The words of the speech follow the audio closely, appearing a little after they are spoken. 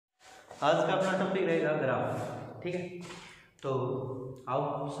आज का अपना टॉपिक रहेगा ग्राफ, ठीक है। तो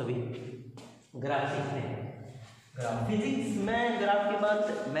आओ सभी ग्राफ सीखते हैं। ग्राफ फिजिक्स में ग्राफ की बात,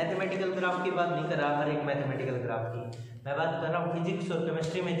 मैथमेटिकल ग्राफ की बात नहीं कर रहा, हर एक मैथमेटिकल ग्राफ की मैं बात कर रहा हूँ। फिजिक्स और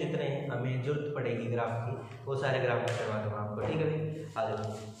केमिस्ट्री में जितने हमें जरूरत पड़ेगी ग्राफ की, वो सारे ग्राफ में करवा दूँगा आपको, ठीक है भाई। आ जाओ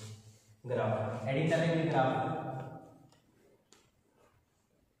ग्राफ एडिंग डालेंगे, ग्राफ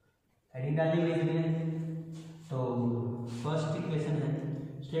एडिंग डालेंगे इसमें। तो फर्स्ट इक्वेशन है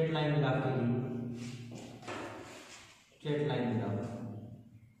स्ट्रेट लाइन ग्राफ के लिए, स्ट्रेट लाइन ग्राफ।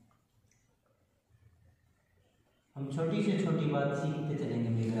 हम छोटी से छोटी बात सीखते चलेंगे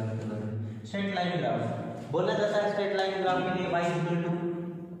मेरे ग्राफ के बारे में। स्ट्रेट लाइन ग्राफ बोला जाता है स्ट्रेट लाइन ग्राफ के लिए y equal to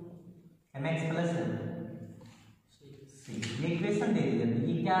mx plus c। ये इक्वेशन दे दी जाती है,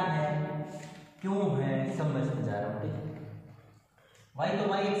 ये क्या है क्यों है सब मैं समझा रहा हूँ, ठीक है। y तो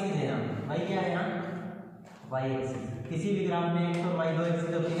y एक्सिस है यहाँ, y क्या है यहाँ y एक्सिस। किसी भी ग्राफ में x और y दो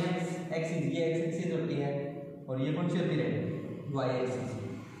एक्सिस होती है, एक्सिस ये x एक्सिस होती है और ये कौन सी होती है y एक्सिस।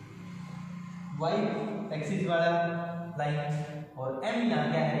 y एक्सिस वाला लाइन और m यहाँ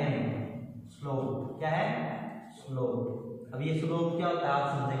क्या है m स्लोप, क्या है स्लोप। अब ये स्लोप क्या होता है आप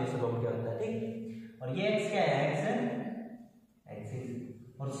समझेंगे स्लोप क्या होता है, ठीक। और ये x क्या है x एक्सिस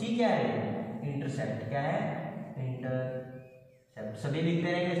और c क्या है इंटरसेप्ट, क्या है इंटरसेप्ट। सभी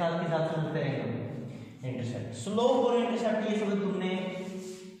लिखते रहेंगे साथ के साथ समझते रहेंगे। इंटरसेप्ट स्लोप और इंटरसेप्ट ये शब्द तुमने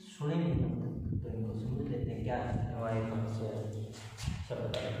सुने नहीं, तो इनको समझ लेते हैं क्या है हमारे पास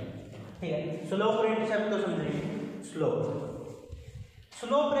शब्द, ठीक है। स्लोप और इंटरसेप्ट को समझेंगे।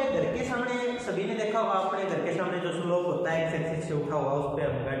 स्लोप रे घर के सामने सभी ने देखा होगा, अपने घर के सामने जो स्लोप होता है एक्स एक्सिस से उठा हुआ, उस पर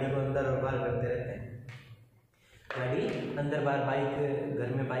हम गाड़ी को अंदर और बाहर करते रहते हैं। गाड़ी अंदर बाहर, बाइक घर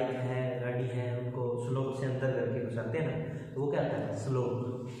में बाइक है गाड़ी है, उनको स्लोप से अंदर करके घुसाते हैं ना, तो वो क्या होता है स्लोप।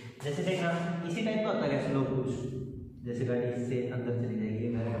 जैसे देखना इसी टाइप का होता है स्लोप, कुछ जैसे गाड़ी इससे अंदर चली जाएगी,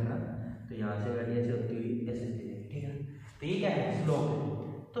 घर है अपना, तो यहाँ से गाड़ी ऐसे होती हुई ऐसे चली जाएगी, ठीक है। तो ये क्या है स्लोप।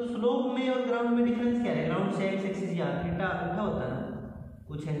 तो स्लोप में और ग्राउंड में डिफरेंस क्या है? ग्राउंड से एक्स एक्सिस यहाँ थीटा उठा होता है ना,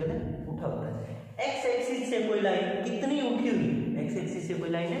 कुछ एंगल है उठा होता है। एक्स एक्सिस से कोई लाइन कितनी उठी हुई है, एक्स एक्सिस से कोई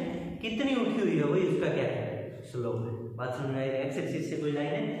लाइन है कितनी उठी हुई है, वही उसका क्या है स्लोप है। बात समझ में आएगी? एक्स एक्सिस से कोई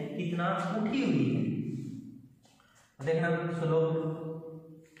लाइन है कितना उठी हुई है। देखना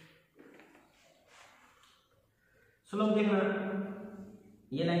स्लोप देखना,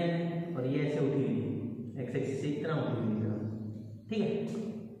 ये लाइन है और ये ऐसे उठी हुई है, एक्स एक्सिस से इतना उठी हुई है, ठीक है।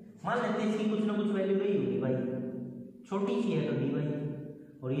 मान लेते हैं इसकी कुछ ना कुछ वैल्यू वही होगी भाई, छोटी सी है तो dy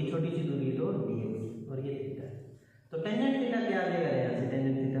और ये छोटी सी दूरी है तो dx और ये थीटा है। तो टेंजेंट थीटा क्या आ जाएगा यहाँ से?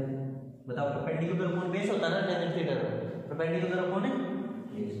 टेंजेंट थीटा बताओ, परपेंडिकुलर कौन बेस होता है ना टेंजेंट थीटा का, परपेंडिकुलर कौन है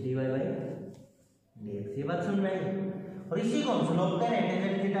dy बाई dx। ये बात समझ में आई? और इसी को हम स्लोप कह रहे हैं,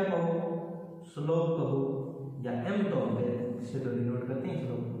 टेंजेंट थीटा को स्लोप कहो या m तो हम इससे तो डिनोट करते हैं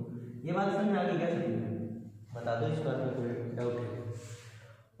स्लोप को। ये बात समझ में आ गई क्या सभी? बता दो इस बात में कोई डाउट है?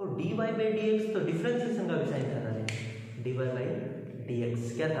 और dy बाई dx तो डिफरेंशिएशन का भी साइन था ना, dy बाई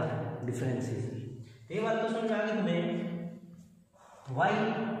dx क्या था डिफरेंशिएशन। ये बात तो समझ में आ गई तुम्हें? y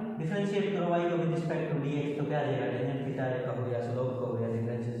डिफरेंशिएट करो y को विद रिस्पेक्ट टू dx तो क्या आ जाएगा टेंजेंट थीटा कहो या स्लोप कहो या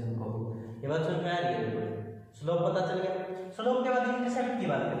डिफरेंशिएशन कहो। ये बात समझ में आ रही है? स्लोप पता चल गया। स्लोप के बाद इंटरसेप्ट की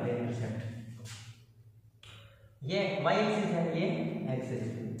बात करते हैं। इंटरसेप्ट ये y एक्सिस है, ये x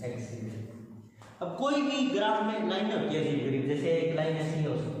एक्सिस। अब कोई भी ग्राफ में लाइन होती है अजीब गरीब, जैसे एक लाइन ऐसी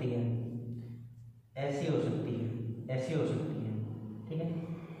हो सकती है, ऐसी हो सकती है, ऐसी हो सकती है, ठीक है,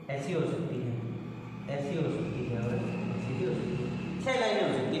 ऐसी हो सकती है, ऐसी हो सकती है और ऐसी भी हो सकती है। 6 लाइनें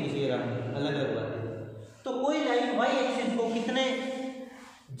हो सकती है किसी ग्राफ में, अलग अलग बात है। तो कोई लाइन y एक्सिस को कितने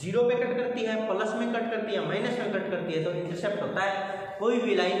जीरो पे कट करती है, प्लस में कट करती है, माइनस में कट करती है, तो इंटरसेप्ट होता है। कोई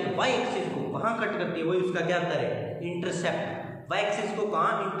भी लाइन y एक्सिस को कहाँ कट करती है वही उसका क्या होता है इंटरसेप्ट। y एक्सिस को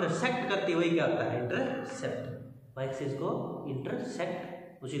कहाँ इंटरसेक्ट करती है वही क्या होता है इंटरसेप्ट। y एक्सिस को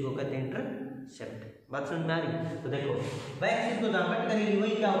इंटरसेक्ट उसी को कहते हैं इंटरसेप्ट। बात समझ में आ रही? तो देखो y एक्सिस को जहाँ कट करेगी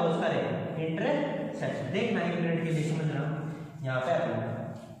वही क्या होगा उसका इंटरसेप्ट। देखना एक मिनट के लिए समझना, यहाँ पे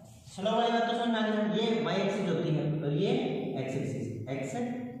स्लो वाली बात तो समझ में आ रही है। ये y एक्सिस होती है और ये x एक्सिस, x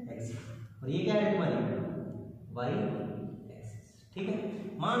एक्सिस और ये क्या है तुम्हारी y एक्सिस, ठीक है।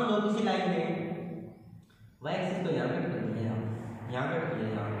 मान लो किसी लाइन में y एक्सिस को यहाँ कट कर दिया, यहाँ कट किया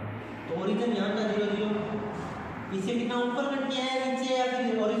यहाँ, तो ओरिजिन यहाँ का 0 0, इसे कितना ऊपर कट किया है नीचे या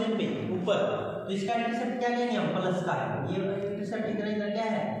फिर ओरिजिन पे ऊपर, तो इसका इंटरसेप्ट क्या कहेंगे हम प्लस का है। ये इंटरसेप्ट इतना क्या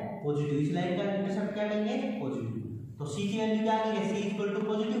है पॉजिटिव, इस लाइन का इंटरसेप्ट क्या कहेंगे पॉजिटिव। तो c की वैल्यू क्या आ गई c इक्वल टू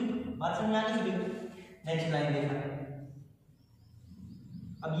पॉजिटिव। बात समझ में आ गई? नेक्स्ट लाइन देखना,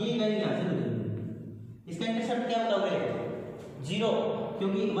 अब ये लाइन यहाँ से गुजरेगी, इसका इंटरसेप्ट क्या बताओगे 0,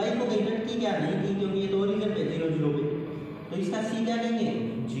 क्योंकि y को कहीं कट की क्या नहीं की, क्योंकि ये तो ओरिजिन पे 0 0 पे, तो इसका c क्या कहेंगे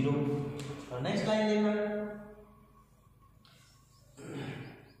 0। अब नेक्स्ट लाइन देखना,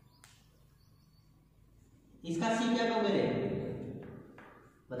 इसका सी क्या कहोगे,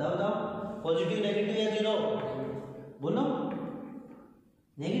 बताओ बताओ, पॉजिटिव नेगेटिव या जीरो, बोलो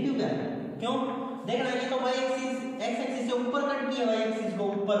नेगेटिव क्या है, क्यों, देखना ये तो y एक्सिस x एक्सिस से ऊपर कट की है, y एक्सिस को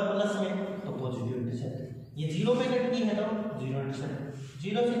ऊपर प्लस में तो पॉजिटिव इंटरसेप्ट, ये जीरो पे कट की है तो जीरो इंटरसेप्ट,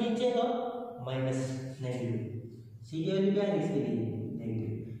 जीरो से नीचे तो माइनस नेगेटिव, सी की वैल्यू क्या है इसके लिए नेगेटिव,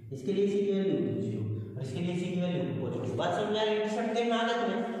 इसके लिए सी की वैल्यू जीरो और इसके लिए सी की वैल्यू पॉजिटिव। बात समझ आ रही है, इंटरसेप्ट देखना आ गया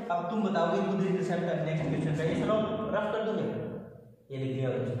तुम्हें, अब तुम बताओगे खुद इंटरसेप्ट का नेक्स्ट क्वेश्चन का, ये चलो रफ कर दोगे, ये लिख दिया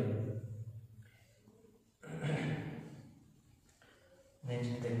बच्चों ने।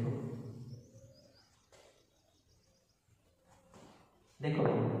 नेक्स्ट देखो, देखो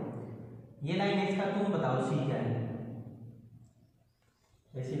भाई ये लाइन है, इसका तुम बताओ सी क्या है,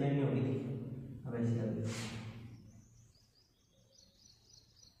 ऐसी लाइन नहीं होगी थी, अब ऐसी कर दो,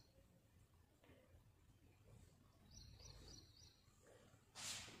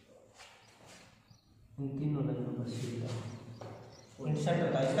 इन तीनों लाइनों का सी का इंटरसेप्ट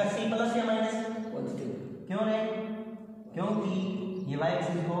होता है, इसका सी प्लस या माइनस पॉजिटिव, क्यों रे, क्योंकि ये y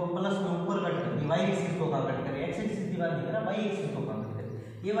एक्सिस को प्लस में ऊपर कट कर, ये y एक्सिस को कहां कट करे, x एक्सिस की बात नहीं कर रहा, y एक्सिस को कहां कट करे,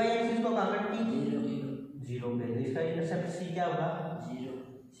 ये y एक्सिस को कहां कट की जीरो पे, तो इसका इंटरसेप्ट सी क्या होगा जीरो,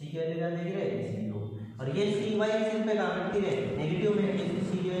 सी की वैल्यू क्या देगी रे जीरो, और ये सी y एक्सिस पे कहां कट की रे नेगेटिव में, इसकी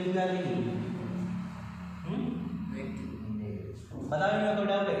सी की वैल्यू क्या देगी नेगेटिव, बताओ इनमें कोई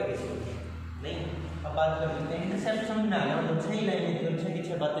डाउट है किसी को, नहीं। अब बात कर लेते हैं, इंटरसेप्ट समझ में आ गया, मतलब छह लाइनें थी, छह की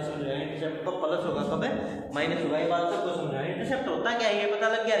छह बातें समझ रहे हैं, इंटरसेप्ट कब प्लस होगा कब है माइनस होगा, ये बात सबको समझ रहे हैं। इंटरसेप्ट होता क्या है ये पता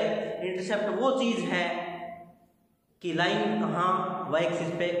लग गया है, इंटरसेप्ट वो चीज है कि लाइन कहाँ y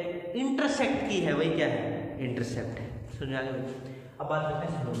एक्सिस पे इंटरसेक्ट की है, वही क्या है इंटरसेप्ट है, समझ आ गया। अब बात करते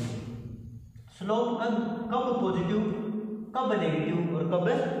हैं स्लोप, स्लोप कब पॉजिटिव कब नेगेटिव और कब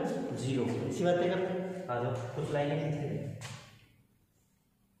जीरो, इसी बातें करते हैं, आ जाओ कुछ लाइनें खींचते हैं।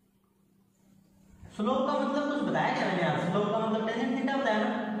 स्लोप का मतलब कुछ बताया क्या मैंने, आप स्लोप का मतलब टेंजेंट थीटा बताया ना,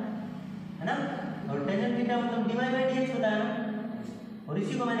 है ना, और टेंजेंट थीटा मतलब dy बाई dx बताया ना, और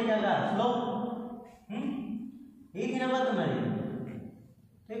इसी को मैंने क्या कहा स्लोप, यही थी ना बात हमारी।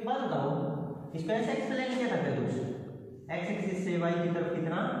 तो एक बात बताओ, इसको ऐसे एक्सप्लेन किया था कुछ, x एक्सिस से y की तरफ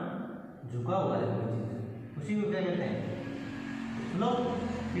कितना झुका हुआ है उसी को क्या कहते हैं स्लोप,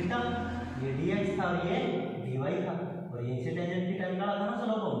 थीटा, ये dx था और ये dy था, और ये से टेंजेंट थीटा निकाला था ना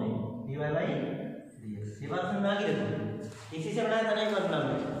स्लोप हमने dy बाई dx, ये बात समझ में आ गई देखो, इसी से बनाया था ना एक मतलब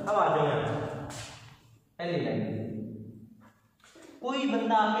में। अब आ जाओ यहाँ पहली लाइन, कोई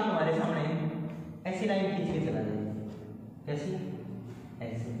बंदा आके तुम्हारे सामने ऐसी लाइन खींच के चला जाए, कैसी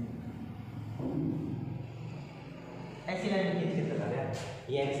ऐसी, ऐसी लाइन खींच के चला गया,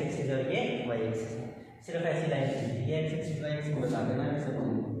 ये x एक्सिस और ये y एक्सिस, सिर्फ ऐसी लाइन खींची, ये x एक्सिस y एक्सिस बता देना है सब।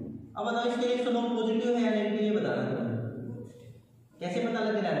 अब बताओ इसके लिए स्लोप पॉजिटिव है या नेगेटिव, ये बताना तुम्हें, कैसे पता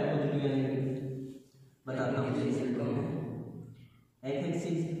लग रहा है पॉजिटिव या नेगेटिव, बताता हूँ। x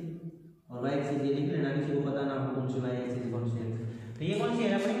एक्सिस और y एक्सिस ये लिख लेना, किसी को पता ना हो कौन सी y एक्सिस कौन सी है, तो ये कौन सी है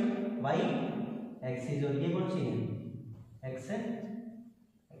अपनी y एक्सिस और ये कौन सी है x एक्सिस।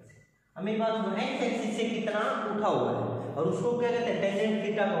 अब मेरी बात सुनो, x एक्सिस से कितना उठा हुआ है और उसको क्या कहते हैं टेंजेंट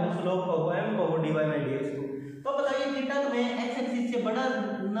थीटा कहो, स्लोप कहो, m कहो, dy बाई dx को, तो बताइए थीटा तुम्हें x एक्सिस से बड़ा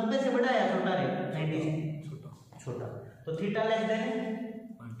 90 से बड़ा या छोटा है 90 से छोटा, तो थीटा लेस देन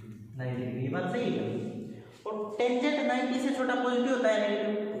 90 डिग्री, ये बात सही है। और टेंजेंट 90 से छोटा पॉजिटिव होता है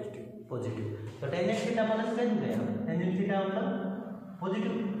नेगेटिव पॉजिटिव, तो टेंजेंट थीटा प्लस कर दूंगा, टेंजेंट थीटा मतलब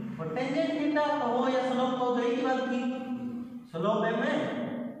पॉजिटिव, और टेंजेंट थीटा हो या स्लोप हो तो एक ही बात थी, स्लोप m है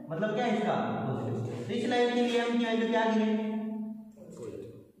मतलब क्या है इसका पॉजिटिव, तो इस लाइन के लिए हम की वैल्यू क्या गिरे,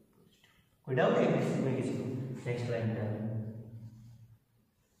 कोई डाउट है इसमें किसी को, नेक्स्ट लाइन क्या है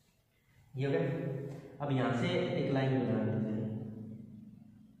ये हो गया। अब यहां से एक लाइन बना लीजिए,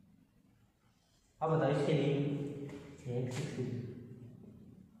 अब बताओ इसके लिए x एक्सिस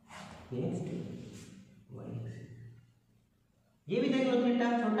ये भी देख लो, थीटा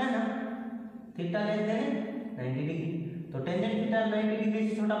छोटा है ना, थीटा लेस देन 90 डिग्री, तो टेंजेंट थीटा 90 डिग्री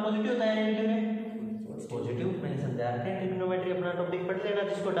से छोटा पॉजिटिव होता है नेगेटिव में पॉजिटिव, मैंने समझा रखा है, ट्रिग्नोमेट्री अपना टॉपिक पढ़ लेना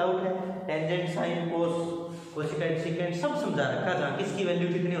जिसको डाउट है, tangent sine cos cosecant secant सब समझा रखा, जहाँ किसकी वैल्यू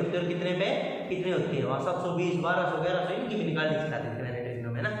कितनी होती है और कितने पे कितनी होती है, वहाँ 720 1200 1100 इनकी भी निकालनी सिखाते थे मैंने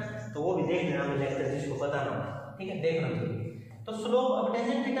ट्रिग्नो में ना, तो वो भी देख लेना मुझे लेक्चर जिसको पता ना, ठीक है देखना चाहिए। तो स्लोप, अब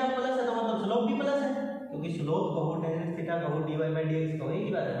टेंजेंट थीटा प्लस है तो मतलब स्लोप भी प्लस है, क्योंकि स्लोप कहो टेंजेंट थीटा कहो dy बाई dx कहो एक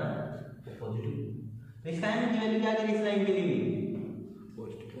ही बात है ना, तो पॉजिटिव, तो इसका m की वैल्यू क्या करें इस लाइन के लिए भी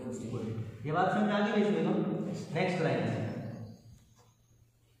पॉजिटिव, ये बात समझ आ गई इसमें। तो नेक्स्ट लाइन,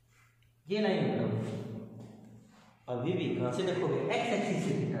 ये लाइन बताओ, अभी भी कहां से देखोगे x एक्सिस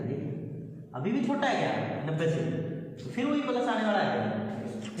से थीटा, देखिए अभी भी छोटा है क्या 90 से, तो फिर वही प्लस आने वाला है।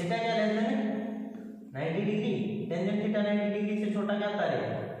 थीटा क्या less than 90 degree, tangent theta 90 degree से छोटा क्या होता है,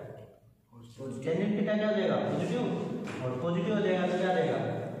 टेंजेंट थीटा क्या हो जाएगा पॉजिटिव, और पॉजिटिव हो जाएगा तो क्या आ जाएगा,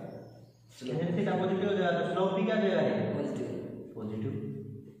 टेंजेंट थीटा पॉजिटिव हो जाएगा तो स्लोप भी क्या हो जाएगा पॉजिटिव। पॉजिटिव,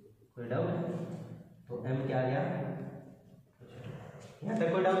 कोई डाउट? तो m क्या आ गया, यहाँ तक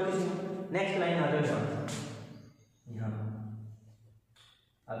कोई डाउट किसी? नेक्स्ट लाइन आ जाओ यहाँ।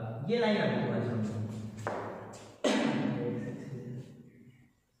 अब ये लाइन आ गई तुम्हारे सामने,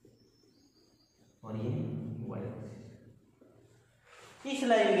 और ये y। इस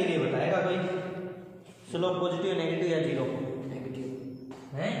लाइन के लिए बताएगा कोई स्लोप पॉजिटिव नेगेटिव या जीरो? नेगेटिव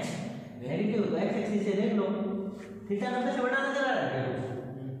है, नेगेटिव तो x एक्सिस से देख लो, थीटा 90 से बड़ा नजर आ रहा है क्या?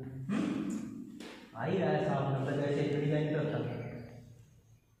 आ ही रहा है साहब, 90 जैसे बड़ी लाइन पे होता है,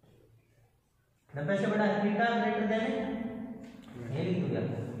 90 से बड़ा थीटा ग्रेटर देन, ये लिख दिया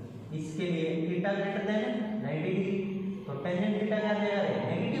इसके लिए थीटा ग्रेटर देन 90 डिग्री, तो टेंजेंट थीटा क्या देगा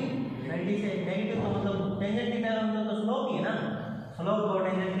नेगेटिव, 90 से नेगेटिव तो मतलब टेंजेंट थीटा का मतलब तो स्लोप ही है ना, स्लोप और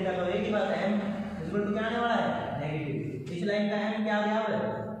टेंजेंट थीटा का एक ही बात है, m इक्वल टू क्या आने वाला है नेगेटिव। इस लाइन का m क्या आ गया अब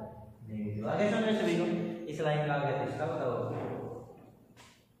नेगेटिव। आगे समझो सभी को, इस लाइन का आ गया तो इसका बताओ,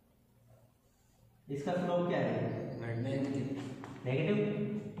 इसका स्लोप क्या है नेगेटिव।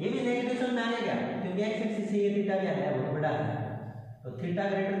 ये भी नेगेटिव समझ में आ गया क्या, क्योंकि x एक्सिस से ये थीटा क्या है बहुत बड़ा है, तो थीटा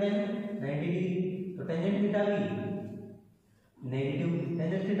ग्रेटर देन 90 डिग्री, तो टेंजेंट थीटा भी नेगेटिव,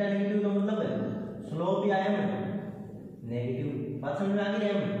 टेंजेंट थीटा नेगेटिव तो मतलब स्लोप भी आया नेगेटिव। बात समझ में आ गई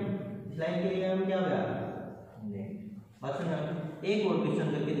है? इस लाइन के लिए हम क्या होगा बात समझ में आ गई। एक और क्वेश्चन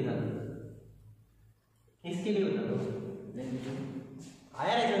करके दिखा दो, इसके लिए बता दो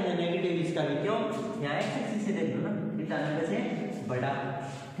आया है समझ नेगेटिव इसका भी, क्यों? यहाँ x एक्सिस से देख लो ना, थीटा 90 से बड़ा,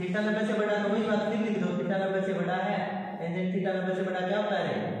 थीटा 90 से बड़ा तो वही बात फिर लिख दो, थीटा 90 से बड़ा है, टेंजेंट थीटा 90 से बड़ा क्या होता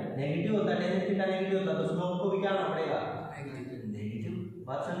है नेगेटिव होता है, टेंजेंट थीटा नेगेटिव होता है तो स्लोप को भी क्या होना पड़ेगा नेगेटिव।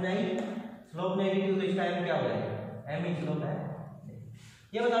 बात समझ आई? स्लोप नेगेटिव तो इसका m क्या हो जाएगा, m ही स्लोप है।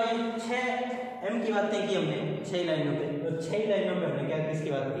 ये बताओ, ये 6 m की बातें की हमने 6 लाइनों पे, और 6 लाइनों पे हमने क्या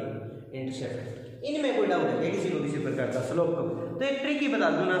किसकी बात की, इंटरसेप्ट। इनमें कोई डाउट है किसी को किसी प्रकार का स्लोप को? तो एक ट्रिक ही बता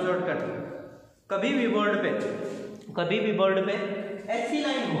दूं ना शॉर्टकट, कभी भी बोर्ड पे ऐसी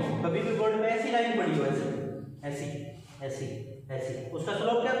लाइन हो, कभी भी बोर्ड पे ऐसी लाइन पड़ी हो, ऐसी ऐसी ऐसी, उसका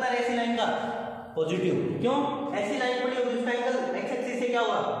स्लोप क्या होता है ऐसी लाइन का पॉजिटिव। क्यों? ऐसी लाइन पड़ी होगी उसका एंगल x एक्सिस से क्या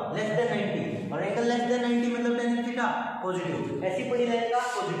होगा लेस देन 90, और एंगल लेस देन 90 मतलब टेंजेंट थीटा पॉजिटिव, ऐसी पड़ी लाइन का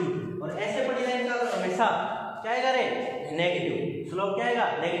पॉजिटिव, और ऐसे पड़ी लाइन का हमेशा क्या आएगा रे नेगेटिव, स्लोप क्या आएगा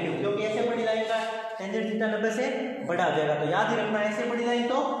नेगेटिव, क्योंकि ऐसे पड़ी लाइन का टेंजेंट थीटा 90 से बड़ा हो जाएगा। तो याद ही रखना, ऐसे पड़ी लाइन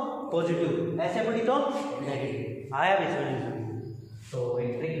तो पॉजिटिव, ऐसे पड़ी तो नेगेटिव। आया भी समझ? तो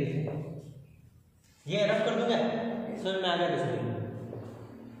एक ट्रिक लिखते, ये रफ कर दूंगा, समझ में आ गया कुछ नहीं,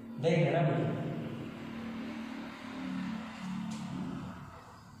 देख लेना मुझे।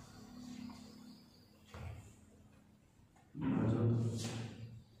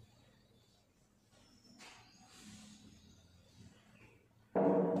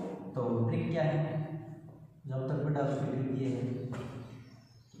 तो ट्रिक क्या है, जब तक बड़ा उसकी ट्रिक ये है,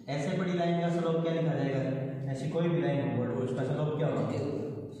 ऐसे बड़ी लाइन का स्लोप क्या लिखा जाएगा, ऐसी कोई भी लाइन हो उसका स्लोप क्या होगा,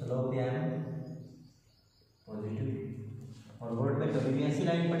 स्लोप या पॉजिटिव। और बोर्ड पे कभी भी ऐसी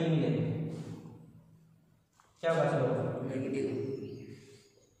लाइन पड़ी मिले क्या होगा स्लोप नेगेटिव।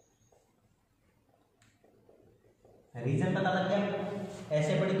 रीजन पता लग गया,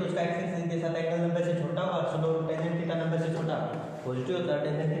 ऐसे पड़ी तो उसका x एक्सिस के साथ एंगल 90 से छोटा होगा, स्लोप टेंजेंट थीटा 90 से छोटा पॉजिटिव होता है,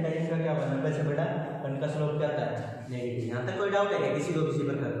 टेंजेंट थीटा इसका क्या होगा 90 से बड़ा, उनका स्लोप क्या होता है नेगेटिव। यहाँ तक कोई डाउट है किसी को किसी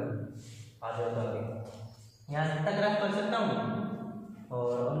प्रकार का? आ जाओ तो आगे, यहाँ तक ग्राफ कर सकता हूँ और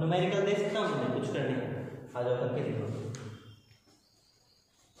अब न्यूमेरिकल दे सकता हूँ, कुछ करने आ जाओ करके देखो।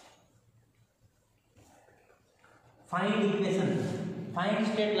 Find equation, find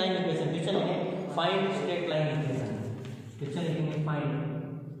straight line equation, question लिखें find straight line equation, question लिखेंगे find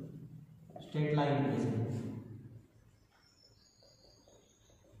straight line equation.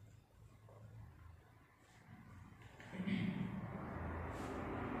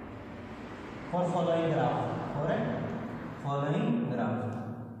 For following graph, for following graph,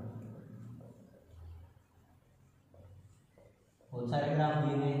 बहुत सारे ग्राफ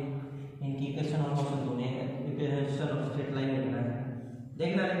दिए गए, इनकी इक्वेशन और मोशन दोनों है, इक्वेशन ऑफ स्ट्रेट लाइन लिखना है,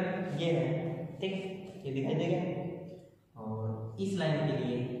 देखना है ये है ठीक, ये दिखाई देगा। और इस लाइन के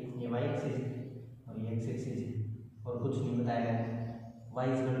लिए ये y एक्सिस और ये x एक्सिस और कुछ नहीं बताया गया, y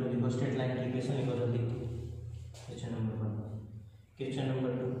इक्वल टू लिखो, स्ट्रेट लाइन की इक्वेशन लिखो जल्दी। क्वेश्चन नंबर 1, क्वेश्चन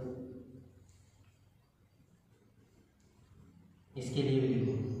नंबर 2, इसके लिए भी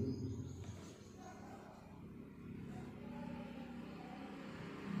लिखो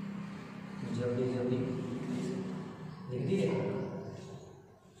जल्दी जल्दी लिख दीजिए।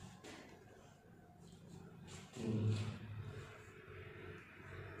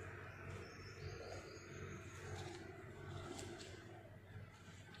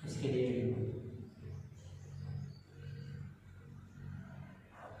 इसके लिए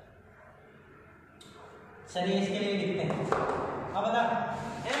चलिए इसके लिए लिखते हैं। अब बता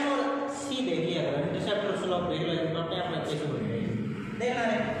एम और सी देख लिया करो, इंटरसेप्ट और स्लोप देख लो, अपने आप में कैसे बन जाएगी देखना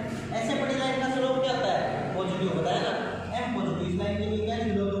है। ऐसे बड़ी लाइन का स्लोप क्या होता है? पॉजिटिव बताया ना, एम पॉजिटिव। इस लाइन के लिए क्या है?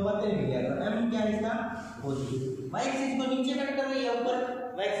 दो बातें लिख लिया करो। एम क्या है इसका? पॉजिटिव। वाई एक्सिस को नीचे कट कर रही है, ऊपर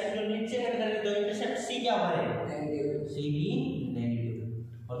वाई एक्सिस को नीचे कट कर रही है, तो इंटरसेप्ट सी क्या हमारे? नेगेटिव। सी भी नेगेटिव,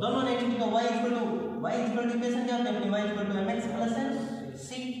 और दोनों नेगेटिव। तो y इक्वल टू इक्वेशन क्या होता है अपनी? y equal to mx plus c।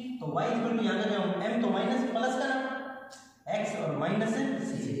 तो y इक्वल टू यहां का m तो माइनस प्लस का ना x और माइनस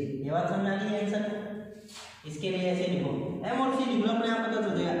c। ये बात समझ आ गई है आंसर? इसके लिए ऐसे लिखो, m और c लिख लो, अपने आप पता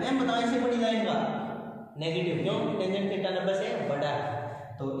चल जाएगा। m बताओ ऐसे बड़ी लाइन का नेगेटिव, क्यों? टेंजेंट थीटा 90 से बड़ा है,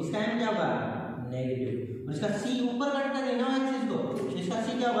 तो इसका m क्या होगा? नेगेटिव। और इसका c ऊपर कट कर देना एक्सिस को, तो इसका c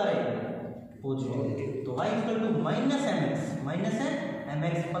क्या होगा? पॉजिटिव। तो y equal to minus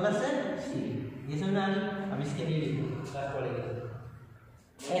mx plus c। ये समझ आ गई? अब इसके लिए लिखो, क्या पड़ेगा?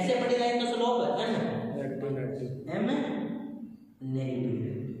 ऐसे बड़ी लाइन का स्लोप m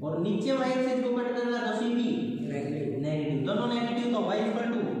नेगेटिव, और नीचे y एक्सिस को कट करना तो c भी नेगेटिव, दोनों नेगेटिव, तो y equal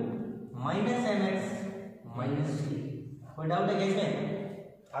to minus mx minus c। कोई डाउट है क्या इसमें?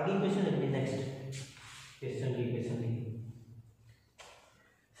 आगे क्वेश्चन लिखिए, नेक्स्ट क्वेश्चन लिखिए।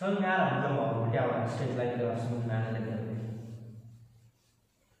 समझ में आ रहा है मतलब क्या हुआ? स्टेज लाइन के बाद समझ में आने लगा।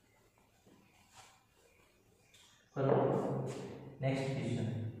 करो नेक्स्ट क्वेश्चन,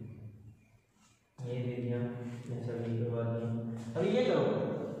 ये दे दिया, ये सभी करवा दिया। अभी ये करो,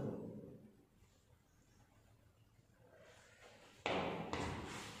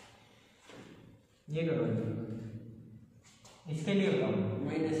 ये करो, इसके लिए बताओ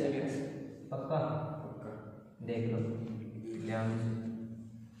माइनस mx। पक्का देख लो ध्यान से,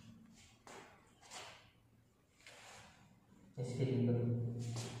 इसके लिए करो।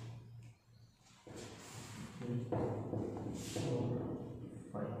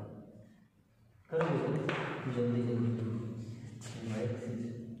 करो जल्दी जल्दी।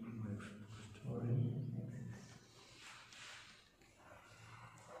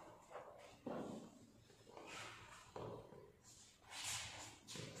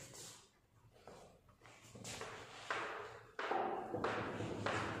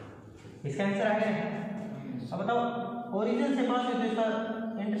 इसका आंसर आ गया। अब बताओ ओरिजिन से पास है तो इसका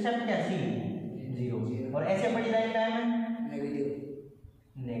इंटरसेप्ट क्या? सी 0। और ऐसे बड़ी लाइन का है नेगेटिव।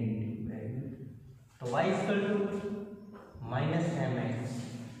 तो y equal to minus mx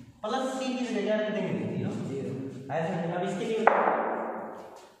plus c की जगह क्या रख देंगे? 0। ऐसे अब इसके लिए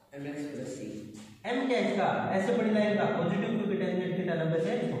mx प्लस c। m क्या है इसका? ऐसे बड़ी लाइन का पॉजिटिव, क्योंकि टेंजेंट थीटा 90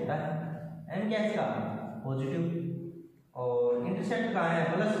 से छोटा है। m क्या है इसका? पॉजिटिव। और इंटरसेप्ट कहाँ है?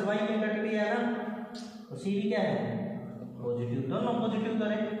 प्लस y में कट गया है ना, तो c भी क्या है? पॉजिटिव। दोनों पॉजिटिव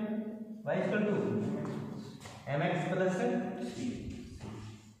करें, y equal to mx plus c।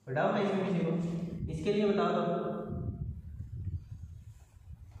 Doubt है इसमें किसी को? इसके लिए बता दो,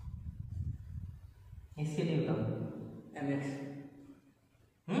 इसके लिए बताओ mx।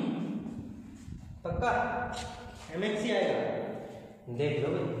 पक्का mx ही आएगा। देख लो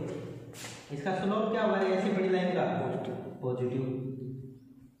भाई, इसका स्लोप क्या हुआ है? ऐसी बड़ी लाइन का पॉजिटिव,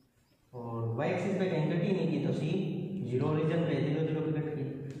 और y एक्सिस पे कहीं कटी नहीं की, तो c 0 रीजन पे 0 0 पे कट की।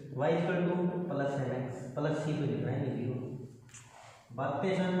 y equal two plus mx plus c को लिख रहे हैं 0। बातें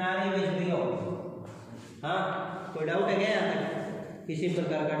समझ में आ रही है भाई? हाँ, कोई डाउट है क्या यहाँ तक? किसी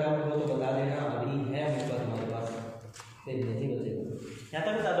प्रकार का डाउट हो तो बता देना, अभी है मेरे पास, हमारे पास फिर नहीं बचे यहाँ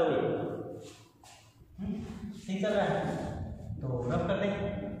तक बता दो भाई। ठीक चल रहा है तो रफ कर दें,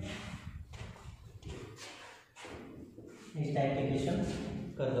 इस टाइप के क्वेश्चन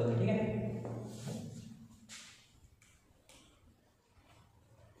कर दोगे, ठीक है?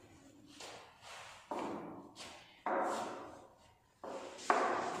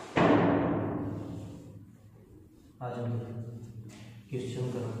 आ जाओ क्वेश्चन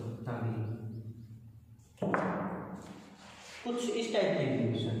करो आगे। कुछ इस टाइप के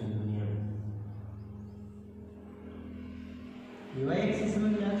क्वेश्चन है दुनिया में। y एक्सिस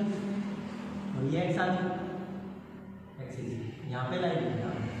समझ में आ गई, और ये एक्स आ गई एक्सिस, यहाँ पे लाइन है,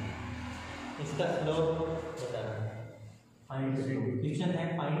 इसका स्लोप बताना है। फाइंड स्लोप, क्वेश्चन है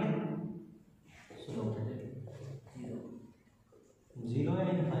फाइंड स्लोप। 0 है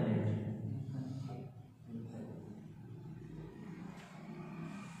इनफाइनाइट।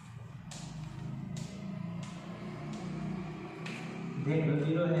 देख लो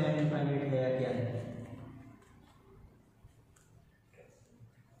 0 है है, इनफाइनाइट है या क्या है?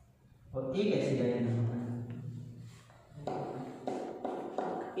 और एक ऐसी लाइन है,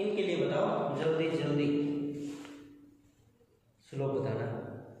 इनके लिए बताओ जल्दी जल्दी स्लोप बताना।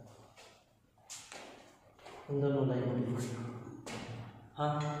 इन दोनों लाइन,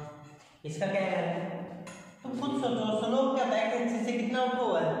 हाँ इसका क्या है? तुम खुद सोचो, स्लोप क्या था? एक्स एक्सिस से कितना उठा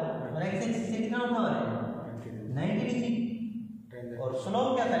हुआ है और एक्स एक्सिस से कितना उठा हुआ है? 90 डिग्री। और स्लोप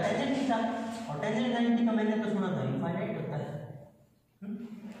क्या था? Tangent theta. और टेंजेंट 90 का मैंने तो सुना था इनफाइनाइट होता है।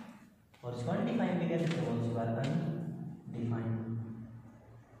 और इसको अनडिफाइंड भी कहते हैं, बहुत सी बार अनडिफाइंड।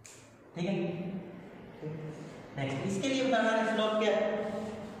 ठीक है, नेक्स्ट इसके लिए बताना है स्लोप क्या है?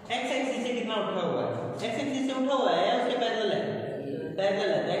 एक्स एक्सिस से कितना उठा हुआ है? एक्स एक्सिस से उठा हुआ है या उसके पैरेलल है? पैरेलल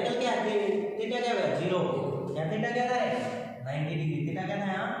है। एंगल क्या है? थीटा क्या है? 0। या थीटा क्या है? 90 डिग्री। थीटा क्या है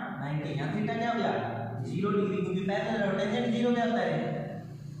यहाँ? 90। यहाँ थीटा क्या हो गया? 0 डिग्री, क्योंकि पैरेलल है। टेंजेंट 0 क्या होता है?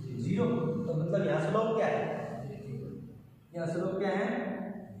 0। तो मतलब यहाँ स्लोप क्या है? यहाँ स्लोप क्या है?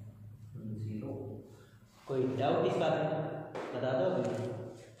 0। कोई डाउट इस बात में? बता दो अभी।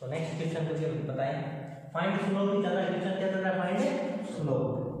 तो नेक्स्ट क्वेश्चन को बताएं। फाइंड स्लोप ही चल रहा है, क्वेश्चन क्या चल रहा है? Find slope.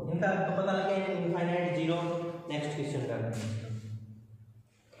 इनका तो पता लग गया, इनफाइनाइट 0। नेक्स्ट क्वेश्चन करते हैं।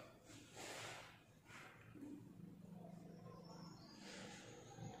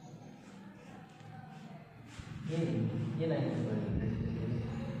 ये लाइन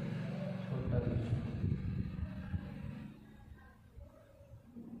छोटा,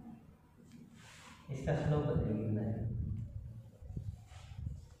 इसका स्लोप बदलेगी लाइन।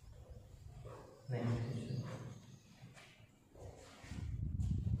 नेक्स्ट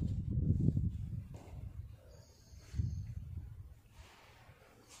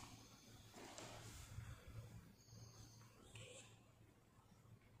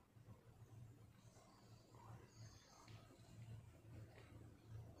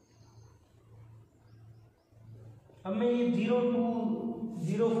अब मैं ये 0 to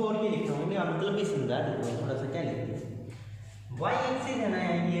 0 4 के लिखता हूँ, मतलब भी समझा देता हूँ थोड़ा सा। क्या लिखते हैं? वाई एक्सिस है ना,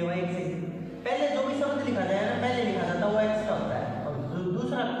 ये वाई एक्सिस। पहले जो भी शब्द लिखा जाए ना, पहले लिखा जाता है वो एक्स का होता है, और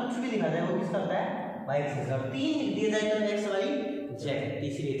दूसरा कुछ भी लिखा जाए वो किसका होता है? Y axis. और 3 लिख दिया जाए तो एक्स वाई जेड,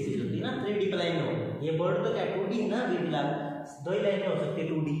 तीसरी एक्सिस होती है ना। 3D लाइन हो। ये बोर्ड तो क्या 2D है ना? बिल्कुल दो ही लाइनें हो सकती है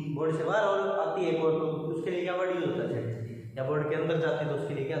 2D। बोर्ड से बाहर और आती है बोर्ड, तो उसके लिए क्या वर्ड यूज होता है? जेड। या बोर्ड के अंदर जाती है तो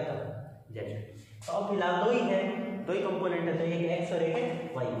उसके लिए क्या होता है? जेड। तो अब फिलहाल दो ही है, दो ही कंपोनेंट है, तो एक एक्स और एक है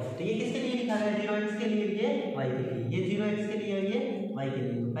वाई। तो ये किसके लिए लिखा गया? 0x के लिए, ये वाई के लिए। ये 0x के लिए और ये वाई के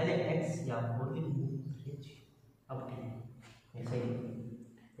लिए। तो पहले एक्स यहाँ बोल के, अब ठीक है, सही है,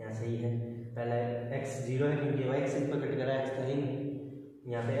 यहाँ सही है। पहले एक्स 0 है क्योंकि वाई एक्सिस पर कट करा, एक्स का ही नहीं।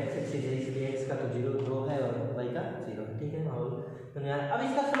 यहाँ पे एक्स एक्सिस है इसलिए एक्स का तो 0 है और वाई का 0 है। ठीक है। और तो यहाँ अब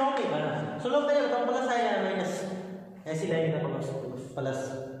इसका स्लोप निकालना। स्लोप पहले बताओ, प्लस आएगा या माइनस? ऐसी लाइन का प्लस।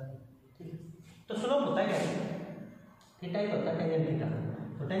 तो स्लोप होता है क्या? थीटा ही होता है, टेंजेंट थीटा।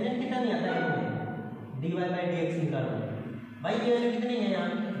 तो टेंजेंट थीटा नहीं आता है इसमें, dy by dx निकालो। y की वैल्यू कितनी है यहाँ?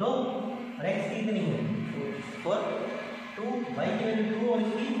 2 और x की कितनी है? 4। 2 y की वैल्यू 2 और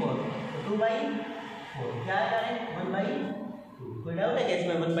इसकी 4, तो 2/4 क्या आएगा? 1/2। कोई डाउट है क्या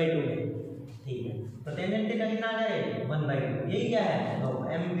इसमें? 1/2 है। ठीक है। तो टेंजेंट थीटा कितना आ गया? 1/2। यही क्या है? तो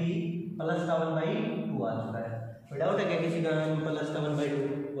mb प्लस का 1/2 आ चुका है। कोई डाउट है क्या किसी का प्लस का 1/2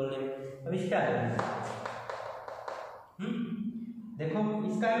 बोलने में? अब इसका है, देखो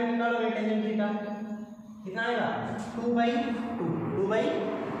इसका भी निकालो टेंजेंट थीटा कितना आएगा? 2/2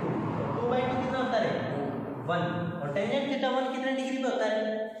 कितना होता है? 1। और टेंजेंट थीटा 1 कितने डिग्री पे होता है?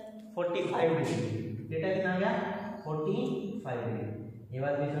 45 डिग्री। थीटा कितना आ गया? 45 डिग्री। ये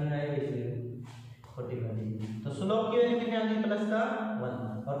बात भी समझ आई इसलिए 45 डिग्री। तो स्लोप की वैल्यू कितनी आ गई? प्लस का 1।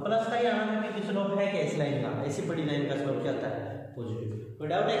 और प्लस का ही आना था क्योंकि स्लोप है क्या इस लाइन का? ऐसी बड़ी लाइन का स्लोप क्या होता है? पॉजिटिव। कोई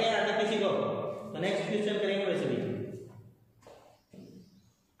डाउट है क्या यहाँ तक किसी को? तो नेक्स्ट क्वेश्चन करेंगे वैसे भी।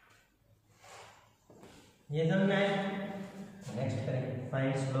 ये समझ आए? नेक्स्ट करेंगे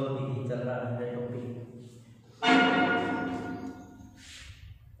फाइंड स्लोप ही चल रहा है टॉपिक।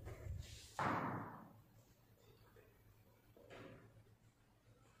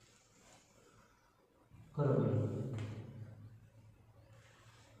 करो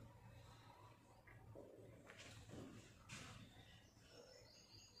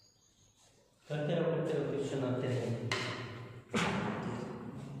करते रहो क्वेश्चन आते रहेंगे।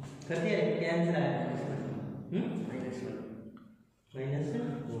 करते रहे। क्या आंसर आया? माइनस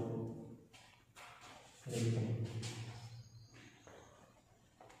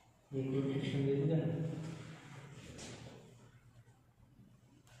ये क्वेश्चन दे दूंगा।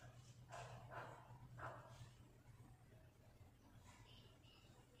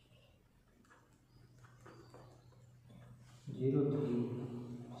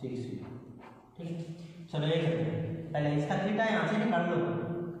 6 ठीक है। चलो ये करते हैं, पहले इसका थीटा यहाँ से निकाल लो,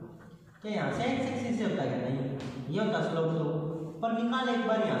 क्या यहाँ से x एक्सिस से होता है क्या? नहीं, ये होता स्लोप तो, पर निकाल एक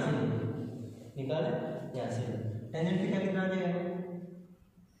बार यहाँ से ले, निकाल यहाँ से ले, टेंजेंट थीटा कितना आ जाएगा?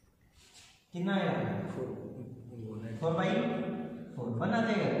 कितना आएगा? 4/4 1 आ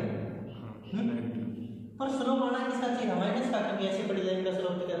जाएगा। पर स्लोप आना किसका चाहिए? माइनस का, क्योंकि ऐसे बड़ी लाइन का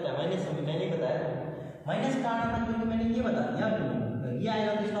स्लोप क्या होता है? माइनस। अभी मैंने बताया माइनस का आना था, क्योंकि मैंने ये बता दिया आपको, ये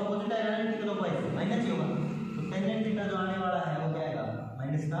आएगा तो इसका अपोजिट आएगा, ठीक है, तो माइनस ही होगा, तो टेंजेंट थीटा जो आने वाला है वो क्या आएगा?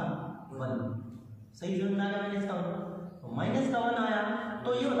 माइनस का 1। सही समझ में आ गया? माइनस का 1, तो माइनस का 1 आया, तो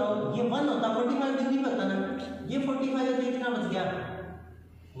ये बताओ, ये 1 होता 45 डिग्री होता ना, ये 45 है, तो कितना बच गया?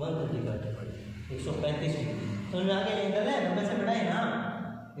 135 135 डिग्री। तो में आगे एंगल है 90 से बढ़ाए ना,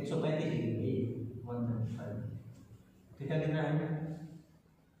 135 डिग्री 135। थीटा कितना है?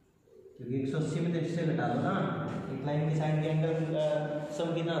 क्योंकि 180 में 30 से घटा दो ना, एक लाइन की साइड के एंगल सम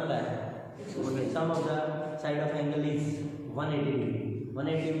कितना होता है? सम of the side of angle is 180 degree.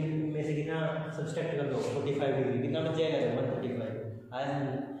 180 में से कितना सब्सट्रैक्ट कर दो? 45 डिग्री। कितना बच जाएगा? 135। आया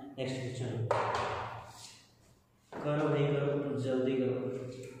नेक्स्ट क्वेश्चन करो भाई, करो जल्दी करो।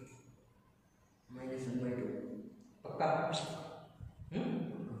 -1/2 पक्का?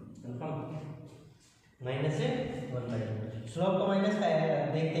 कंफर्म? -1/2। स्लोप तो माइनस का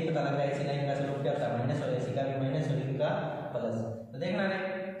है, देखते ही पता लग रहा है इसी लाइन का स्लोप क्या होता है? माइनस, और इसी का भी माइनस, और इनका प्लस। तो देखना है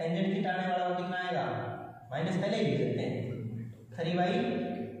टेंजेंट थीटा आने वाला वो कितना आएगा? माइनस पहले ही लिख देते हैं, 3/6।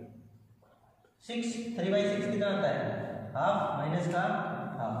 3/6 कितना होता है? हाफ, माइनस का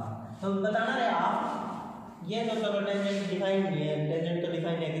हाफ। तो बताना है हाफ, ये तो चलो टेंजेंट डिफाइन नहीं है, टेंजेंट तो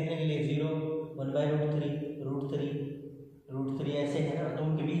डिफाइन है कितने के लिए? 0, 1/√3 √3 ऐसे है ना, तो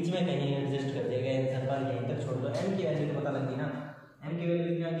उनके बीच में कहीं एडजस्ट कर देगा आंसर पर, यहीं तक छोड़ दो। m की वैल्यू तो पता लगी ना, m की वैल्यू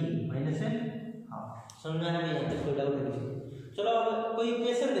कितना की? -1/2। समझ में आया? यहाँ तक कोई डाउट नहीं। चलो अब कोई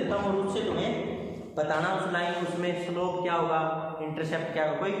इक्वेशन देता हूँ और उससे तुम्हें बताना उस लाइन, उसमें स्लोप क्या होगा, इंटरसेप्ट क्या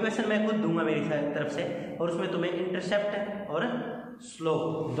होगा। कोई इक्वेशन मैं खुद दूंगा मेरी तरफ से, और उसमें तुम्हें इंटरसेप्ट और स्लोप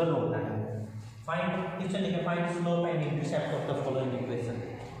दोनों बताना है। फाइंड, क्वेश्चन लिखे, find slope and intercept of the following equation.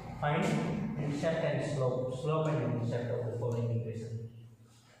 Find intercept and slope and intercept of the following equation।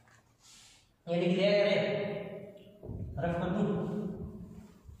 ये लिख दिया करें, रफ कर दूं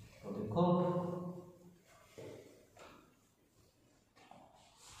तो देखो,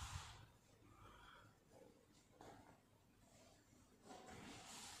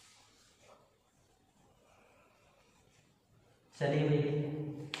 चलिए भाई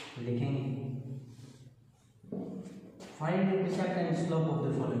लिखेंगे, find intercept and slope of the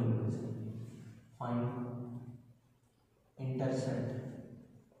following equation. Find intercept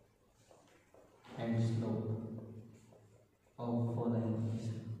and slope of following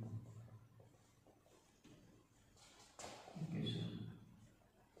equation।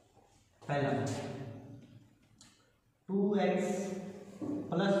 पहला 2x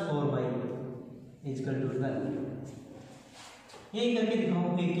 + 4y = 12। यही करके दिखाऊं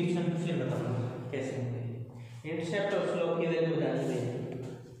इक्वेशन, फिर बताऊंगा कैसे इंटरसेप्ट और स्लोप की वैल्यू बतानी है।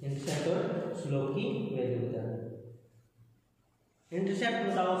 इंटरसेप्ट और स्लोप की वैल्यू बताओ, इंटरसेप्ट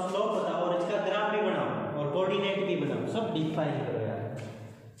बताओ, स्लोप बताओ, और इसका ग्राफ भी बनाओ और कोऑर्डिनेट भी बनाओ, सब डिफाइन करो यार,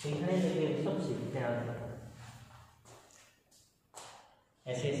 सीखने के लिए सब सीखते हैं आप।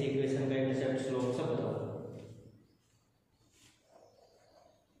 ऐसे ऐसे इक्वेशन का इंटरसेप्ट, स्लोप सब बताओ।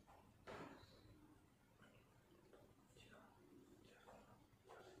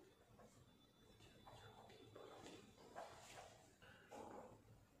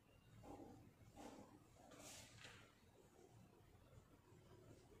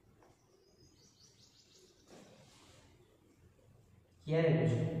 क्या है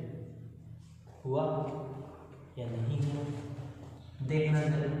कुछ हुआ या नहीं हुआ देखना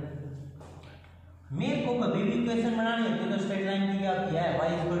जरूर। मेरे को कभी भी इक्वेशन बनानी होती है तो स्ट्रेट लाइन की क्या किया है, y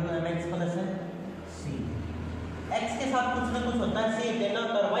 = mx + c। x के साथ कुछ ना कुछ होता है, c अकेला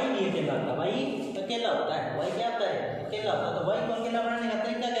होता है, y भी अकेला होता है, y अकेला होता है, y क्या होता है? अकेला होता है। तो y को अकेला बनाने का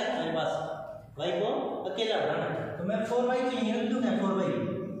तरीका क्या है मेरे पास? y को अकेला बनाना, तो मैं 4y को यहीं रख दूंगा, 4y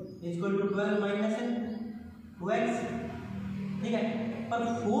 = 12 - 2x, ठीक है। पर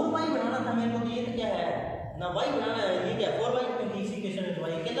 4y बनाना था मेरे को, तो ये तो क्या है ना, y बनाना है, ये क्या 4y, क्योंकि इसी इक्वेशन में तो y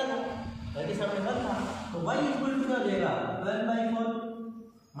अकेला था, y के सामने 1 था, तो y = क्या हो जाएगा? 12/4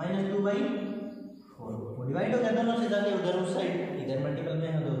 - 2/4, वो डिवाइड हो गया दोनों से, जाके उधर उस साइड, इधर मल्टीपल में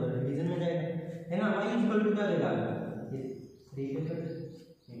है तो उधर डिवीजन में जाएगा, है ना। y = क्या हो जाएगा? ये 3 पे कट,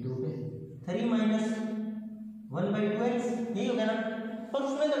 ये 2 पे 3 - 1/2x, यही हो गया ना। पर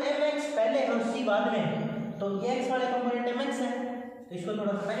उसमें तो mx पहले और c बाद में, तो ये x वाले कंपोनेंट mx है, तो इसको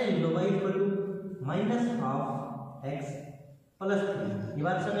थोड़ा पहले लिख लो, y = -½ x प्लस 3। ये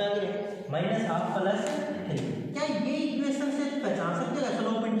बात समझ आ गई है, माइनस हाफ प्लस 3। क्या ये इक्वेशन से पहचान सकते हैं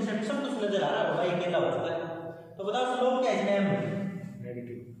स्लोप इंटरसेप्ट सब कुछ नजर आ रहा होगा, ये अकेला होता है। तो बताओ स्लोप क्या है इसमें,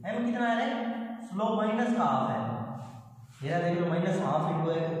 नेगेटिव। एम कितना आ रहा है, स्लोप माइनस हाफ है, मेरा देख लो माइनस हाफ इंटू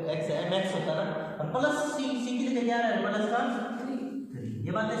एक्स है, एम एक्स होता है ना, और प्लस सी, सी की जगह क्या आ रहा है प्लस का 3।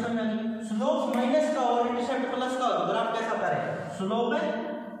 ये बातें समझ आ गई। स्लोप माइनस का और इंटरसेप्ट प्लस का हो तो ग्राफ कैसा होता है, स्लोप है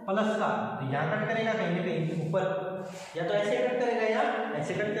प्लस का, तो यहाँ कट करेगा कहीं ना कहीं ऊपर, या तो ऐसे कट करेगा या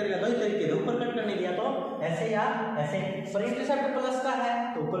ऐसे कट करेगा, दो ही तरीके से ऊपर कट करने दिया तो ऐसे या ऐसे, पर इंटरसेप्ट प्लस का है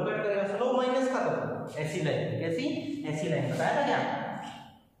तो ऊपर कट करेगा, स्लोप माइनस का तो ऐसी लाइन, कैसी ऐसी लाइन। बताया था क्या,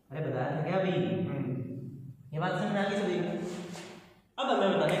 अरे बताया था क्या भाई, ये बात समझ में आ गई सभी को। अब हमें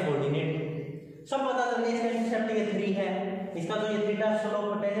बताना है कोऑर्डिनेट, सब पता चल गया, इसका इंटरसेप्ट ये 3 है, इसका तो ये थीटा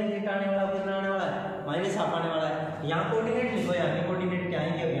स्लोप टेंजेंट थीटा आने वाला, कितना आने वाला है माइनस हाफ आने वाला है। यहाँ कोऑर्डिनेट लिखो, यहाँ के कोऑर्डिनेट क्या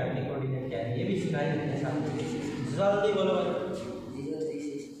आएंगे और यहाँ के कोऑर्डिनेट क्या आएंगे, ये भी सिखाई देते हैं साथ, जल्दी बोलो।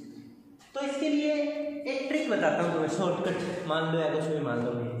 तो इसके लिए एक ट्रिक बताता हूँ तुम्हें, शॉर्टकट मान लो या कुछ भी मान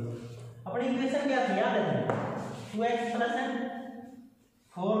लो। अपनी इक्वेशन क्या थी याद है, 2x plus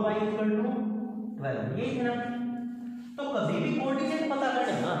 4y equal to 12, यही थी ना। तो कभी भी कोऑर्डिनेट पता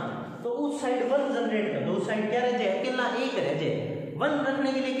करना ना तो उस साइड 1 जनरेट कर दो, उस साइड क्या रह जाए, अकेला 1 रह जाए। 1 रखने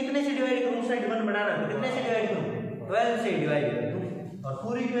के लिए कितने से डिवाइड करूं, उस साइड 1 बढ़ाना तो कितने से डिवाइड करूं, 12 से डिवाइड कर दूं, और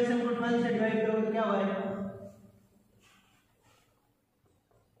पूरी इक्वेशन को 12 से डिवाइड करोगे तो क्या होगा,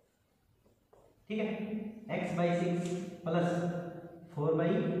 ठीक है, x by 6 प्लस 4 by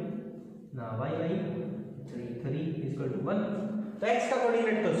ना y by 3 इक्वल टू 1। तो x का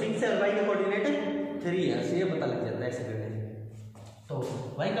कोऑर्डिनेट तो 6 है और y का कोऑर्डिनेट 3 है, इसलिए पता लग जाता है ऐसे करने। तो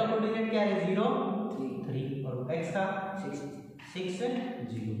y का कोऑर्डिनेट क्या है 0 3 और x का 6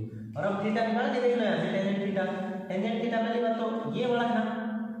 0। और अब थीटा निकाल के देख लो, यहाँ से टेंजेंट थीटा, टेंजेंट थीटा पहली बात तो ये वाला है ना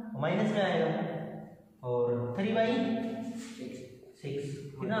माइनस में आएगा, और 3 by 6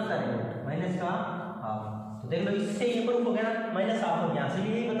 कितना आता है माइनस का हाफ। तो देख लो इससे ये प्रूफ हो गया ना माइनस हाफ, और यहाँ से भी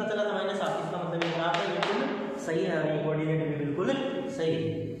यही पता चला था माइनस हाफ, इसका मतलब ये ग्राफ है बिल्कुल सही है, ये कोऑर्डिनेट भी बिल्कुल सही है।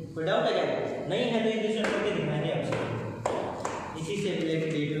 कोई डाउट है क्या, नहीं है तो ये क्वेश्चन करके दिखाएंगे आपसे, इसी से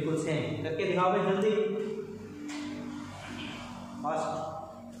रिलेटेड ये बिल्कुल सेम करके दिखाओ भाई जल्दी फास्ट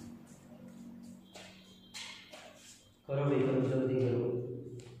करो भाई, करो जल्दी करो।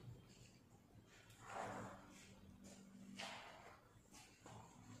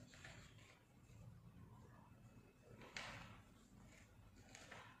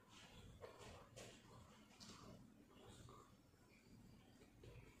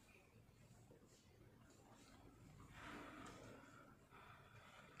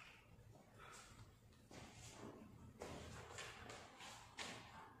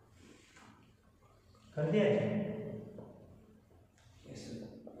 कर दिया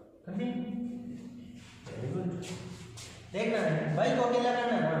कर दिया, वेरी गुड। देखना है भाई को अकेला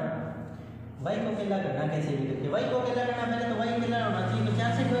करना है ना, भाई को अकेला करना कैसे भी करके, भाई को अकेला करना पहले तो भाई अकेला होना चाहिए, तो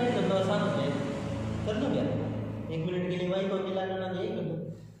 4 से डिवाइड कर दो आसान हो जाए, कर दो क्या 1 मिनट के लिए भाई को अकेला करना चाहिए, कर दो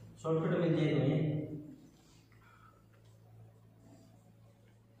शॉर्टकट मिल जाए तुम्हें।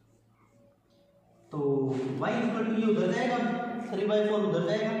 तो y इक्वल टू ये उधर जाएगा, 3/4 उधर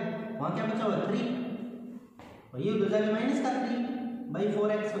जाएगा, वहां क्या बचा हुआ 3, और ये उधर जाके माइनस का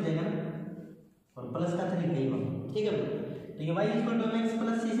 3/4x हो जाएगा ना, और प्लस का 3 कहीं वहां, ठीक है। तो ये y equal to mx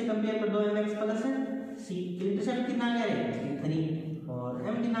plus c से कंपेयर कर दो, mx प्लस c, इंटरसेप्ट कितना आ गया है 3, और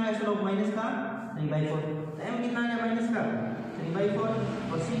m कितना है स्लोप माइनस का 3/4, तो m कितना आ गया माइनस का 3/4,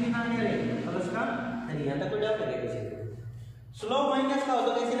 और c कितना आ गया है प्लस का 3। यहाँ तक कोई डाउट है क्या, स्लोप माइनस का हो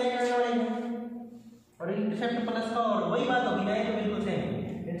तो कैसे लाइन आने वाली है, और इंटरसेप्ट प्लस का, और वही बात होगी ना तो बिल्कुल सेम,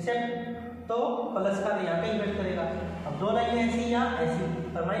 इंटरसेप्ट तो प्लस का यहाँ कहीं कट करेगा। अब दो लाइन ऐसी या ऐसी,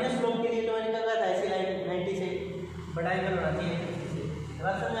 पर माइनस स्लोप के लिए तो मैंने कहा था ऐसी लाइन 90 से बड़ा एंगल होना चाहिए,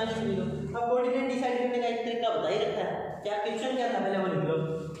 बात समझ आ गई सभी को। अब कोऑर्डिनेट डिसाइड करने का एक तरीका बता ही रखा है, क्या क्वेश्चन क्या था पहले वो लिख लो,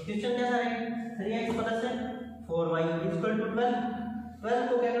 क्वेश्चन क्या था 3x plus 4y equal to 12, 12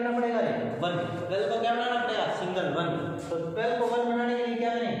 को क्या करना पड़ेगा 1, 12 को क्या बनाना पड़ेगा सिंगल 1, तो 12 को 1 बनाने के लिए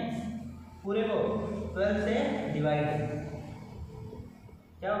क्या करें, पूरे को 12 से डिवाइड,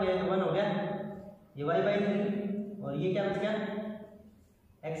 क्या हो गया, तो 1 हो गया, ये y/3 और ये क्या बच गया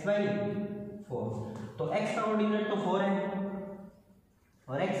x/4। तो x का कोऑर्डिनेट तो 4 है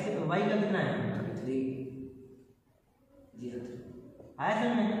और x y का कितना है 3, आया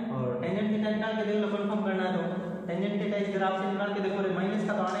समझ में। और टेंजेंट थीटा निकाल के देख लो, कंफर्म करना है तो टेंजेंट थीटा इस ग्राफ से निकाल के देखो, रे माइनस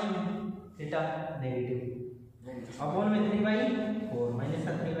का तो आना ही है, थीटा नेगेटिव अपॉन में 3/4 माइनस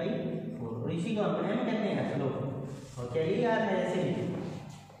का 3/4, और इसी को हम m कहते हैं चलो। और क्या ये याद है ऐसे ही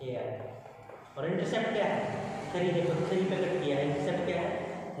ये है, और इंटरसेप्ट क्या है 3, देखो 3 पे कट किया है, इंटरसेप्ट क्या है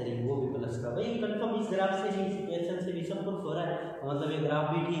 3, वो भी प्लस का। भाई कंफर्म इस ग्राफ से भी, इस इक्वेशन से भी सब प्रूफ हो रहा है, मतलब ये ग्राफ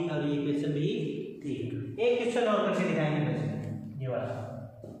भी ठीक है और ये इक्वेशन भी ठीक है। एक क्वेश्चन और करके दिखाएंगे वैसे, ये वाला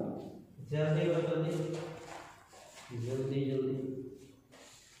जल्दी करो, जल्दी जल्दी जल्दी।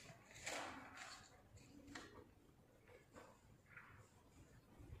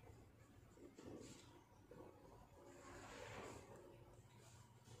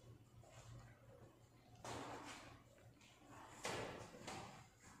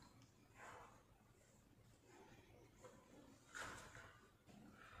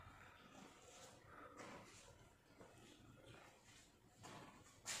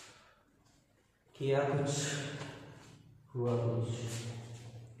 किया कुछ, हुआ कुछ,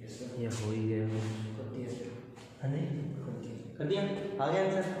 ये हो ही गया कुछ। हाँ जी कर दिया, आ गया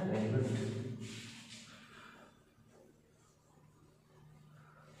आंसर, वेरी गुड।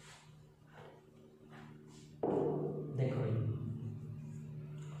 देखो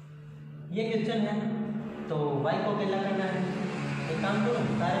ये क्वेश्चन है, तो y को अकेला करना है। एक काम करो,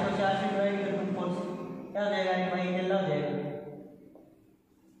 सारे को 4 से डिवाइड कर दूं, फोर्स क्या हो जाएगा, y अकेला हो जाएगा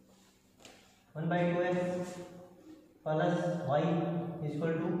 1/2x plus y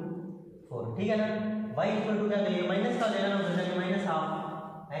equal to 4, ठीक है ना। y इक्वल टू क्या करिए, माइनस का लेना, हो जाएगा minus half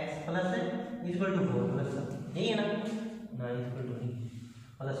x plus equal to 4 plus, यही है ना, ना इक्वल टू नहीं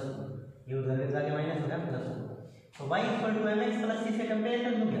प्लस, ये उधर जाके माइनस हो गया प्लस। तो y equal to mx plus c से कंपेयर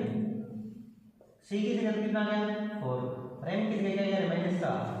कर दूं क्या, c की जगह कितना गया 4 और m की जगह क्या है माइनस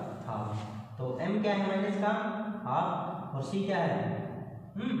का हाफ, तो m क्या है माइनस का हाफ और c क्या है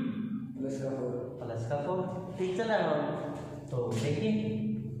प्लस का 4, ठीक चल रहा है। तो देखिए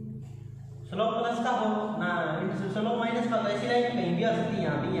स्लोप प्लस का हो ना, स्लोप माइनस का, तो ऐसी लाइन कहीं भी आ सकती है,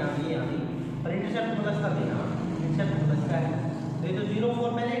 यहाँ भी यहाँ भी यहाँ भी, पर इंटरसेप्ट प्लस का देना, इंटरसेप्ट प्लस का है, तो ये तो 0 4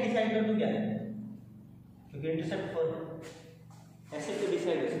 पहले डिसाइड कर दूं क्या है, क्योंकि इंटरसेप्ट 4 ऐसे तो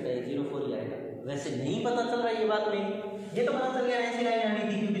डिसाइड हो सकता है 0 4 ही आएगा। वैसे नहीं पता चल रहा है ये बात नहीं, ये तो पता चल गया ऐसी लाइन आनी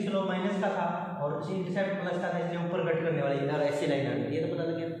थी क्योंकि स्लोप माइनस का था और इंटरसेप्ट प्लस का था, इसलिए ऊपर कट करने वाली और ऐसी लाइन आनी थी, ये तो पता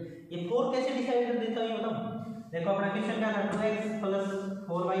लग गया। ये 4 कैसे डिसाइड कर देता हूँ ये बताओ। देखो अपना क्वेश्चन क्या था, 2x plus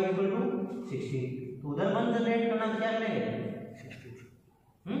 4y equal to 16, तो उधर 1 जनरेट करना क्या करेंगे,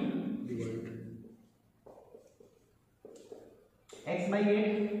 x by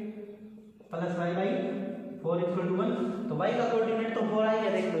 8 plus y by 4 equal to 1, तो y का कोऑर्डिनेट तो 4 आएगा,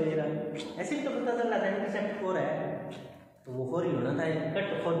 देख लो जरा, ऐसे भी तो पता चल रहा था इंटरसेप्ट 4 है, तो वो 4 ही होना था, कट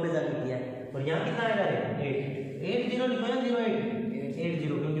 4 पे जाके किया है। और यहाँ कितना आएगा रे 8 0 लिखो ना, 0 8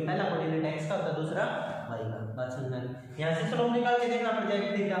 0, क्योंकि पहला कोऑर्डिनेट x का था, दूसरा y का, बात समझना है। यहाँ से स्लोप निकाल के देखना पड़ जाएगा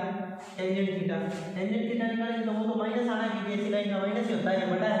theta, tangent theta, tangent theta निकालेंगे तो वो तो माइनस आना है, क्योंकि ऐसी लाइन का माइनस ही होता है,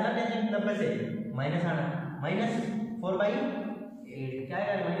 बड़ा है ना टेंजेंट 90 से, माइनस आना, माइनस 4/8 क्या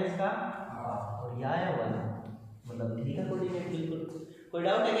है माइनस का हाफ, और यह आया 1, मतलब ठीक है कोऑर्डिनेट बिल्कुल। कोई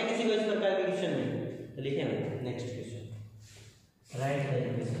डाउट है क्या किसी को इस प्रकार के क्वेश्चन में, तो लिखें नेक्स्ट क्वेश्चन, राइट है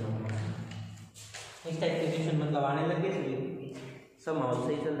क्वेश्चन, इस टाइप के क्वेश्चन मतलब आने लग गए सभी, सब माहौल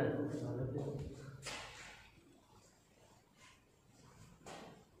सही चल रहा है।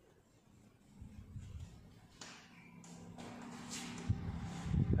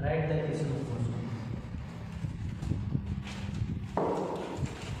 Right the question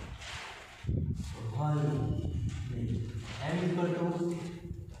m equal to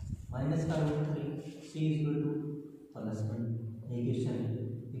minus का √3, c इक्वल टू प्लस 1, ये क्वेश्चन है,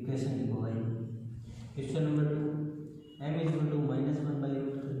 इक्वेशन लिखो भाई। Question number 2, m equal to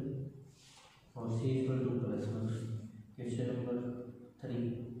 -1/√3 और c equal two plus 1। Question number 3,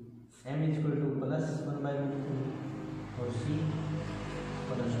 m equal to +1/√3 और c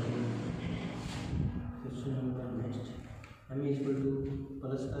plus 2। Question number next, m equal two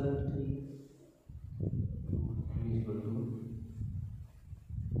plus का √3, m equal to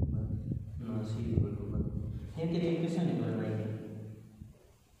ना c equal to 1। इनके लिए equation निकाल भाई,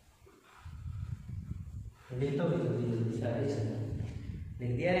 लिखता हूँ जल्दी जल्दी सारे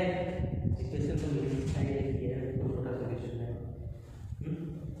लिख दिया है, इक्वेशन तो लिख दिया है, तो छोटा सा क्वेश्चन है।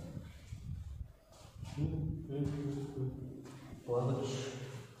 बहुत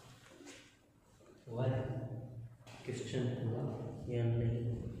हुआ है क्वेश्चन हुआ या नहीं,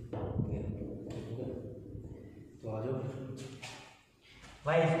 तो आ जाओ।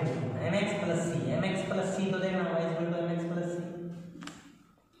 y equal to mx plus c, mx plus c तो देखना y equal to mx plus c,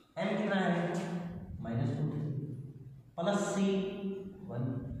 m कितना है -2 प्लस c 1,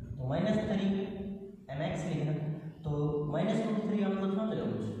 तो -3 mx लिखना, तो -√3 हम लोग समझ रहे हो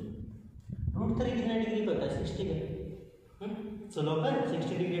कुछ, √3 कितने डिग्री पे होता है 60 पे, चलो कर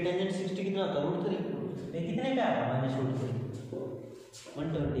 60 डिग्री, टेंजेंट 60 कितना होता है √3, ये कितने पे आया -√3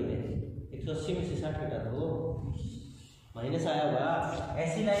 120 में, 180 में से 60 घटा दो माइनस आया होगा।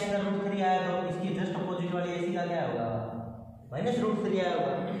 ऐसी लाइन का √3 आया तो इसकी जस्ट अपोजिट वाली ऐसी का क्या होगा, -√3 आया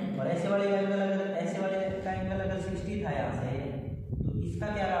होगा। और ऐसे वाले एंगल अगर ऐसे वाले का एंगल अगर 60 था यहाँ से, तो इसका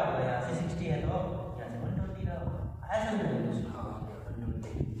क्या रहा होगा, यहाँ से 60 है तो यहाँ से 120 रहा होगा। आया समझ में?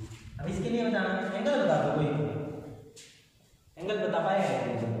 अब इसके लिए बताना, एंगल बता दो, कोई एंगल बता पाएगा?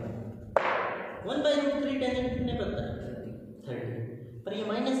 1/√3 टेंजेंट कितने पर होता है? 30। पर ये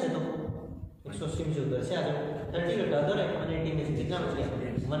माइनस है तो 180 में से उधर से आ जाओ, 30 घटा दो, 180 में से कितना बच गया?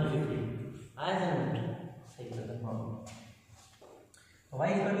 150। आया समझ में? सही खत्म।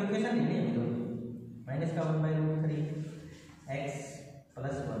 वाई इसका इक्वेशन नहीं है तो माइनस का 1/√3 x +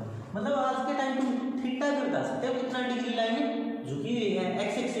 1। मतलब आज के टाइम तुम थीटा भी बता सकते हो, कितना डिग्री लाइन झुकी हुई है, x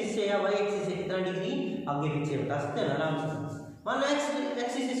एक्सिस से या y एक्सिस से कितना डिग्री आगे पीछे बता सकते हैं आराम से। मान लो x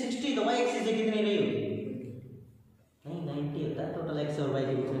एक्सिस से 60 तो y एक्सिस से कितनी रही होगी? नहीं 90 होता है टोटल x और y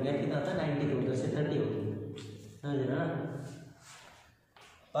के बीच में गैप कितना होता है? 90। तो उधर से 30 होगी, समझ ना?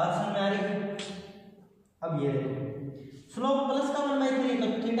 बात समझ में आ रही है? अब ये देखो स्लोप प्लस का 1/3 तो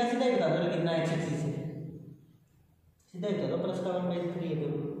थीटा सीधा ही बता दो, कितना x एक्सिस से सीधा ही बता दो, प्लस का 1/3 है तो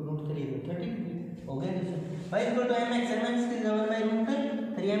 √3 तो 30 हो गया। y = mx, mx की जगह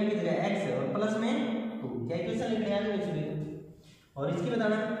 1/√3 m की जगह x है और प्लस में 2, क्या इक्वेशन लिखने आगे वैसे भी। और इसकी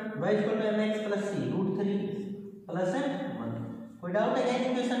बताना y = mx + c √3 + 1। कोई डाउट है क्या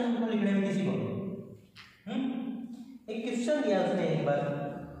इक्वेशन को लिखने में किसी को? एक क्वेश्चन दिया उसने एक बार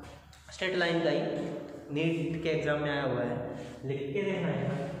स्ट्रेट लाइन का ही, नीट के एग्जाम में आया हुआ है, लिख के देखना है,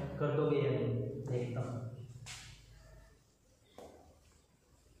 कर दोगे या नहीं देखता हूँ।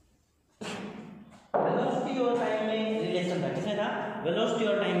 वेलोसिटी और टाइम में रिलेशन था, किसने था? वेलोसिटी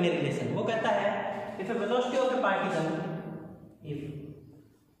और टाइम में रिलेशन। वो कहता है if A velocity of A particle, if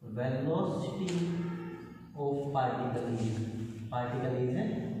velocity of particle is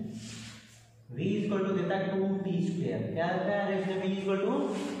v = देता है 2t²। क्या होता है ratio? v =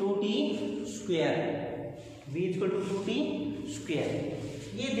 2t², v = 2t²।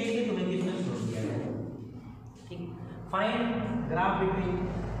 ये देखिए तुम्हें किसने सोच दिया है, ठीक। Find graph between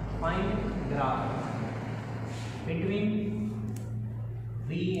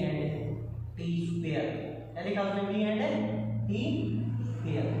v and t²। क्या लिखा उसने? v and t²।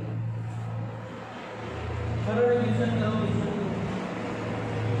 करो रिवीजन करो,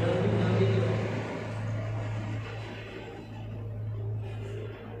 जल्दी करो।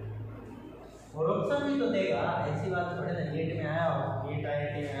 और ऑप्शन भी तो देगा, ऐसी बात थोड़ी ना। नीट में आया हो, नीट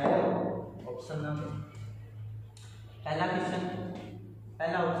IIT में आया हो, ऑप्शन नंबर पहला क्वेश्चन,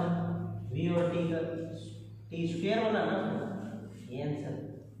 पहला ऑप्शन v और t का t² वाला ना, ये आंसर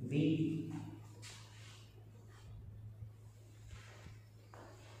v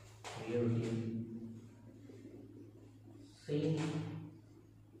और t सही।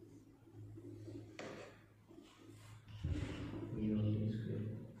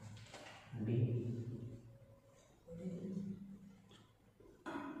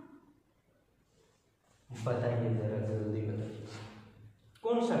 बताइए जरा, जल्दी बताइए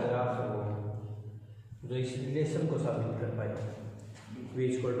कौन सा ग्राफ है वो जो इस रिलेशन को साबित कर पाए? v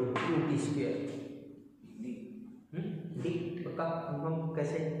 = 2t²। डी पक्का हम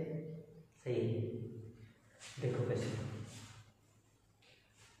कैसे? सही है, देखो कैसे।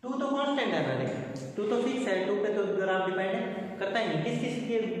 2 तो कांस्टेंट है ना, देख 2 तो फिक्स है, 2 पे तो ग्राफ डिपेंड करता ही नहीं। किस किस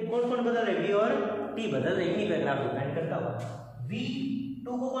के कौन बदल रहे? v और t बदल रहे, इन्हीं पे ग्राफ डिपेंड करता हुआ। v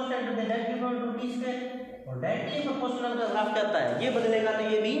 2 को कांस्टेंट देता है, दैट = 2t²। और डायरेक्टली प्रोपोर्शनल का ग्राफ क्या होता है? ये बदलेगा तो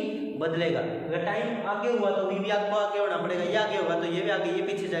ये भी बदलेगा। अगर टाइम आगे हुआ तो भी आपको आगे बढ़ना पड़ेगा, ये आगे होगा तो ये भी आगे, ये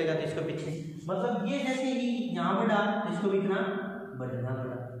पीछे जाएगा तो इसको पीछे। मतलब ये जैसे ही यहाँ बढ़ा तो इसको भी इतना बढ़ना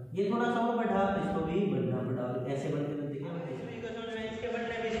पड़ा, ये थोड़ा सा और बढ़ा तो इसको भी बढ़ना पड़ा, ऐसे बढ़ते बढ़ते क्या बढ़ेगा? इसके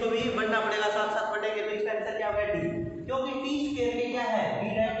बढ़ने में इसको भी बढ़ना पड़ेगा, साथ साथ बढ़ेंगे तो इसका आंसर क्या होगा? डी। क्योंकि t² के क्या है? v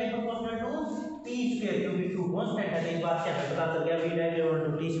directly proportional to t², क्योंकि 2 कांस्टेंट है तो इस बात से हमें पता चल गया v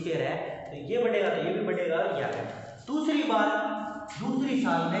डायरेक्टली t² है तो ये बढ़ेगा तो ये भी बढ़ेगा और ये आएगा। दूसरी बात, दूसरी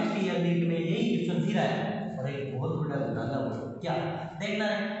साल नेक्स्ट ईयर नीट में यही क्वेश्चन फिर आया और एक बहुत बड़ा घोटाला हुआ। क्या देखना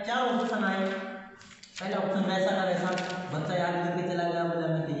है? 4 ऑप्शन आए, पहला ऑप्शन वैसा का वैसा, बच्चा याद करके चला गया, बोला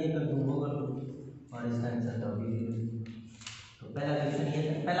मैं तो ये कर दूं वो कर दूं, और इसका आंसर था बी। तो पहला क्वेश्चन ये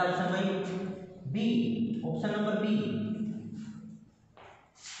था, पहला ऑप्शन वही B, option number B.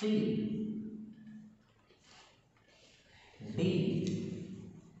 C D.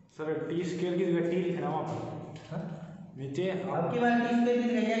 Sir t² की जगह t लिखना वहां पर नीचे। आपकी बात t² की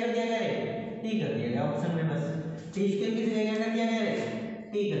जगह क्या कर दिया गया रे? t कर दिया गया ऑप्शन में, बस t² की जगह क्या कर दिया गया रे?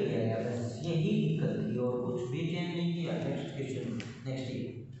 t कर दिया गया, बस यही दिक्कत थी और कुछ भी चेंज नहीं किया। Next question, next year.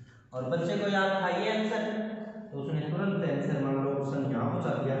 और बच्चे को याद था ये आंसर तो उसने तुरंत आंसर मान लो ऑप्शन यहाँ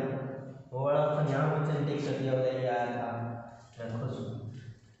पहुंचा दिया, वो वाला ऑप्शन यहाँ पहुंचा टिक कर दिया, बोला ये आया था रखो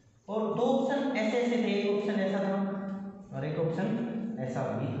और दो ऑप्शन ऐसे ऐसे थे, एक ऑप्शन ऐसा था और एक ऑप्शन ऐसा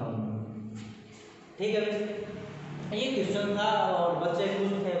भी था। ठीक है, ये क्वेश्चन था और बच्चे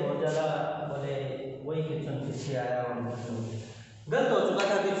खुश थे बहुत ज़्यादा, बोले वही क्वेश्चन फिर से आया और गलत हो चुका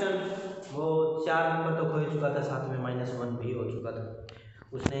था क्वेश्चन, वो 4 नंबर तो खो चुका था, साथ में -1 भी हो चुका था,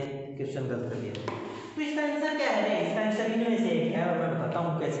 उसने क्वेश्चन गलत कर दिया। तो इसका आंसर क्या है? इसका आंसर इनमें से एक है और मैं बताता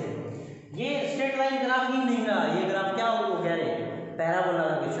हूँ कैसे। ये स्ट्रेट लाइन ग्राफ ही नहीं रहा, ये ग्राफ क्या हो कह रहे हैं, पैराबोला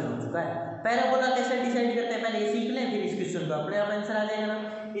का क्वेश्चन हो चुका है। पैराबोला कैसे डिसाइड करते हैं, पहले ये सीख लें, फिर इस क्वेश्चन का अपने आप आंसर आ जाएगा ना।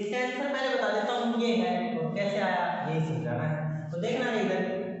 इसका आंसर पहले बता देता हूँ, ये है और कैसे आया ये समझाना है। तो देखना है इधर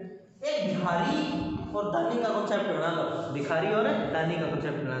एक भिखारी और दानी का कॉन्सेप्ट बना लो, भिखारी और दानी का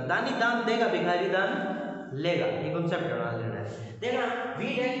कॉन्सेप्ट बना, दानी दान देगा, भिखारी दान लेगा, ये कॉन्सेप्ट बना लेना है। देखना v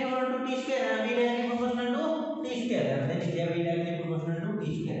directly equal to t square है, v directly proportional to t square है, देख लीजिए v directly proportional to t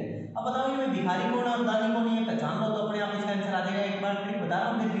square है। अब बताओ इनमें भिखारी कौन है और दानी कौन है, ये पहचान लो तो अपने आप इसका आंसर आ जाएगा। एक बार ट्रिक बता रहा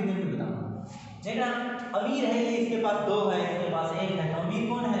हूं, फिर धीरे धीरे बताऊंगा। देखना अमीर है ये, इसके पास 2 है, इसके पास 1 है, तो अमीर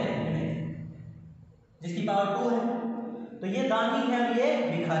कौन है जिसकी पावर 2 है, तो ये दानी है और ये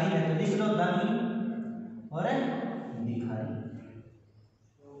भिखारी है, तो लिख लो दानी और भिखारी,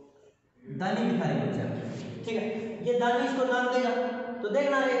 दानी भिखारी कॉन्सेप्ट। ठीक है, ये दानी इसको दान देगा, तो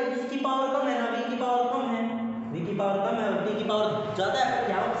देखना रे इसकी पावर कम है ना, v की पावर कम है, v की पावर कम है और t की पावर ज्यादा है,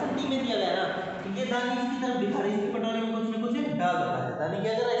 यहाँ ऑप्शन डी में दिया गया ना, तो ये दानी इसकी तरफ भिखारी इसकी कटोरे में कुछ न कुछ डाल रहा है, दानी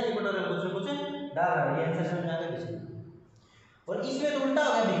क्या कर रहा है इसकी कटोरे में कुछ न कुछ डाल रहा है, ये आंसर समझ आ गया किसी। और इसमें तो उल्टा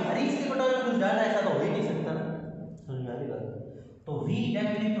हो गया, भिखारी इसकी कटोरे में कुछ डाल रहा है, ऐसा तो हो ही नहीं सकता ना, समझ आ गई बात। तो v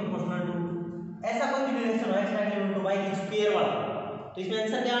डायरेक्टली प्रोपोर्शनल टू ऐसा कोई भी रिलेशन हो x डायरेक्टली टू y की स्क्वायर वाला, तो इसमें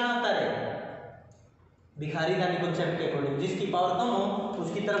आंसर क्या आना होता है, भिखारी दानी कॉन्सेप्ट के अकॉर्डिंग जिसकी पावर कम हो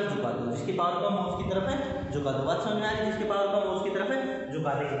उसकी तरफ झुका दो, जिसकी पावर कम हो उसकी तरफ है झुका दो, बात समझ में आ रही, जिसकी पावर कम हो उसकी तरफ है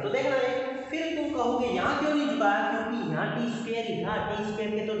झुका देंगे। तो देखना है फिर तुम कहोगे यहाँ क्यों नहीं झुकाया, क्योंकि यहाँ टी स्क्वायर ही था, टी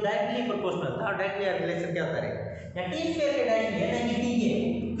स्क्वायर के तो डायरेक्टली प्रोपोर्शनल था, डायरेक्टली रिलेशन क्या होता है, यहाँ टी स्क्वायर के डायरेक्टली है ना कि टी के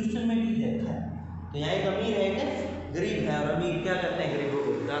क्वेश्चन में टी देखा है, तो यहाँ एक अमीर है एक गरीब है और अमीर क्या करते हैं गरीबों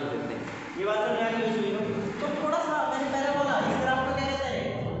को दान देते हैं, ये बात समझ आ रही है। तो थोड़ा सा मैंने पैराबोला इस ग्राफ को क्या कहते हैं,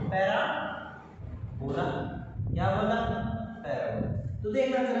 पैराबोला, क्या बोला पैराबोला। तो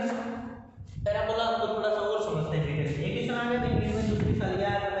देखना जरा पैराबोला को थोड़ा सा और समझते हैं डिटेल से। एक क्वेश्चन आ गया इंग्लिश में, दूसरी साल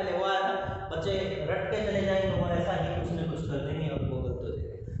गया था, पहले वो आया था, बच्चे रट के चले जाएंगे और ऐसा ही कुछ न कुछ कर देंगे और वो गलत हो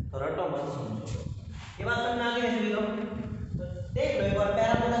जाएगा, तो रटो मत समझो, ये बात समझ आ गई सभी लोग। तो देख लो एक बार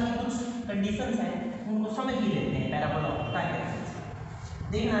पैराबोला की कुछ कंडीशंस हैं उनको समझ ही लेते हैं, पैराबोला होता है कैसे।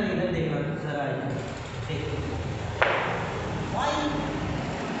 देखना इधर देखना जरा इधर देखो, y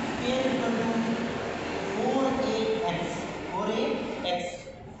square equal to 4ax, 4ax।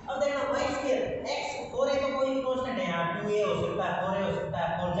 अब देखना y स्क्वायर x 4a तो कोई भी कांस्टेंट है, यहाँ 2a हो सकता है, 4a हो सकता है,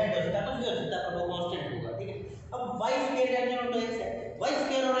 4z हो सकता है, कुछ भी हो सकता है, पर वो कांस्टेंट होगा। ठीक है, अब y square equal to x है, y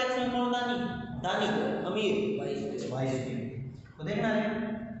स्क्वायर और x में कौन दानी, दानी अमीर y स्क्वायर। तो देखना है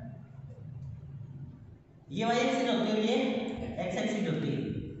ये y एक्सिस होती है, ये x एक्सिस होती है,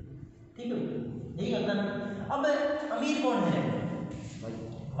 ठीक है यही होता है ना। अब अमीर कौन है,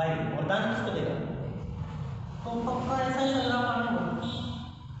 y और दान किसको देगा, तो पक्का ऐसा ही लग रहा है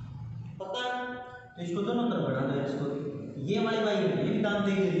पक्का, तो इसको दोनों तरफ बढ़ा दो x को, ये वाली y ये भी दान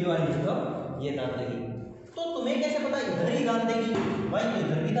देगी, ये वाली इसको ये दान देगी, तो तुम्हें कैसे पता इधर ही दान देगी, y तो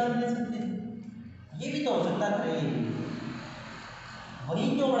इधर भी दान दे सकते हैं, ये भी तो हो सकता है, वही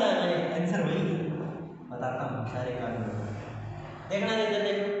क्यों बढ़ाया मैंने, आंसर वही बताता हूँ सारे कारण। देखना इधर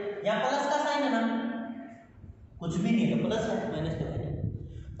देखो, यहाँ प्लस का साइन है ना, कुछ भी नहीं तो प्लस है, माइनस तो है,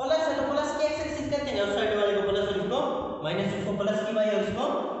 प्लस है तो प्लस की एक्स एक्सिस कहते हैं, उस साइड वाले को प्लस और इसको माइनस, उसको प्लस की वाई और उसको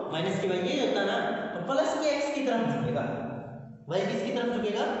माइनस की वाई, ये होता ना, तो प्लस की एक्स की तरफ झुकेगा, वाई किसकी तरफ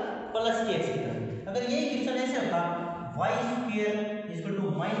झुकेगा, प्लस की एक्स की तरफ। अगर यही क्वेश्चन ऐसे होता y square equal to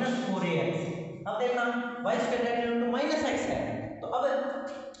 -4ax, अब देखना y square equal to -x है, तो अब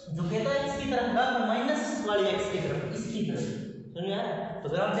झुकेगा x की तरफ का, तो माइनस वाली x की तरफ, इसकी तरफ, समझ में आ रहा है। तो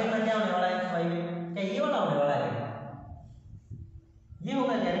ग्राफ देखना क्या होने वाला है y में, क्या ये वाला होने वाला है, ये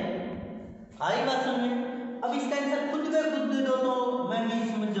होगा क्या है, आई बात समझ में। अब इसका आंसर खुद दे दो तो मैं भी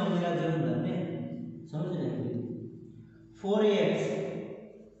समझ जाऊं, मेरा जरूर करने समझ रहे हैं। 4ax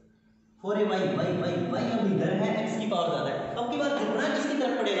 4ay y अब इधर है, x की पावर ज्यादा है, अब की बात झुकना किसकी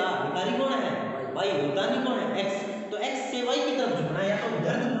तरफ पड़ेगा, भिखारी कौन है y, दानी कौन है x, तो x से y की तरफ झुकना है, या तो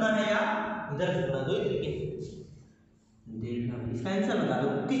इधर झुकना है या इधर झुकना, दो ही तरीके देखना। इसका आंसर बता दो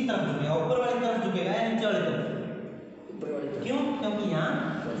किस तरफ झुकेगा, ऊपर वाली तरफ झुकेगा या नीचे वाली तरफ, ऊपर वाली तरफ, क्यों, क्योंकि यहाँ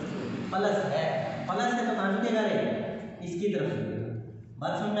प्लस है, प्लस है तो कहाँ झुकेगा रे, इसकी तरफ झुकेगा,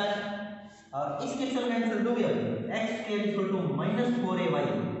 बात समझ में आ गई। और इस क्वेश्चन का आंसर दोगे x square equal to -4ay,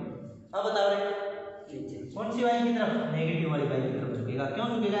 अब बताओ रे कौन सी वाई की तरफ? नेगेटिव वाली वाई की तरफ झुकेगा। क्यों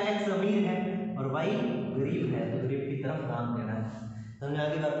झुकेगा? एक्स अमीर है और वाई गरीब है, तो गरीब की तरफ ध्यान देना है। समझ में आ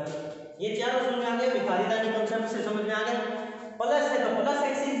गई बात? ये चारों समझ में आ गए। भिखारीदानी कॉन्सेप्ट से समझ में आ गया। प्लस है तो प्लस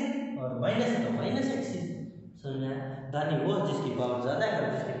एक्सिस और माइनस है तो माइनस एक्सिस। समझ में आया? दानी वो है जिसकी पावर ज्यादा है और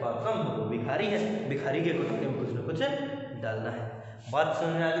जिसकी पावर कम है वो भिखारी है। भिखारी के कुछ में कुछ न कुछ डालना है। बात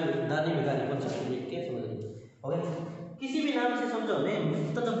समझ में आ गई? दानी भिखारी कॉन्सेप्ट देख के समझ लीजिए। ओके, किसी भी नाम से समझो ने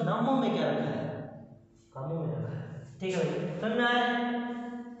मतलब नामों में क्या रखा है, कामों में रखा है। ठीक है भाई, समझ में आया?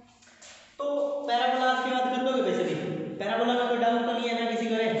 तो पैराबोला की बात कर दोगे वैसे भी। पैराबोला में कोई डाउट तो नहीं है ना किसी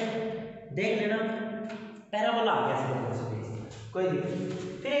को? देख लेना पैराबोला कैसे बन सकते, कोई दिक्कत।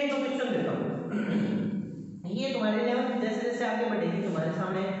 फिर एक दो क्वेश्चन देता हूँ। ये तुम्हारे लिए जैसे जैसे आगे बढ़ेगी तुम्हारे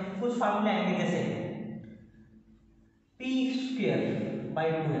सामने कुछ फार्मूले आएंगे, जैसे p² by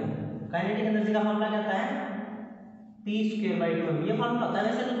 2m। Kinetic energy का फार्मूला क्या होता है? p² by 2m। ये फार्मूला होता है।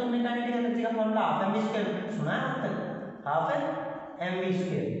 वैसे तो तुमने काइनेटिक एनर्जी का फार्मूला हाफ mv² सुना है अब तक? Half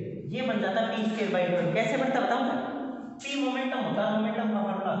mv²। ये बन जाता है p² बाई 2m। कैसे बनता है बताऊं? p मोमेंटम होता है, मोमेंटम का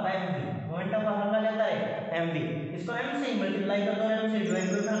फार्मूला होता है mv। मोमेंटम का फार्मूला क्या होता है? mv। इसको m से मल्टीप्लाई कर दो, m से डिवाइड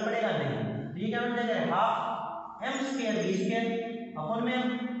करो, फर्क पड़ेगा नहीं। तो ये क्या बन जाएगा? हाफ m² v² अपॉन में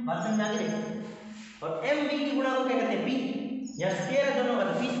बात समझ आ गई? और mv की गुणा को क्या कहते हैं? p या स्क्वायर है दोनों का,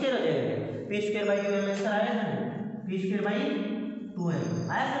 तो p² हो जाएगा। p² बाई 2m आंसर आया ना? p² बाई 2m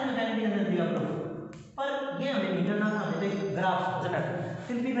आया समझ में? काइनेटिक एनर्जी आप लोग पर ये हमें निकालना था, हमें ग्राफ समझना।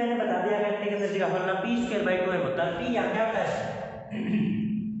 फिर भी मैंने बता दिया काइनेटिक एनर्जी का फॉर्मूला p² बाई 2m होता है। p यहाँ क्या होता है?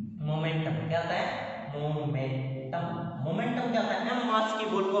 मोमेंटम। क्या होता है? मोमेंटम। मोमेंटम क्या होता है? m मास की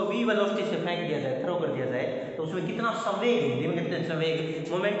बॉल को v वेलोसिटी से फेंक दिया जाए, थ्रो कर दिया जाए, तो उसमें कितना संवेग, हिंदी में कहते हैं संवेग।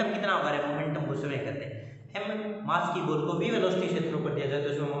 मोमेंटम कितना होगा? मोमेंटम को संवेग कहते हैं। m मास की बॉल को v वेलोसिटी से थ्रो कर दिया जाए तो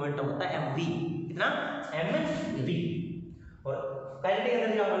उसमें मोमेंटम होता है mv। कितना? mv। और काइनेटिक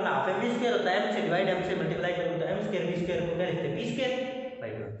एनर्जी का फॉर्मूला हाफ mv² होता है। m से डिवाइड, m से मल्टीप्लाई करो तो m² v² को क्या लिखते हैं? p²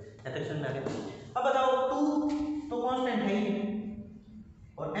 by 2। यहां तक समझ में आ गया? अब बताओ 2 तो कांस्टेंट है ही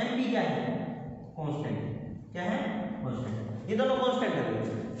और mv क्या है? कांस्टेंट। क्या है? कांस्टेंट। ये दोनों कांस्टेंट है।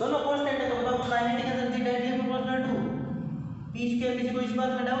 दोनों कांस्टेंट है तो बताओ kinetic energy directly proportional to p²। किसी को इस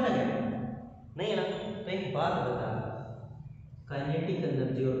बात में डाउट है क्या? नहीं है ना? तो एक बात बता, काइनेटिक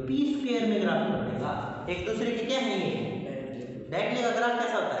एनर्जी और p² में ग्राफ बनेगा एक दूसरे के क्या है? ये डायरेक्टली का ग्राफ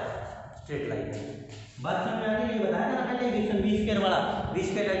कैसा होता है? Straight line. बात समझ में आ गई? ये बताया ना पहले इक्वेशन v² वाला,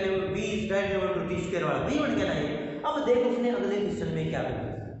 v² directly v is directly equal to t² वाला, v बन गया ना ये। अब देख उसने अगले क्वेश्चन में क्या किया।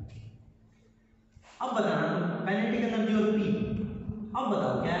 अब बताना काइनेटिक एनर्जी और p। अब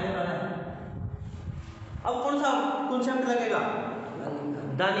बताओ क्या है बताना है? अब कौन सा कॉन्सेप्ट लगेगा?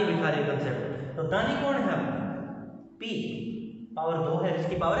 दानी भिखारी कॉन्सेप्ट। तो दानी कौन है? p पावर 2 है,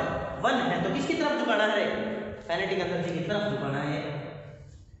 जिसकी पावर 1 है, तो किसकी तरफ झुकाना है? काइनेटिक एनर्जी की तरफ झुकाना है।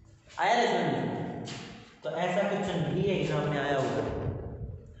 आया रे समझ? तो ऐसा क्वेश्चन भी एग्जाम में आया होगा।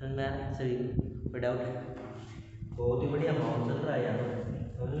 समझ में आया सभी? कोई डाउट? बहुत ही बढ़िया माहौल चल रहा है यार,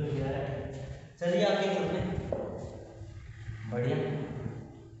 समझ में आ रहा है? चलिए आगे चलते हैं। बढ़िया।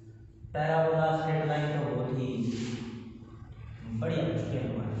 पैराबोला स्ट्रेट लाइन तो बहुत ही बढ़िया क्वेश्चन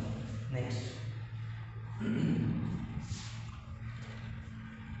हुआ। नेक्स्ट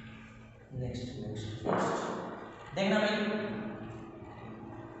देखना भाई,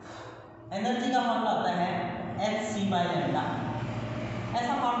 एनर्जी का फार्मूला होता है hc बाई लैम्डा।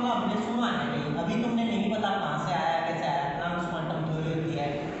 ऐसा फार्मूला हमने सुना है कहीं, अभी तुमने नहीं पता कहाँ से आया, कैसे आया। प्लांक्स क्वांटम थ्योरी होती है,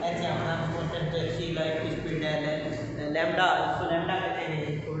 h यहाँ प्लांक्स कांस्टेंट, c लाइट की स्पीड है, लैम्डा इसको लैम्डा कहते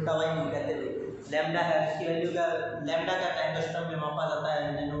हैं, उल्टा वाई नहीं कहते भाई। लैम्डा है, इसकी वैल्यू का लैम्डा क्या होता है? एंगस्ट्रम में मापा जाता है,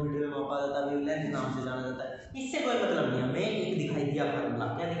 नैनोमीटर में मापा जाता है, वेवलेंथ नाम से जाना जाता है। इससे कोई मतलब नहीं है, हमें एक दिखाई दिया फार्मूला।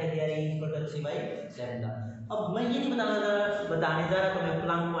 क्या दिखाई दिया? hc by lambda. अब मैं ये नहीं बताने जा रहा तुम्हें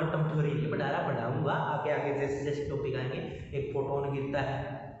प्लांक क्वांटम थ्योरी, ये पढ़ाऊंगा आगे आगे जैसे जैसे टॉपिक आएंगे। एक फोटोन गिरता है,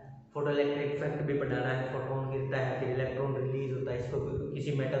 फोटो इलेक्ट्रिक इफेक्ट भी पढ़ाना है। फोटोन गिरता है, फिर इलेक्ट्रॉन रिलीज होता है, इसको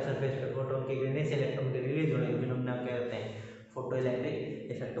किसी मेटल सरफेस पर फोटोन के गिरने से इलेक्ट्रॉन के रिलीज होने के फिनोमेना क्या कहते हैं? Photo electric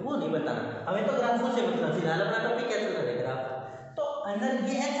effect. वो नहीं बताना हमें, तो ग्राफों से मतलब। फिलहाल अपना टॉपिक क्या चल रहा है? ग्राफ। तो अंदर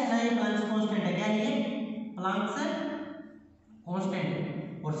ये h है ना, ये प्लांक्स कांस्टेंट है। क्या ये? Planck's constant.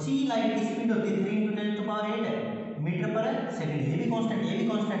 और c लाइट की स्पीड होती है 3×10⁸ मीटर पर सेकंड। ये भी कांस्टेंट, ये भी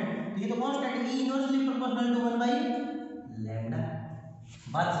कांस्टेंट, तो ये तो constant E inversely proportional to 1 by lambda.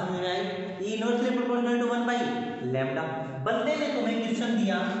 बात समझ में आई? E inversely proportional to 1 by lambda. बंदे ने तुम्हें क्वेश्चन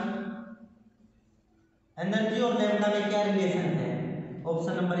दिया एनर्जी और लैम्डा में क्या रिलेशन है?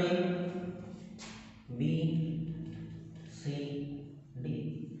 Option number A, B, C, D,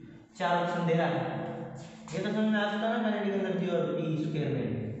 4 option दे रहा है। ये तो समझ में आ चुका ना काइनेटिक एनर्जी और p² में।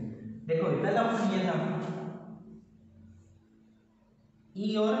 देखो पहला ऑप्शन ये था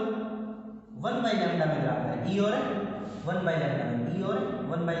E और 1/λ में ग्राफ है, ई और 1/λ में, ई और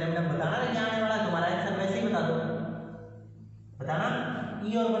 1/λ बताना रह क्या आने वाला है तुम्हारा आंसर, वैसे ही बता दो, बताना। ई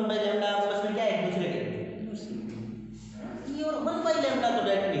और 1/λ आपस में क्या है, एक दूसरे के, ई और 1/λ तो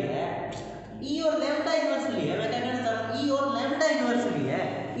डायरेक्टली है, ई और लैम्डा इन्वर्सली है, मैं क्या कहना चाह रहा हूं, ई और लैम्डा इन्वर्सली है,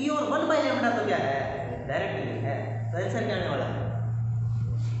 ई और 1/λ तो क्या है, डायरेक्टली है। तो आंसर क्या आने वाला है,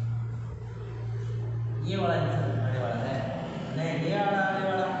 ये वाला आंसर आने वाला है, नहीं ये वाला आने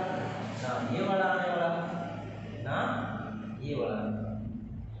वाला ना, ये वाला आने वाला ना, ये वाला आने वाला।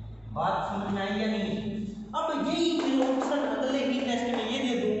 बात समझ में आई या नहीं? अब यही ऑप्शन अगले ही टेस्ट में ये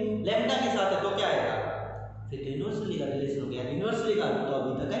दे दूं लैम्डा के साथ है तो क्या आएगा, फिर तो इन्वर्सली का रिलेशन हो गया, इन्वर्सली का तो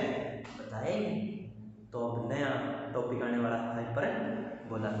अभी तक है बताया ही नहीं। तो अब नया टॉपिक आने वाला हाइपर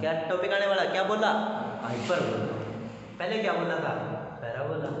बोला, क्या टॉपिक आने वाला, क्या बोला, हाइपर बोला, पहले क्या बोला था,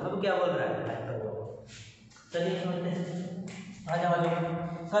 पैराबोला, अब क्या बोल रहा है, हाइपर बोला। चलिए समझते हैं, आ जाओ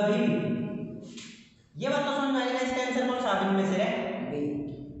कभी भी ये बात तो समझ में आएगा, इसका आंसर कौन सा इनमें से है,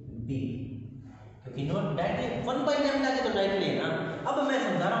 बी, क्योंकि नोट डायरेक्टली 1/λ के तो डायरेक्टली है ना। अब मैं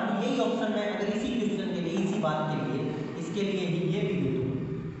समझा रहा हूँ यही ऑप्शन में अगर इसी क्वेश्चन के लिए, इसी बात के लिए, इसके लिए ही ये भी दे दूँ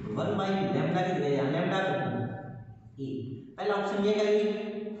 1/λ की जगह यहाँ लैम्डा कर दूँ ई, पहला ऑप्शन ये करेगी,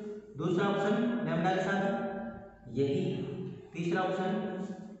 दूसरा ऑप्शन लैम्डा के साथ यही, तीसरा ऑप्शन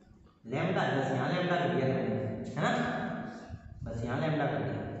लैम्डा, बस यहाँ लैम्डा कर दिया है ना, बस यहाँ लैम्डा कर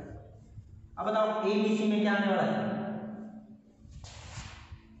दिया। अब बताओ ए बी सी में क्या आने वाला है,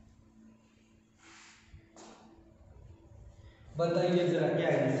 बताइए जरा क्या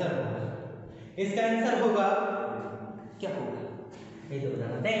आंसर होगा, इसका आंसर होगा क्या होगा, ये तो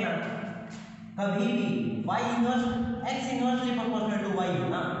बताना, देखना कभी भी y inverse x inversely proportional to y हो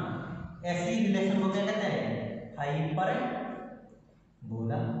ना, ऐसी रिलेशन को क्या कहते हैं, हाइपर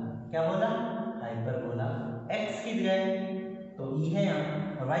बोला, क्या बोला, हाइपर बोला। x की जगह तो e है यहाँ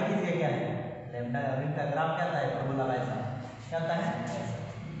और y की जगह क्या है, लैम्डा, और इनका ग्राफ क्या था, पैराबोला का ऐसा क्या होता है ऐसा।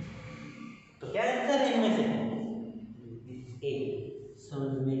 तो क्या आंसर है इनमें से, ए,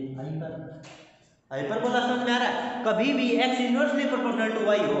 समझ में आई बात, हाइपरबोला समझ में आ रहा है, कभी भी x inversely proportional to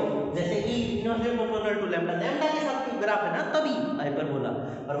y हो, जैसे e inversely proportional to lambda, lambda के साथ ग्राफ है ना तभी हाइपरबोला,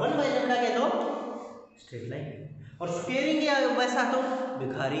 और 1/λ के तो स्ट्रेट लाइन, और स्क्वेयरिंग या वैसा तो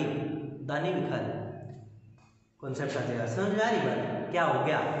भिखारी, दानी भिखारी कॉन्सेप्ट आ जाएगा। समझ में आ रही बात, क्या हो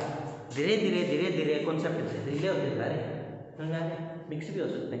गया, धीरे धीरे धीरे धीरे कॉन्सेप्ट रिले होते जा रहे, समझ में आ रहे, मिक्स भी हो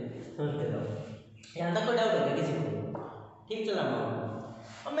सकते हैं, समझते जाओ। यहाँ तक कोई डाउट है किसी को, ठीक चल रहा हूँ।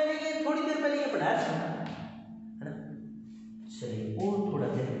 अब मैंने ये थोड़ी देर पहले ये पढ़ाया था है ना, चलिए और थोड़ा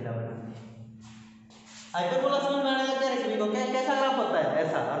देर ढीला बनाते हैं। हाइपरबोला समझ में आने लग गया सभी को, क्या कैसा ग्राफ होता है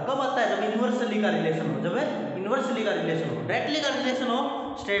ऐसा, और कब आता है, जब इन्वर्सली का रिलेशन हो, जब इन्वर्सली का रिलेशन हो, डायरेक्टली का रिलेशन हो,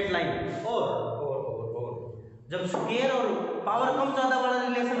 स्ट्रेट लाइन, और जब स्क्वायर और पावर कम ज्यादा वाला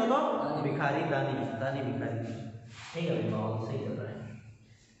रिलेशन हो तो भिखारी दानी, दानी भिखारी, ठीक है भाई, सही चल रहा है,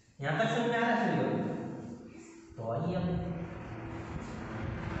 यहाँ तक समझ में आ रहा है सभी को। तो आइए हम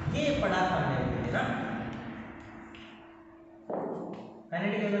ये पढ़ा था हमने ना,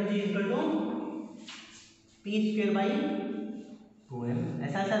 kinetic energy equal to p²/2m,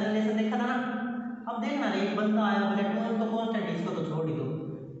 ऐसा ऐसा रिलेशन देखा था ना। अब देखना रे, एक बंदा आया बोले 2m तो कांस्टेंट है, इसको तो छोड़ ही दो,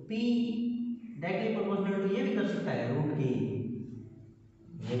 p डायरेक्टली प्रोपोर्शनल टू ये भी कर सकता है रूट की,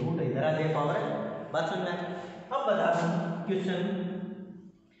 ये रूट इधर आ जाए पावर, बात समझ में। अब बता दूं क्वेश्चन,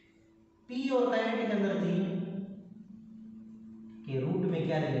 p और काइनेटिक एनर्जी के रूट में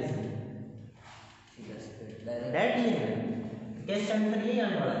क्या रिलेशन है, डायरेक्टली है, क्या इसका आंसर यही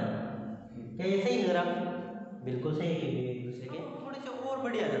आने वाला है, क्या ये सही है, बिल्कुल सही है, एक दूसरे के थोड़े से और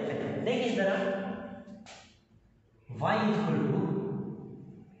बढ़िया जाते हैं। देखिए जरा y इक्वल टू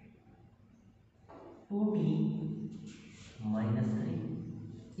 2t - 3,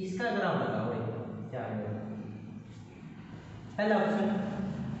 इसका ग्राफ बताओ क्या आएगा, पहला ऑप्शन,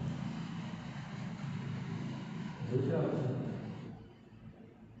 दूसरा ऑप्शन,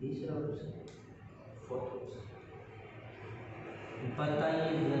 तीसरा ऑप्शन, फोर्थ ऑप्शन, बताइए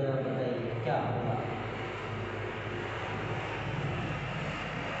जरा, बताइए क्या होगा,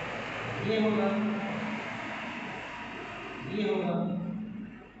 ये होगा, ये होगा,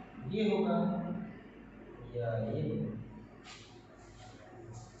 ये होगा या ये होगा,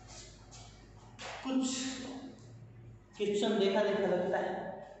 कुछ क्वेश्चन देखा देखा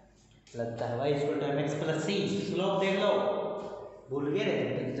लगता है y equal to mx plus c, slope देख लो, भूल गए रे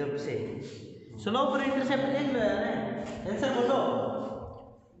जब से, स्लोप और इंटरसेप्ट देख लो यार, आंसर बोलो,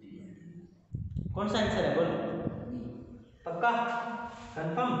 कौन सा आंसर है बोलो, पक्का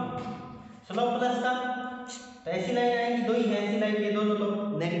कंफर्म, स्लोप प्लस का तो ऐसी लाइन आएगी, दो ही है ऐसी लाइन, ये दोनों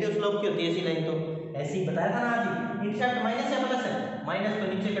तो नेगेटिव स्लोप की होती है ऐसी लाइन, तो ऐसी बताया था ना आज ही, इंटरसेप्ट माइनस या प्लस है, माइनस तो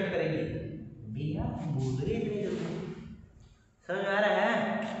नीचे कट करेगी, भूल रहे इतनी जल्दी। समझ में आ रहा है?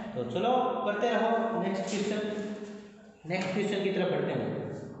 तो चलो करते रहो नेक्स्ट क्वेश्चन की तरफ बढ़ते हैं।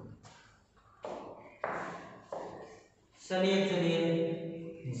 चलिए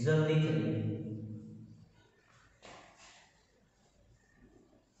जल्दी चलिए।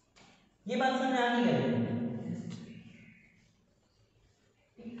 ये बात समझ आ गई है?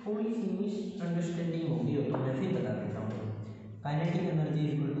 थोड़ी सी मिसअंडरस्टैंडिंग होगी तो मैं फिर बता देता हूँ। Kinetic energy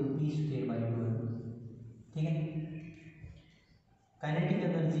equal to P square by 2, ठीक है। काइनेटिक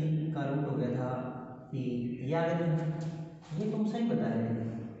एनर्जी का रूट हो गया था पी, याद है? ये तुम सही बता रहे थे।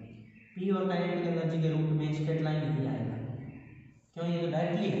 पी और काइनेटिक एनर्जी के रूट में स्ट्रेट लाइन नहीं आएगा, क्यों? ये तो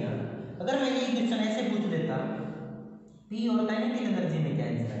डायरेक्टली है ना। अगर मैं ये क्वेश्चन ऐसे पूछ देता पी और काइनेटिक एनर्जी में क्या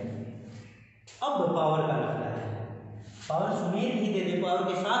आंसर आएगा? अब पावर का लगता है, पावर समेत ही दे दे, पावर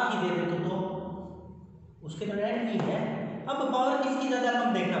के साथ ही दे दे तो उसके तो डायरेक्टली है। अब पावर किसकी ज्यादा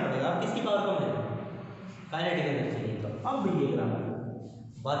कम देखना पड़ेगा। अब किसकी पावर कम है? काइनेटिक एनर्जी की। तो अब ये ग्राफ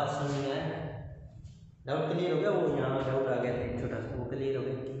बात समझ में आया? डाउट क्लियर हो गया? वो यहाँ डाउट आ गया था एक छोटा सा, वो क्लियर हो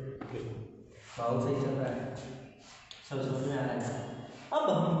गया? ठीक, बहुत सही चल रहा है, सब समझ में आ रहा है। अब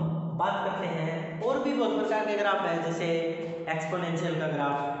हम बात करते हैं और भी बहुत प्रकार के ग्राफ है, जैसे एक्सपोनेंशियल का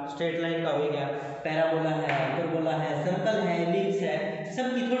ग्राफ, स्ट्रेट लाइन का हो गया, पैराबोला है, हाइपरबोला है, सर्कल है, एलिप्स है,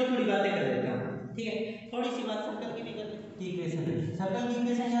 सबकी थोड़ी थोड़ी बातें कर लेते हैं, ठीक है। थोड़ी सी बात सर्कल की भी कर लेते हैं। इक्वेशन, सर्कल की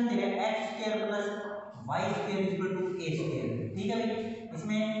इक्वेशन क्या होती है? X square plus Y square equal to A square, ठीक है भाई।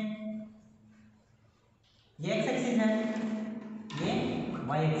 इसमें ये एक्स एक्सिस है, ये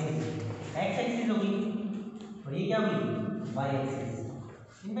वाई एक्सिस है। एक्स एक्सिस होगी और ये क्या होगी? Y axis.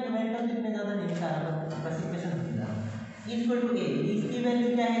 इनमें न्यूमेरिकल इतने ज्यादा नहीं बता रहा, बस इक्वेशन समझा रहा हूं। इक्वल टू ए, इसकी वैल्यू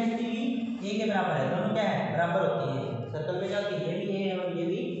क्या है? इसकी भी ए के बराबर है, दोनों क्या है? बराबर होती है। सर्कल में क्या होती है? ये भी ए है और ये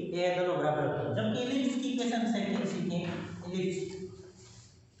भी ए है, दोनों बराबर होती है। जबकि एलिप्स की इक्वेशन सीखें,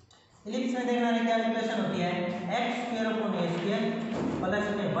 एलिप्स में देखना है क्या इक्वेशन होती है? एक्स स्क्वायर अपॉन ए स्क्वायर प्लस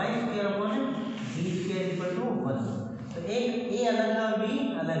में Y square upon B square equal to 1। तो एक ए अलग है और बी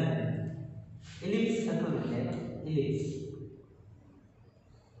अलग है। एलिप्स सर्कल लिखेगा, एलिप्स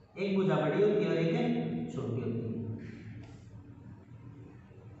एक भुजा बड़ी होती है और एक छोटी होती है,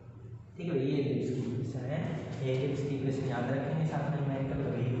 ठीक है। ये एलिप्स की इक्वेशन है। ये एलिप्स की इक्वेशन याद रखेंगे, साथ में न्यूमेरिकल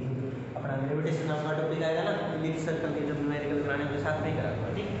कभी अपना ग्रेविटेशन नाम का टॉपिक आएगा ना, एलिप्स सर्कल के जब न्यूमेरिकल कराने के साथ में कराऊंगा,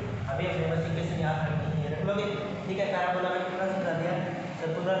 ठीक। अभी अपने बस इक्वेशन याद रखनी है, रख लोगे, ठीक है। पैराबोला में पूरा समझा दिया,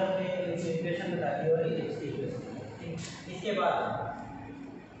 सर्कुलर में इक्वेशन बता दी और एलिप्स की इक्वेशन, ठीक। इसके बाद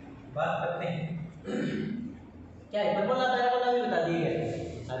बात करते हैं क्या हाइपरबोला पैराबोला भी बता दिए गए,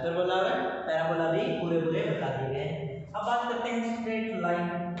 हाइपरबोला और पैराबोला भी पूरे बता दिए गए। अब बात करते हैं स्ट्रेट लाइन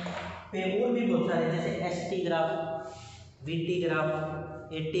पे, और भी बहुत सारे, जैसे ST graph, VT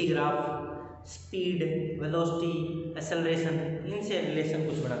graph, eighty graph, speed, velocity, acceleration, इनसे रिलेशन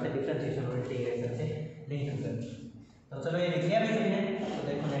कुछ बनाते हैं, डिफरेंशिएशन और इंटीग्रेशन से लिंक करके। तो चलो ये लिख लिया भी सभी ने, तो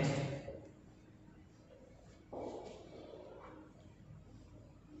देखो नेक्स्ट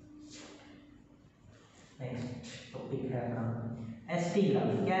टॉपिक है अपना एसटी ग्राफ।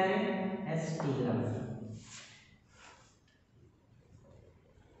 क्या है एसटी ग्राफ?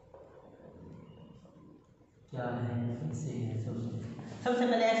 क्या है? इसे सबसे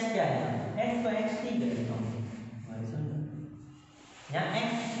पहले एक्स क्या है? एक्स को एक्स टी कहता हूँ, यहाँ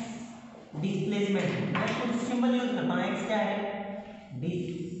एक्स डिस्प्लेसमेंट, मैं कुछ सिंबल यूज करता हूँ। एक्स क्या है?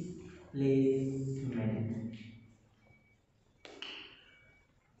 डिस्प्लेसमेंट।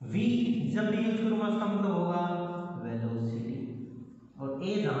 वी जब भी यूज करूंगा उसका मतलब होगा वेलोसिटी, और ए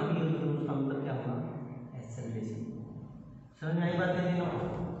जहां भी यूज करूँ उसका मतलब क्या होगा? एक्सेलरेशन। समझ में आई बात है तीनों?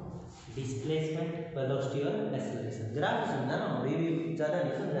 डिस्प्लेसमेंट, वेलोसिटी और एक्सेलरेशन। ग्राफ समझा ना, अभी भी ज्यादा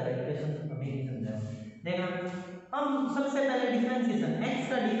नहीं समझा रहा, इक्वेशन अभी नहीं समझा। देखना हम सबसे पहले डिफरेंशिएशन, x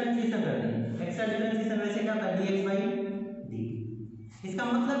का डिफरेंशिएशन कर देंगे। x का डिफरेंशिएशन वैसे क्या था? dx by dt। इसका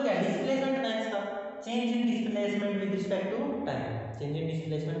मतलब क्या है? डिस्प्लेसमेंट टाइम्स का change in displacement with respect to time, change in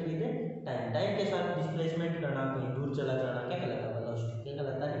displacement with time, time के साथ डिस्प्लेसमेंट करना, कहीं दूर चला जाना, क्या कहलाता है? वेलोसिटी। क्या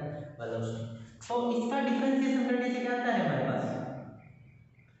कहलाता है? वेलोसिटी। तो इसका डिफरेंशिएशन करने से क्या आता है हमारे पास?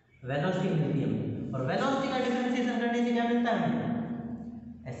 वेलोसिटी मिलती है हमें, और वेलोसिटी का डिफरेंशिएशन करने से क्या मिलता है हमें?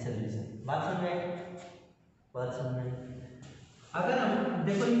 एक्सेलरेशन। बात समझ में आई? बात समझ में आई? अगर हम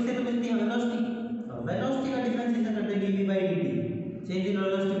देखो इससे तो मिलती है वेलोसिटी, और वेलोसिटी का डिफरेंशिएशन करते हैं dv by dt, change in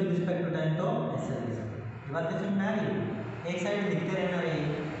velocity with respect to time, तो एक्सेलरेशन। ये बात समझ में आ रही है? एक साइड लिखते रहना रही,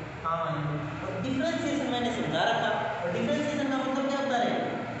 हाँ। और डिफरेंशिएशन मैंने समझा रखा, और डिफरेंशिएशन का मतलब क्या होता है?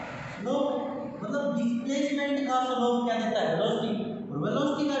 स्लोप, मतलब डिस्प्लेसमेंट का स्लोप क्या देता है? वेलोसिटी, और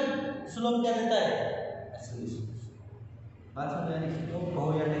वेलोसिटी का स्लोप क्या देता है? एक्सेलरेशन। बात समझ में? तो कहो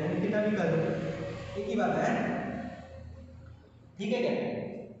या टेक्निक कितना भी कर दो, एक ही बात है, ठीक है क्या?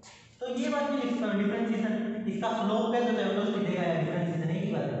 तो तो ये बात भी लिख सकता हूँ डिफरेंशिएशन, इसका स्लोप क्या देगा वेलोसिटी देगा या डिफरेंशिएशन है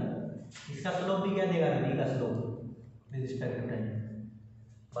की बात है, इसका स्लोप भी क्या देगा v का slope with respect to time.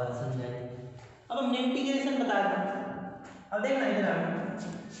 बात समझ में आई। अब हमने इंटीग्रेशन बताया था, अब देखना इधर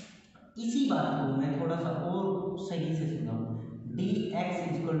इसी बात को मैं थोड़ा सा और सही से समझाऊं। dx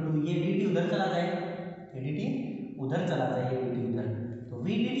इक्वल टू ये dt उधर चला जाए, ये dt उधर चला जाए, ये dt उधर, तो v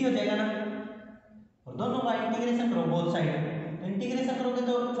dt हो जाएगा ना, और दोनों का इंटीग्रेशन करो बोथ साइड, तो इंटीग्रेशन करोगे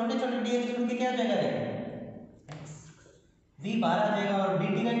तो छोटे छोटे dx जुड़ के क्या हो जाएगा रे v बाहर आ जाएगा, और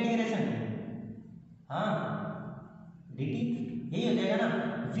dt का इंटीग्रेशन हाँ dt यही हो जाएगा ना,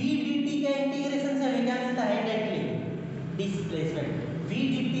 v dt के इंटीग्रेशन से हमें क्या मिलता है डायरेक्टली डिस्प्लेसमेंट, v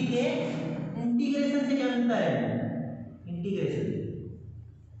dt के इंटीग्रेशन से क्या मिलता है इंटीग्रेशन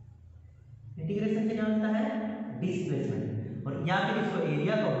से क्या मिलता है डिस्प्लेसमेंट, और या फिर इसको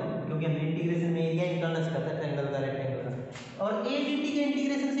एरिया को, क्योंकि हमने इंटीग्रेशन में एरिया निकालना सीखा था ट्रायंगल का रेक्टेंगल का, और a dt के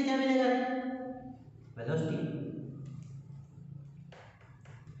इंटीग्रेशन से क्या मिलेगा वेलोसिटी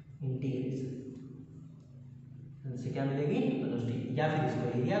इंटीग्रेशन से क्या मिलेगी वेलोसिटी, या फिर इसको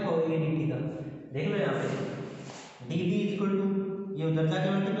एरिया को a dt का देख लो यहाँ पे dv इक्वल टू ये उधर जाके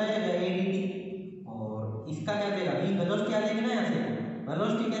मल्टीप्लाई हो जाएगा a dt, और इसका क्या देगा v वेलोसिटी आ जाएगी ना, यहाँ से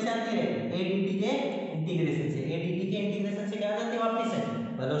वेलोसिटी कैसे आती है a dt के इंटीग्रेशन से, a dt के इंटीग्रेशन से क्या आ जाती है वापस है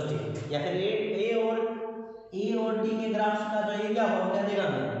वेलोसिटी, या फिर a और d के ग्राफ्स का जो एरिया होगा क्या देगा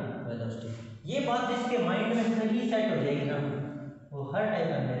हमें वेलोसिटी। ये बात जिसके माइंड में सही सेट हो जाएगी ना वो हर टाइप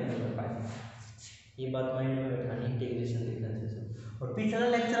का न्यूमेरिकल कर पाएगा, ये बात माइंड में बैठानी इंटीग्रेशन डिफरेंशिएशन। और पिछला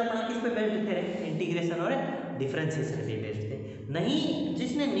लेक्चर अपना किस पे बेस्ड थे इंटीग्रेशन और डिफरेंशिएशन पे बेस्ड थे, नहीं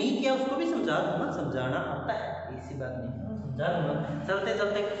जिसने नहीं किया उसको भी समझा दूंगा, समझाना आता है इसी बात नहीं समझा दूंगा, चलते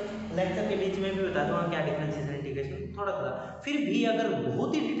चलते लेक्चर के बीच में भी बता दूंगा क्या डिफरेंशिएशन इंटीग्रेशन थोड़ा थोड़ा, फिर भी अगर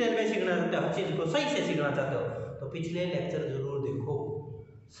बहुत ही डिटेल में सीखना चाहते हो हर चीज़ को सही से सीखना चाहते हो तो पिछले लेक्चर जरूर देखो,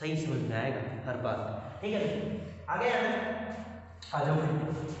 सही समझ में आएगा हर बात, ठीक है। आगे आ जाओ,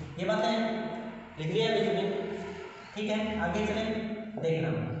 ये बातें लिख लिया बीच में, ठीक है। आगे चले देखना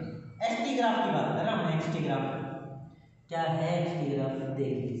एस टी ग्राफ की बात कर रहा हूँ, एक्स टी ग्राफ क्या है, एक्स टी ग्राफ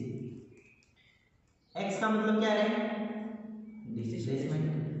देख लीजिए, एक्स का मतलब क्या है डिस्प्लेसमेंट,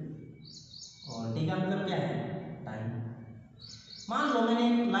 और टी का मतलब क्या है टाइम। मान लो मैंने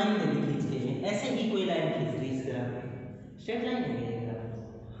एक लाइन दे दी खींच के, ऐसे ही कोई लाइन खींच दी इस ग्राफ में, स्ट्रेट लाइन है ये ग्राफ,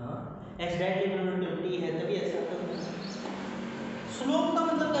 हाँ एक्स डायरेक्टली प्रोपोर्शनल टी है तभी ऐसा होता है। स्लोप का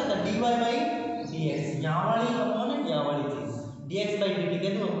मतलब क्या था dy बाई dx, यहाँ वाली अपॉन है यहाँ वाली चीज dx बाई dt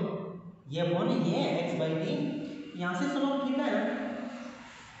कह दो, ये अपॉन है ये x बाई टी, यहाँ से स्लोप थीटा है ना,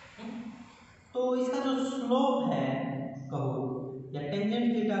 तो इसका जो स्लोप है कहो या टेंजेंट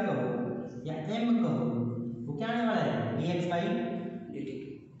थीटा कहो या m कहो वो क्या आने वाला है dx बाई dt,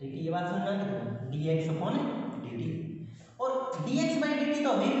 ये बात समझ में आ गई, dx अपॉन dt, और dx बाई dt तो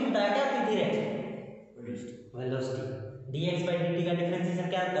हमें भी बताया क्या होती थी वेलोसिटी, dx बाई dt का डिफरेंशिएशन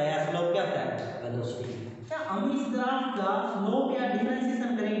क्या होता है या स्लोप क्या होता है वेलोसिटी। क्या हम इस ग्राफ का स्लोप या डिफरेंशिएशन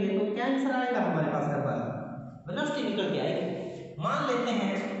करेंगे तो क्या आंसर आएगा हमारे पास हर बार वेलोसिटी निकल के आएगी। मान लेते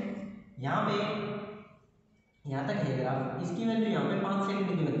हैं यहाँ पे यहाँ तक है ग्राफ, इसकी वैल्यू यहाँ पे 5 सेकंड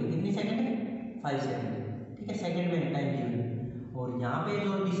की बनती है, कितनी सेकंड है 5 सेकंड, ठीक है सेकंड में टाइम गिवन, और यहाँ पे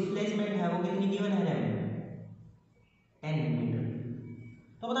जो डिस्प्लेसमेंट है वो कितनी गिवन है 10 मीटर,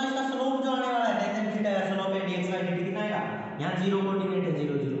 तो बताओ इसका स्लोप जो आने वाला है टेंजेंट थीटा का स्लोप है dx बाई dt कितना आएगा, यहाँ 0 कोऑर्डिनेट है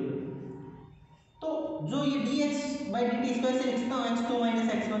 0 0, तो जो ये dx बाई dt इसको ऐसे लिख सकता हूँ x2 माइनस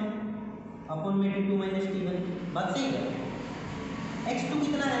x1 अपॉन में t2 माइनस t1, बात सही है। x2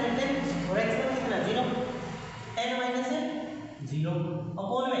 कितना है 10 और x1 कितना 0, 10 माइनस है 0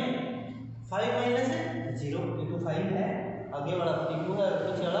 अपॉन में 5 माइनस है 0, t2 5 है, आगे वाला t2 है और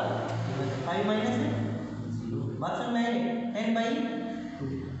पीछे वाला 5 माइनस है 0, बात समझ में आई, 10 बाई 2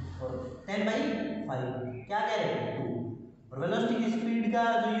 और 10 बाई 5 क्या कह रहे हैं 2, और वेलोसिटी की स्पीड का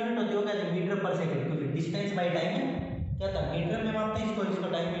जो यूनिट होती है वो क्या है मीटर पर सेकंड, क्योंकि डिस्टेंस बाई टाइम है क्या था मीटर में मापते हैं इसको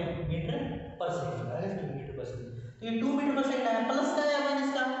टाइम में मीटर पर सेकंड आएगा, तो मीटर पर सेकंड, तो ये 2 मीटर पर सेकंड आया, प्लस का या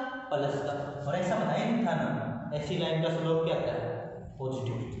माइनस का प्लस का, और ऐसा बताया नहीं था ना ऐसी लाइन का स्लोप क्या आता है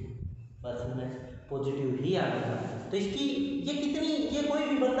पॉजिटिव, बात समझ में पॉजिटिव ही आएगा। तो इसकी ये कितनी, ये कोई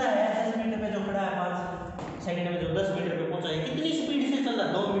भी बंदा है 10 मीटर पे जो खड़ा है 5 सेकंड में जो 10 मीटर पे पहुंचा है कितनी स्पीड से चल रहा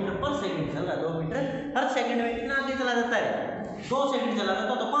है 2 मीटर पर सेकंड चल रहा है, 2 मीटर हर सेकंड में कितना आगे चला जाता है 2 सेकंड चला जाता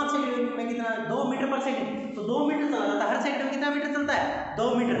है, तो 5 सेकंड में कितना 2 मीटर पर सेकंड, तो 2 मीटर चला जाता है, हर सेकंड में कितना मीटर चलता है 2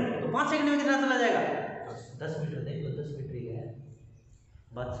 मीटर, तो 5 सेकंड में कितना चला जाएगा 10 मीटर, देख लो 10 मीटर ही है,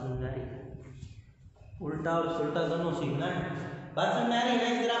 बात समझ में आ रही, उल्टा और सुल्टा दोनों सीखना है, बात समझ में आ रही है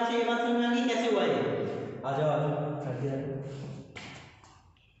इस ग्राफ से, ये बात समझ में आ गई कैसे हुआ ये, आ जाओ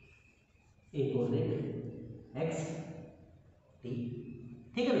एक और देख x t,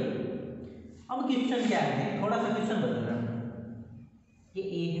 ठीक है भाई क्वेश्चन क्या है, थोड़ा सा क्वेश्चन बदल रहा है। ये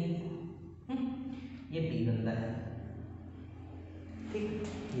ए है, ये बी बनता है, ठीक,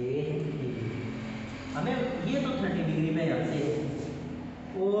 ये है, ये B। हमें ये तो 30 डिग्री में यहाँ से,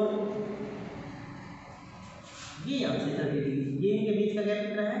 और ये यहाँ से 30 डिग्री, ये इनके बीच का गैप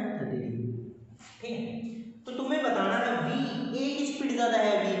कितना है 30 डिग्री, ठीक है। तो तुम्हें बताना है बी ए की स्पीड ज़्यादा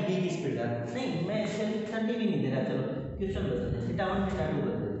है, बी की स्पीड ज़्यादा नहीं, मैं इससे 30 भी नहीं दे रहा, चलो क्वेश्चन बदल दें, थीटा 1 थीटा 2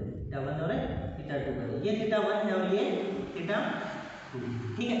 बदल दें, थीटा 1 और थीटा 2 बदल, ये थीटा 1 है और ये थीटा 2,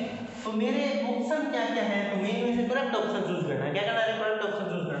 ठीक है। तो मेरे ऑप्शन क्या क्या है, तो मेरे में से करेक्ट ऑप्शन चूज करना है, क्या करना है, करेक्ट ऑप्शन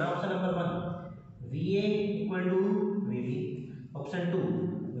चूज करना है। Option number 1 VA equal to VB, option 2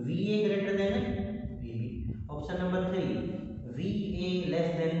 VA greater than VB, option number 3 VA less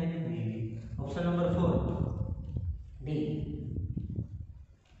than VB, option number 4 D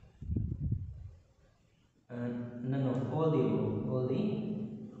no all the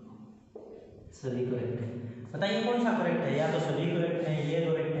सभी करेक्ट है। बताइए कौन सा करेक्ट है, या तो सभी करेक्ट है, ये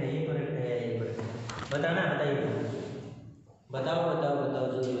करेक्ट है, ये करेक्ट है, या ये करेक्ट है, बताना, बताइए, बताओ बताओ बताओ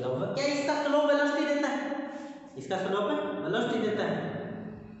जल्दी बताओ। क्या इसका स्लोप वेलोसिटी देता है, इसका स्लोप वेलोसिटी देता है,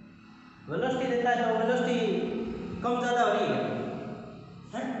 वेलोसिटी देता है, तो वेलोसिटी कम ज़्यादा हो रही है,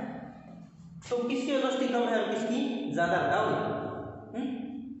 तो किसकी वेलोसिटी कम है और किसकी ज़्यादा, बताओ,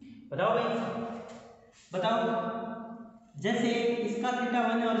 बताओ भाई बताओ। जैसे इसका थीटा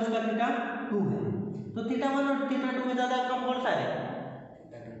 1 है और इसका थीटा 2 है, तो थीटा 1 और थीटा 2 में ज़्यादा कम कौन सा है,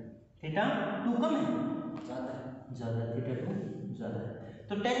 थीटा 2 कम है, ज़्यादा थीटा 2 ज़्यादा है,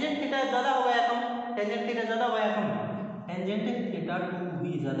 तो टेंजेंट थीटा ज़्यादा होगा या कम, टेंजेंट थीटा ज़्यादा होगा या कम, टेंजेंट थीटा 2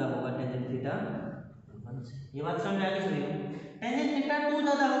 भी ज़्यादा होगा टेंजेंट थीटा 1 से, ये बात समझ आ गई सभी को। टेंजेंट थीटा 2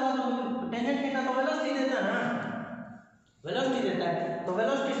 ज़्यादा होगा, तो टेंजेंट थीटा तो वेलोसिटी देता है ना, वेलोसिटी देता है, तो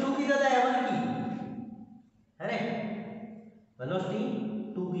वेलोसिटी 2 की ज़्यादा है 1 की, है ना, वेलोसिटी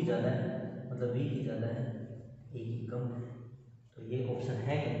 2 की ज़्यादा है, मतलब v की ज़्यादा है, a की कम है, तो ये ऑप्शन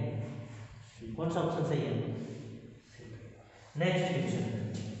है कि नहीं, कौन सा ऑप्शन सही है। नेक्स्ट क्वेश्चन,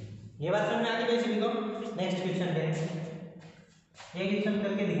 ये बात समझ में आ गई सभी को। नेक्स्ट क्वेश्चन करें, ये क्वेश्चन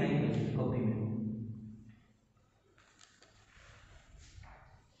करके दिखाएंगे कॉपी में।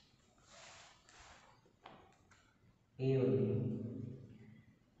 ए और बी,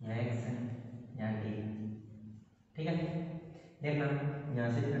 यहाँ x है, यहाँ d, ठीक है, देखना यहाँ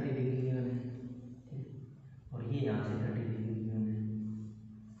से 30 डिग्री गिवन है, ठीक है, और ये यहाँ से 30 डिग्री गिवन है,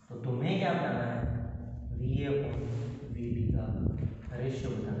 तो तुम्हें क्या बताना है, VA अपॉन VB का रेशियो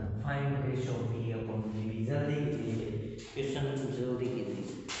बताना, find ratio of VA upon VB, जल्दी कीजिए क्वेश्चन, जल्दी कीजिए,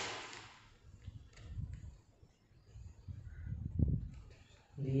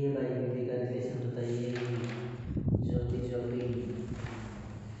 VA बाई VB का रिलेशन बताइए, जल्दी जल्दी,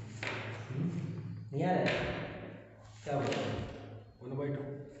 नहीं आ रहा है, क्या होगा 1/2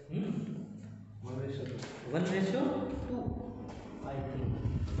 1:2 आई थिंक,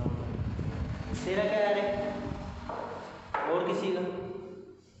 तेरा क्या आ रहा है और किसी का,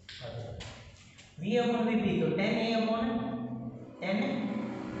 अच्छा V अपॉन VB, तो 10A अपॉन 10V,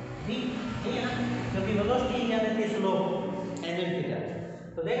 ठीक है ना, क्योंकि वेलोसिटी क्या देती है, स्लोप टेंजेंट थीटा,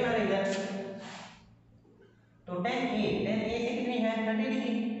 तो देखना रहेगा, तो 10A से कितनी है 30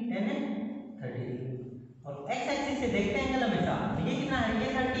 डिग्री, 10 है 30 डिग्री, और x एक्सिस से देखते हैं एंगल हमेशा, तो ये कितना है, ये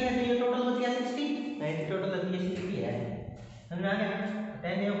 30 है, तो ये टोटल बच गया 60, नहीं टोटल बच गया 60 है, समझ में आ गया।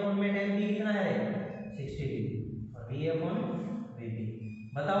 10A अपॉन में 10B कितना है 60 डिग्री, और V अपॉन VB,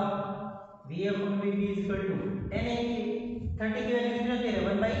 बताओ V upon VB is equal to 10A की 30 की वैल्यू कितनी होती है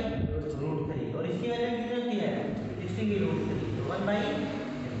 1/√3, और इसकी वैल्यू कितनी होती है 60 की √3, तो 1/3,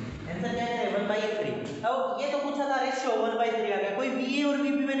 आंसर क्या है 1/3। अब ये तो पूछा था रेशियो 1/3 आ गया, कोई VA और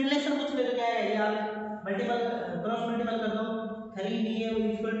VB में रिलेशन पूछ ले तो क्या है यार, मल्टीपल क्रॉस मल्टीपल कर दो, 3VA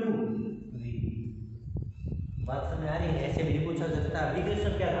इक्वल टू VB, बात समझ आ रही है, ऐसे भी पूछा सकता है, अभी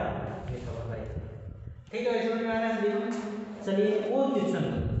क्वेश्चन क्या था ये खबर भाई, ठीक है, समझ में आ रहा है सभी। चलिए और क्वेश्चन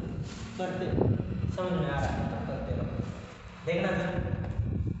करते, समझ में आ रहा है तो करते रहो, देखना सर,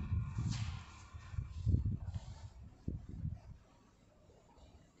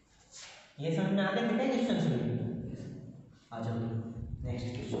 ये समझ में आते कितने क्वेश्चन सभी, आ जाओ next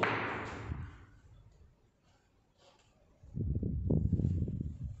question,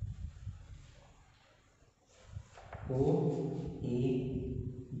 O A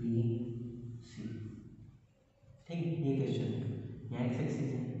B C, ठीक है, ये क्वेश्चन यहाँ x एक्सिस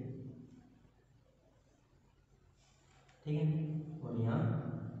है, ठीक है, और यहाँ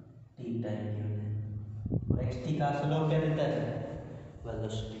t टाइम गिवन है, और xt का स्लोप क्या देता है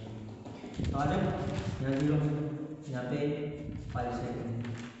वेलोसिटी, तो आ जाओ यहाँ 0, यहाँ पे 5 सेकेंड,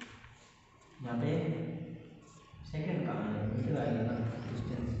 यहाँ पे सेकेंड कहाँ है, मीटर आएगा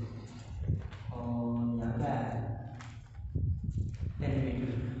डिस्टेंस, और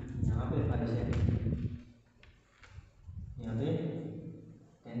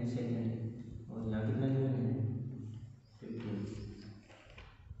सेकेंड और यहाँ कितना न्यूटन है 15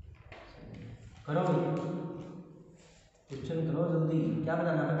 करो भाई क्वेश्चन करो जल्दी क्या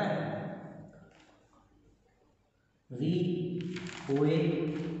बताना पता है वी ओ ए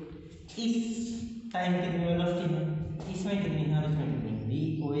इस टाइम कितनी वेलोसिटी है इसमें कितनी है और इसमें कितनी है V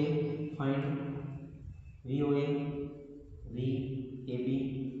O A find V O A V A B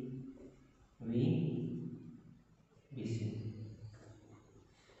we B C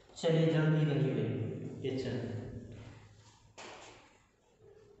चलिए जल्दी करिए भाई ये चल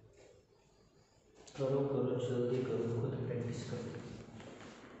करो करो जल्दी करो खुद प्रैक्टिस करो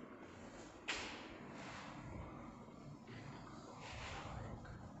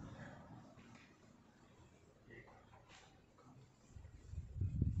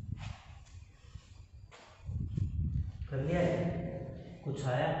कर लिया है कुछ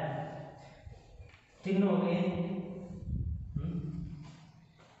आया तीन हो गए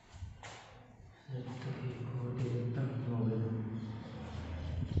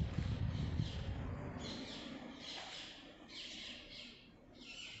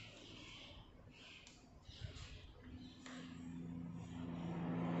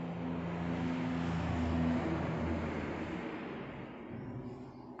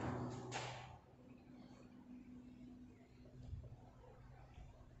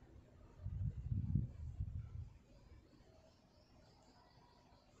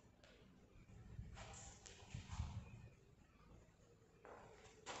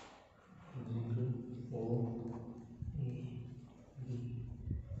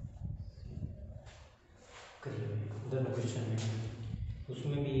दोनों क्वेश्चन में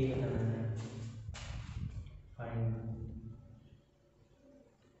उसमें भी ये बताना है find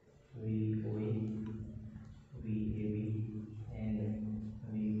V O A V A B and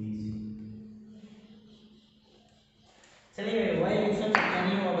we B C चलिए वाई क्वेश्चन क्या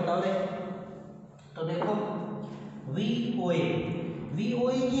नहीं हुआ बताओ रे तो देखो वी ओ ए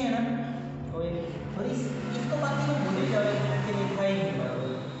ये है ना ओ ए और इसको बाकी को भूल ही जाओ कि लिखा ही नहीं बराबर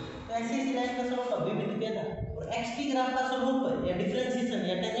तो ऐसे इस लाइन का स्लोप अभी भी दिया था और x की ग्राफ का स्लोप या डिफरेंशिएशन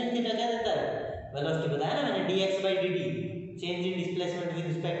या टेंजेंट थीटा क्या देता है वेलोसिटी बताया ना मैंने dx/dt change in displacement with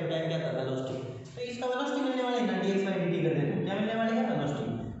respect to time क्या था वेलोसिटी तो इसका वेलोसिटी मिलने वाला है ना dx/dt कर देते हैं क्या मिलने वाला है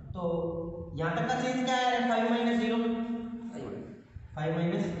वेलोसिटी तो यहां तक का चेंज क्या है 5 - 0 5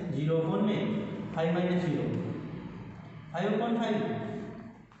 - 0 अपॉन में 5 - 0 5/5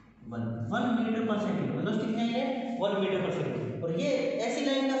 1 मीटर पर सेकंड वेलोसिटी कितनी है 1 मीटर पर सेकंड और ये ऐसी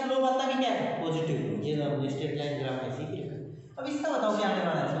लाइन का स्लोप आता भी क्या है पॉजिटिव ये हमने स्ट्रेट लाइन ग्राफ में सीख लिया अब इसका बताओ क्या आने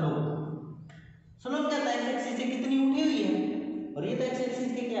वाला है स्लोप क्या था x एक्सिस से कितनी उठी हुई है और ये तो x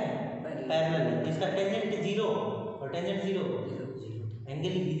एक्सिस के क्या है पैरेलल है इसका टेंजेंट 0 और टेंजेंट 0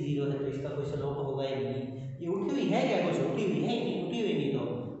 एंगल भी 0 है तो इसका कोई स्लोप होगा ही नहीं ये उठी हुई है क्या कुछ उठी हुई है नहीं उठी हुई नहीं तो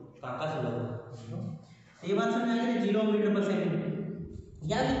कहां का स्लोप ये बात समझ आ गई 0 मीटर पर सेकंड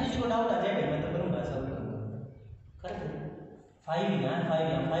या फिर किसी को डाउट आ जाए भाई मैं तो करूंगा सब कर दे 5 यहाँ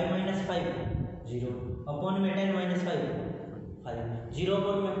 5 - 5 0 अपॉन में 10 - 5 5 0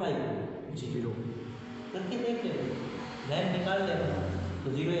 अपॉन में 5 0 करके देख ले लाइन निकाल ले तो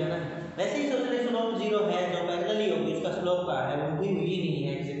 0 है ना वैसे ही सोच रहे स्लोप 0 है जो पैरेलल ही होगी उसका स्लोप का है उठी हुई ही नहीं है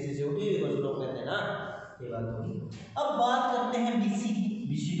x एक्सिस से उठी हुई को स्लोप कहते हैं ना ये बात होगी अब बात करते हैं BC की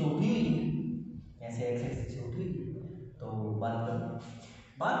BC तो उठी हुई है ऐसे x एक्सिस से उठी हुई तो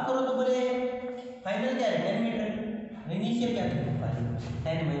बात करो तो बोले फाइनल क्या है 10 मीटर इनिशियल क्या है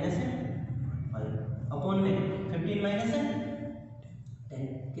 10 माइनस है 5 अपॉन में 15 माइनस है 10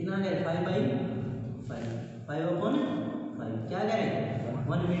 कितना आ गया 5/5 अपॉन 5 क्या करें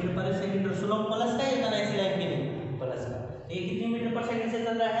 1 मीटर पर सेकंड और स्लोप प्लस का है ना ऐसी लाइन के लिए प्लस का ये कितने मीटर पर सेकंड से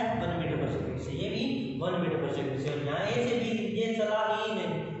चल रहा है 1 मीटर पर सेकंड से ये भी 1 मीटर पर सेकंड से और यहाँ ए से बी ये चला ही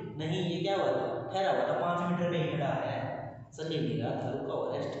नहीं ये क्या हुआ था ठहरा हुआ था 5 मीटर पे ही खड़ा है चल ही नहीं रहा था रुका हुआ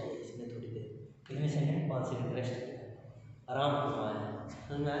रेस्ट किया इसने थोड़ी देर कितने सेकंड 5 सेकंड रेस्ट किया आराम करवाया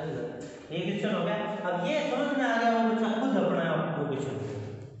समझ में आ गया एक क्वेश्चन हो गया अब ये समझ में आ गया वो बच्चा खुद अपना आपको क्वेश्चन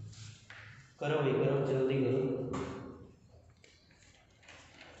करो भाई करो जल्दी करो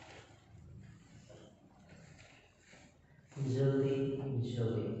जल्दी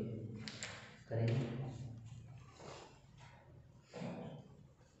करेंगे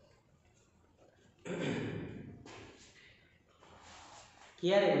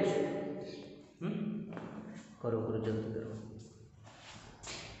किया रे कुछ करो जल्दी करो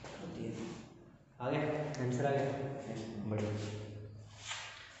आ गया आंसर आ गया बढ़िया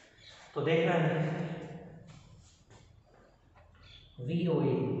तो देखना है वी ओ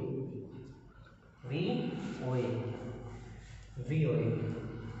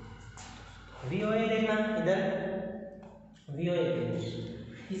ए देखना इधर वी ओ ए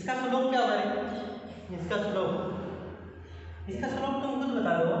इसका स्लोप क्या होगा? इसका स्लोप तुम खुद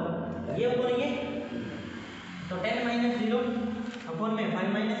बता दो। ये अपॉन ये तो 10 माइनस 0 अपॉन में 5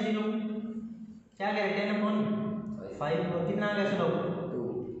 माइनस 0 क्या करें 10 अपॉन 5 और कितना आ गया स्लोप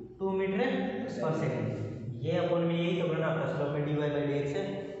 2 मीटर पर सेकंड। ये अपॉन में यही तो करना आपका स्लोप में dy बाई dx है,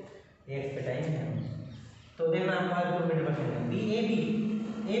 x पे टाइम है तो देना आपका 2 मीटर पर सेकंड। बी ए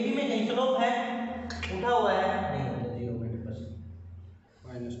बी में कहीं स्लोप है उठा हुआ है नहीं तो 0 मीटर पर second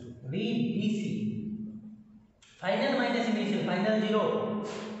minus 2 B B C final minus initial final 0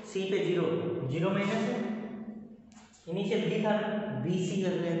 सी पे 0 माइनस इनिशियल बी था बी सी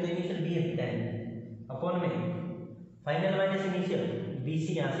कर रहे हैं तो इनिशियल बी है 10 अपॉन में final minus initial B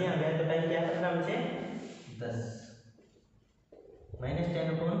C यहाँ से आ गया तो टाइम क्या करना मुझे 10 माइनस 10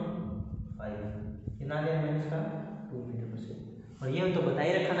 अपॉन 5 कितना आ गया माइनस का 2 मीटर पर सेकंड। और ये तो बता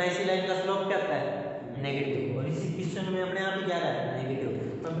ही रखा ना इसी लाइन का स्लोप क्या होता है नेगेटिव और इसी क्वेश्चन में अपने आप ही क्या रहा है नेगेटिव।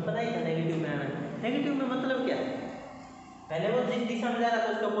 हमें पता ही था नेगेटिव में आना है। नेगेटिव में मतलब क्या पहले वो जिस दिशा में जा रहा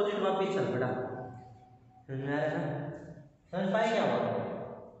था उसका अपोजिट वापस चल पड़ा समझ में आ रहा है ना। समझ पाए क्या हुआ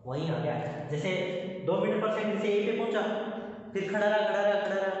वही आ गया जैसे 2 मीटर पर सेकंड से ए पे पहुंचा फिर खड़ा रहा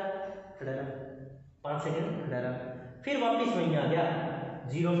 5 सेकंड खड़ा रहा फिर वापस वहीं आ गया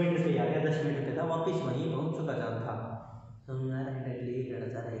 0 मीटर पे आ गया 10 मीटर पे था वापस वहीं पहुंच चुका था समझ में आ रहा है ये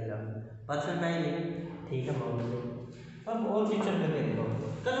करता रहेगा परसेंट आएंगे ठीक है मान लो। अब और फीचर करके देखो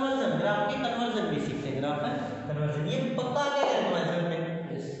कन्वर्जन ग्राफ के कन्वर्जन भी सीखते हैं ग्राफ है कन्वर्जन ये पक्का क्या है कन्वर्जन में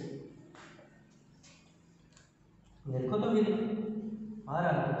देखो तो फिर आ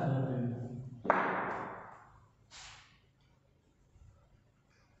रहा है तो समझ में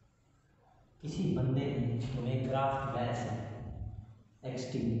किसी बंदे ने तुम्हें ग्राफ दिया ऐसा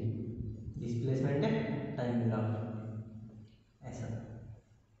एक्सटी डिस्प्लेसमेंट टाइम ग्राफ ऐसा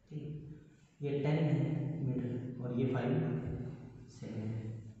ठीक ये 10 मीटर और ये 5 सेकंड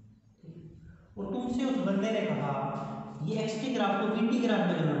ठीक और तुमसे उस बंदे ने कहा ये एक्सटी ग्राफ को वीटी ग्राफ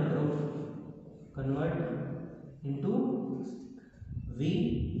में कन्वर्ट करो convert into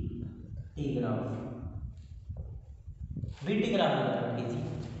VT graph VT graph में कन्वर्ट कीजिए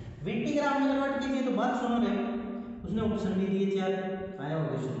वीटी ग्राफ में कन्वर्ट कीजिए तो बात सुनो रे उसने ऑप्शन भी दिए 4 आया होगा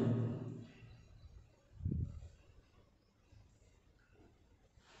क्वेश्चन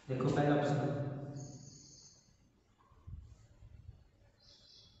देखो पहला ऑप्शन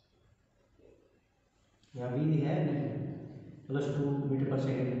यहाँ वी है +2 मीटर पर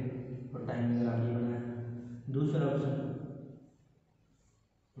सेकंड और टाइम ग्राफ ये बना है। दूसरा ऑप्शन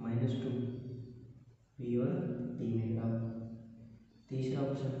 -2 वी और टी में ग्राफ। तीसरा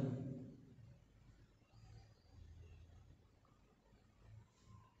ऑप्शन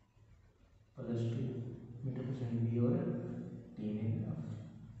 +2 मीटर पर सेकंड वी और टी में ग्राफ।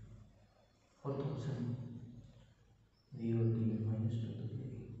 फोर्थ ऑप्शन वी और टी -2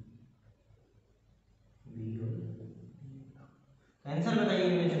 वी और आंसर बताइए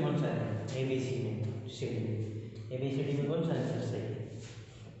इनमें से कौन सा है ए बी सी में ए बी सी डी में कौन सा आंसर सही है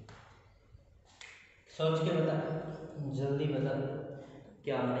सोच के बता जल्दी बता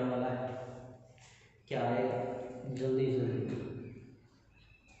क्या आने वाला है क्या आएगा जल्दी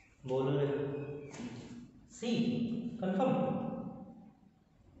बोलो रे सी कंफर्म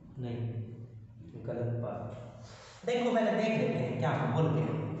नहीं गलत बात। देखो पहले देख लेते हैं क्या बोलते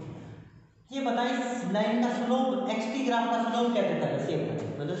हैं ये बताइए लाइन का स्लोप एक्सटी ग्राफ का स्लोप क्या देता है सेम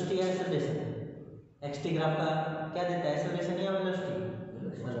वेलोसिटी या एक्सेलरेशन एक्सटी ग्राफ का क्या देता है एक्सेलरेशन या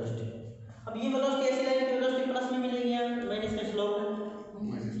वेलोसिटी अब ये वेलोसिटी ऐसी लाइन की वेलोसिटी प्लस में मिलेगी या माइनस का स्लोप है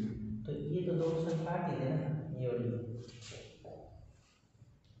तो ये तो दो ऑप्शन काट ही देना ये और ये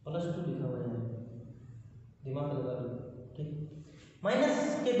 +2 लिखा हुआ है दिमाग लगा लो ठीक माइनस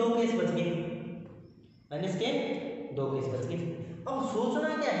के 2 केस बच गए अब सोचना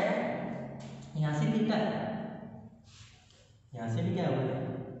क्या है यहाँ से थीटा है यहाँ से भी क्या होगा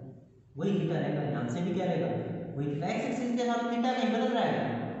वही थीटा रहेगा यहाँ से भी क्या रहेगा वही थीटा एक्स एक्सिस के साथ थीटा नहीं बदल रहा है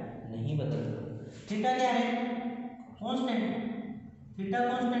नहीं बदल रहा थीटा क्या है कांस्टेंट थीटा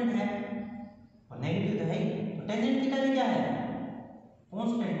कांस्टेंट है और नेगेटिव तो है ही तो टेंजेंट थीटा भी क्या है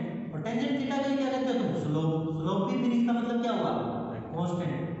कांस्टेंट और टेंजेंट थीटा का क्या लेते हो तुम स्लोप भी फिर इसका मतलब क्या हुआ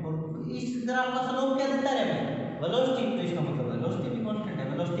कांस्टेंट और इस ग्राफ का स्लोप क्या देता है वेलोसिटी तो इसका मतलब वेलोसिटी भी कांस्टेंट है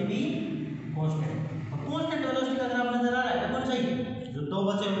वेलोसिटी भी कांस्टेंट और कांस्टेंट वेलोसिटी का ग्राफ नजर आ रहा है कौन सा ही जो दो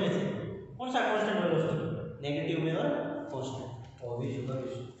बचे हुए से कौन सा कांस्टेंट वेलोसिटी नेगेटिव में और कांस्टेंट ऑब्वियस होगा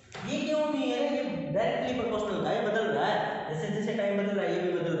ये क्यों नहीं है ये डायरेक्टली प्रोपोर्शनल है ये बदल रहा है जैसे जैसे टाइम बदल रहा है ये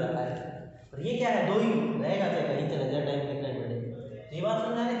भी बदल रहा है और ये क्या है दो ही रहेगा चाहे कहीं चला जाए टाइम कितना ही बढ़े ये बात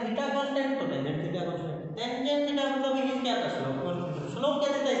समझा रहे थीटा कांस्टेंट तो tangent theta constant tangent theta मतलब ये क्या था स्लोप क्या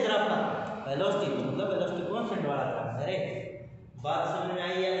देता है इस ग्राफ का वेलोसिटी तो मतलब वेलोसिटी कांस्टेंट वाला ग्राफ अरे बात समझ में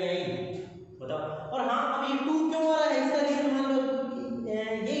आई या नहीं आई बताओ। और हाँ अब ये 2 क्यों आ रहा है इसका रीजन मान लो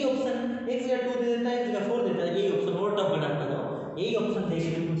यही ऑप्शन एक जगह 2 दे देता है एक जगह 4 देता है, यही ऑप्शन और टफ बनाता है यही ऑप्शन दे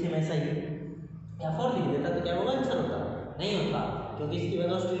के पूछे में ऐसा ही या 4 लिख देता तो क्या होगा आंसर होता? नहीं होता, क्योंकि इसकी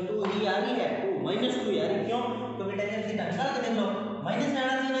वेलोसिटी 2 ही आ रही है, 2 -2 आ रही क्यों? क्योंकि टेंजेंट थीटा निकाल के देख लो माइनस में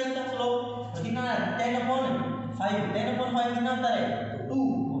आना चाहिए इसका स्लोप तो कितना है 10/5 10/5 कितना होता है तो 2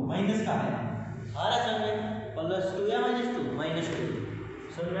 और माइनस का है आ रहा है समझ में +2 या -2 -2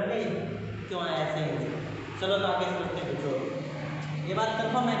 समझ में आ गई क्यों आया ऐसे ही। चलो तो आगे समझते हैं बच्चों ये बात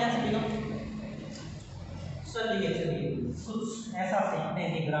कंफर्म है क्या सभी को? चलिए कुछ ऐसा सीखते हैं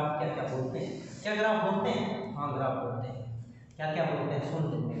कि ग्राफ क्या क्या बोलते हैं। क्या ग्राफ बोलते हैं? हाँ ग्राफ बोलते हैं। क्या क्या बोलते हैं सुन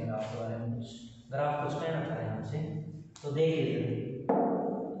लेते हैं ग्राफ के बारे में। ग्राफ कुछ कहना चाह रहे हैं हमसे तो देख लीजिए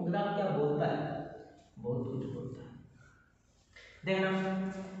ग्राफ क्या बोलता है, बहुत कुछ बोलता है। देखना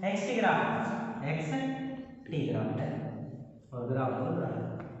x T graph x T graph है और ग्राफ बोल रहा है।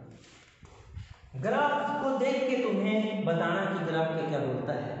 ग्राफ को देख के तुम्हें बताना कि ग्राफ क्या क्या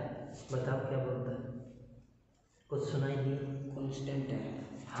बोलता है। बताओ क्या बोलता है? कुछ सुनाई दिए? कांस्टेंट है।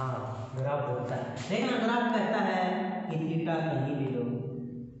 हाँ ग्राफ बोलता है। देखना ग्राफ कहता है कि थीटा कहीं भी लो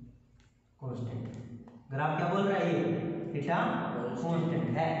कांस्टेंट। ग्राफ क्या बोल रहा है? ये थीटा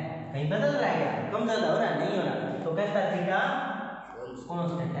कांस्टेंट है, कहीं बदल रहा है क्या, कम ज्यादा हो रहा है? नहीं हो रहा, तो कहता है थीटा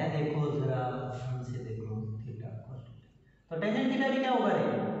कांस्टेंट है। देखो जरा ध्यान से देखो थीटा कांस्टेंट तो टेंजेंट थीटा भी क्या होगा रे?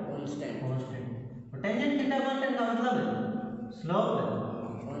 कांस्टेंट। तो टेंजेंट थीटा कांस्टेंट का मतलब स्लोप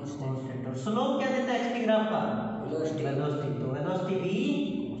कांस्टेंट। और स्लोप क्या देता है एक्स ग्राफ का? वेलोसिटी। तो वेलोसिटी भी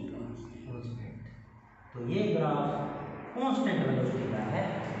कांस्टेंट। तो ये ग्राफ कांस्टेंट वेलोसिटी का है।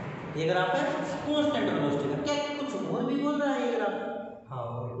 ये ग्राफ है कांस्टेंट वेलोसिटी का। क्या कुछ और भी बोल रहा है ये ग्राफ? हाँ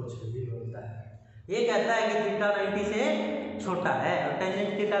और कुछ भी बोलता है। ये कहता है कि थीटा 90 से छोटा है और टेंजेंट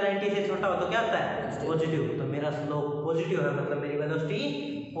थीटा 90 से छोटा हो तो क्या होता है? पॉजिटिव। तो मेरा स्लोप पॉजिटिव है मतलब मेरी वेलोसिटी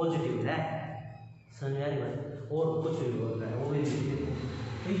पॉजिटिव है। समझ आ रही बात? और कुछ भी बोल रहा है वो भी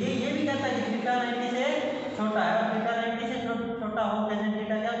तो ये भी कहता है कि थीटा 90 से छोटा है और थीटा 90 से छोटा हो टेंजेंट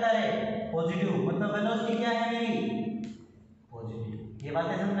थीटा क्या होता है? पॉजिटिव। मतलब वेलोसिटी क्या है मेरी? पॉजिटिव। ये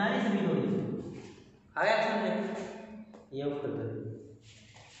बातें समझ आ रही सभी थोड़ी? आ गया समझे? ये ऊपर कर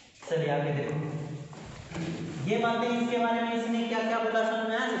चलिए आगे देखो ये बातें इसके बारे में इसने क्या क्या बोला समझ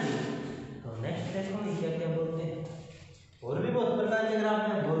में आया सभी? तो नेक्स्ट देखो ये क्या क्या बोलते हैं। और भी बहुत प्रकार के ग्राफ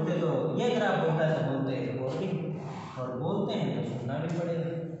हैं। बोलते तो ये ग्राफ बोलता है तो बोलते हैं और भी और बोलते हैं तो सुनना भी पड़ेगा।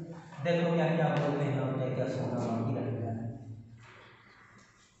 देखो क्या क्या बोलते हैं और क्या क्या सुनना बाकी रह गया है।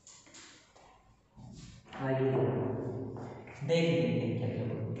 आइए देख लेते हैं क्या क्या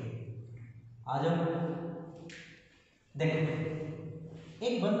बोलते हैं। आ जाओ देखो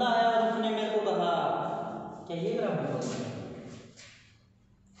एक बंदा है और उसने मेरे को कहा क्या ये ग्राफ बोलते हैं?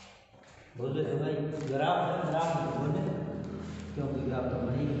 बोले तो भाई ग्राफ है ग्राफ बोले क्योंकि ग्राफ तो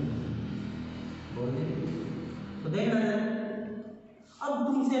बनी बोले तो देखना जरा। अब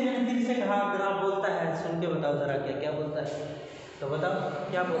तुमसे मैंने फिर से कहा ग्राफ बोलता है, सुन के बताओ जरा क्या क्या बोलता है। तो बताओ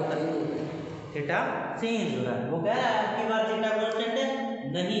क्या बोलता है? थीटा चेंज हो रहा है। वो कह रहा है आपकी बार थीटा कांस्टेंट है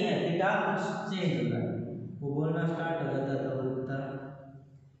नहीं है, थीटा कुछ चेंज हो रहा है। वो बोलना स्टार्ट हो जाता तो बोलता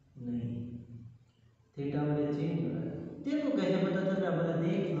नहीं थीटा मुझे चेंज हो रहा है। तेरे को कैसे पता चल रहा? बोले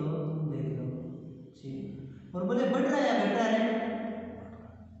देख लो तुम देख लो चेंज। और बोले बढ़ रहा है या घट रहा है?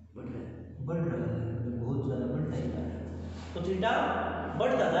 बढ़ रहा है बहुत ज़्यादा बढ़ रहा है। तो थीटा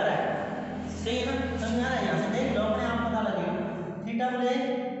बढ़ता जा रहा है। सही है ना? समझ आ रहा है? यहाँ से देख लो अपने आप पता लगेगा। थीटा बोले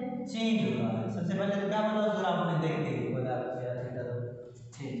चेंज हो रहा है। सबसे पहले तो क्या बोला उस ग्राफ में देखते ही बोला थीटा तो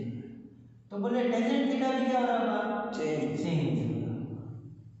चेंज। तो बोले टेंजेंट थीटा भी क्या हो रहा होगा? चेंज।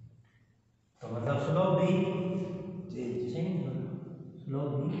 तो मतलब स्लोप भी चेंज होगा। स्लोप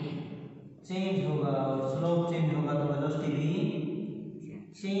भी चेंज होगा और स्लोप चेंज होगा तो वेलोसिटी भी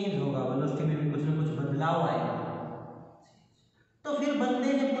चेंज होगा। वेलोसिटी में भी कुछ ना कुछ बदलाव आएगा। तो फिर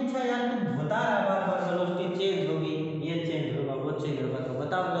बंदे ने पूछा यार तू बता रहा बार बार वेलोसिटी चेंज होगी ये चेंज होगा वो चेंज होगा तो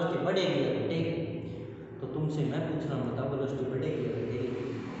बता वेलोसिटी बढ़ेगी या घटेगी? तो तुमसे मैं पूछ रहा हूँ बताओ वेलोसिटी बढ़ेगी या घटेगी?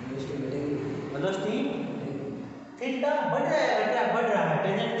 वेलोसिटी थीटा बढ़ रहा है घट रहा है? बढ़ रहा है।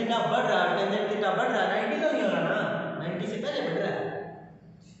 टेंजेंट थीटा बढ़ रहा है। टेंजेंट थीटा बढ़ रहा है 90 तो नहीं हो रहा ना, 90 से पहले बढ़ रहा है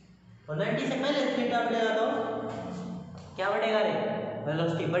और 90 से पहले थीटा बढ़ेगा तो क्या बढ़ेगा रे?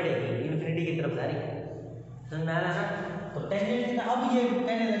 वेलोसिटी बढ़ेगी, इन्फिनिटी की तरफ जा रही है। समझ में आ रहा है ना? तो टेंजेंट थीटा अब ये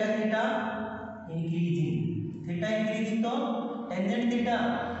कहने लगा थीटा इंक्रीजिंग। थीटा इंक्रीजिंग तो टेंजेंट थीटा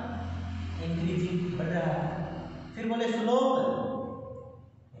इंक्रीजिंग बढ़ रहा है। फिर बोले स्लोप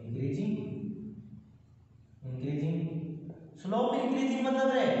इंक्रीजिंग स्लोप इंक्रीजिंग मतलब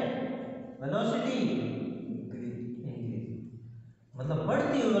रे वेलोसिटी इंक्रीजिंग मतलब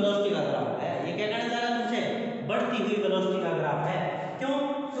बढ़ती हुई वेलोसिटी का ग्राफ है। ये क्या कहना चाह रहा है तुमसे? बढ़ती हुई वेलोसिटी का ग्राफ है। क्यों?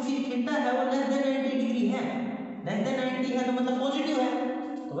 क्योंकि थीटा है वो लेस देन 90 डिग्री है, लेस देन 90 है तो मतलब पॉजिटिव है,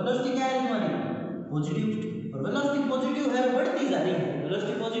 तो वेलोसिटी क्या है तुम्हारी? पॉजिटिव। और वेलोसिटी पॉजिटिव है, बढ़ती जा रही है,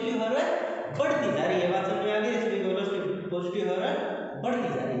 वेलोसिटी पॉजिटिव है, बढ़ती जा रही है। बात समझ में आ गई? इसकी वेलोसिटी पॉजिटिव है, बढ़ती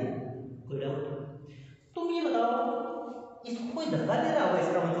जा रही है। कोई डाउट? तुम ये बताओ, इसको कोई धक्का दे रहा होगा,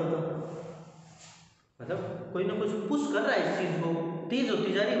 इसका मतलब कोई ना कुछ पुश कर रहा है इस चीज को, तेज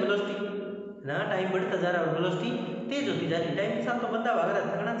होती जा रही है वेलोसिटी ना, टाइम बढ़ता जा रहा है और वेलोसिटी तेज होती जा रही है। टाइम के साथ तो बंदा भाग रहा है,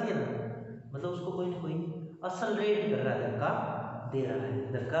 थकना चाहिए ना, मतलब उसको कोई ना कोई एक्सेलरेट कर रहा है, धक्का दे रहा है।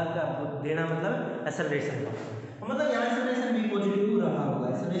 धक्का का देना मतलब एक्सेलरेशन का, मतलब यहाँ एक्सेलरेशन भी पॉजिटिव रहा होगा,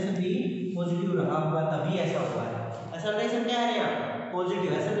 एक्सेलरेशन भी पॉजिटिव रहा होगा, तभी ऐसा हुआ है। एक्सेलरेशन क्या है यहाँ? पॉजिटिव।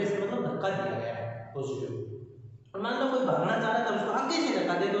 एक्सेलरेशन मतलब धक्का दिया गया है, पॉजिटिव। और मान लो कोई भागना चाह रहा था, उसको आगे से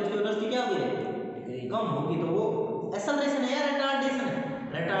धक्का दे तो उसकी वेलोसिटी क्या होगी? कम होगी। तो वो एक्सेलरेशन है या रिटार्डेशन है?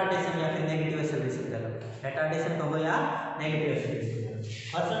 रिटार्डेशन या फिर नेगेटिव एक्सेलरेशन कह लो। रिटार्डेशन कहो या नेगेटिव एक्सेलरेशन।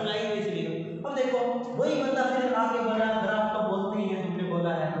 और समझ आई इसलिए। अब देखो वही बंदा फिर आगे बढ़ा, ग्राफ तो बोलते ही है, तुमने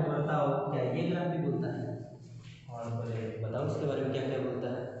बोला है तो बताओ क्या ये ग्राफ भी बोलता है? और बोले बताओ इसके बारे में क्या क्या बोलता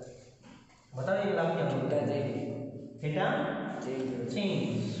है, बताओ ये ग्राफ क्या बोलता है? थीटा चेंज,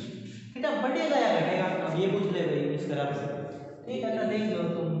 थीटा बढ़ेगा या घटेगा? अब ये पूछ ले भाई इस ग्राफ से। ठीक है, देख लो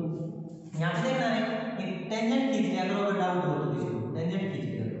तुम यहाँ पे देखना है कि टेंजेंट खींच लिया करो, अगर डाउट हो तो किसी को टेंजेंट खींच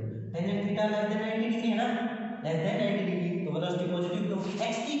लिया करो। Tangent theta less than 90 degree है ना, लेस देन 90 डिग्री, तो वेलोसिटी पॉजिटिव, क्योंकि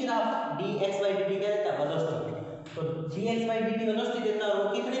x की ग्राफ dx/dt क्या देता है? वेलोसिटी। तो dx/dt वेलोसिटी देता है, और वो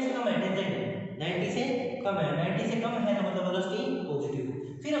कितने से कम है? टेंजेंट 90 से कम है, 90 से कम है तो मतलब वेलोसिटी पॉजिटिव।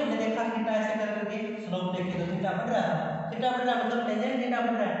 फिर हमने देखा थीटा ऐसे कर करके स्लोप देखे तो थीटा बढ़ रहा है, थीटा बढ़ रहा है मतलब टेंजेंट थीटा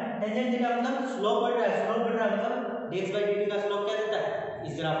बढ़ रहा है, टेंजेंट थीटा मतलब स्लोप बढ़ रहा है, स्लोप बढ़ रहा है मतलब dx/dt का स्लोप क्या देता है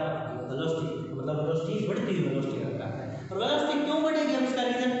इस ग्राफ का? वेलोसिटी। मतलब वेलोसिटी बढ़ती हुई वेलोसिटी का ग्राफ है। और वेलोसिटी क्यों बढ़ेगी? हम इसका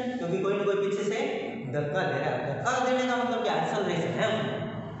रीजन, क्योंकि कोई ना कोई पीछे से धक्का दे रहा है। धक्का देने का मतलब क्या? एक्सेलरेशन है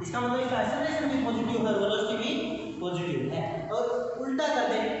उसमें। इसका मतलब इसका एक्सेलरेशन भी पॉजिटिव है, वेलोसिटी भी पॉजिटिव है। और उल्टा कर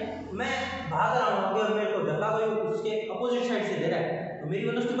दे, मैं भाग रहा हूँ आगे और मेरे को धक्का कोई उसके अपोजिट साइड से दे रहा है, तो मेरी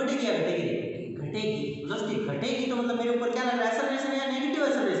वेलोसिटी बढ़ेगी या घटेगी? घटेगी। वेलोसिटी घटेगी तो मतलब मेरे ऊपर क्या लग रहा है? एक्सेलरेशन या नेगेटिव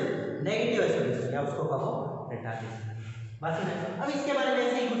एक्सेलरेशन? नेगेटिव एक्सेलरेशन, या उसको कहो रिटार्डेशन। बात सुन, अब इसके बारे में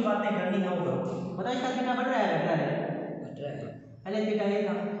ऐसे ही कुछ बातें करनी है होगा। बताओ इसका थीटा बढ़ रहा है घट रहा है? घट रहा है। पहले थीटा ये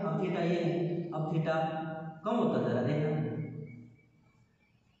था, अब थीटा ये है, अब थीटा कम होता जा रहा है, देखना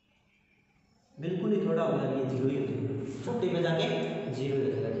बिल्कुल ही थोड़ा हो गया, ये जीरो ही हो जाएगा, छुट्टी पे जाके जीरो हो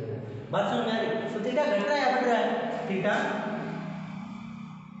जाएगा। बात समझ में आ रही? तो थीटा घट रहा है या बढ़ रहा है? थीटा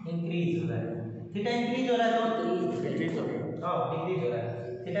इंक्रीज हो रहा है। थीटा इंक्रीज हो रहा है तो डिक्रीज हो रहा है। हां, डिक्रीज हो रहा है।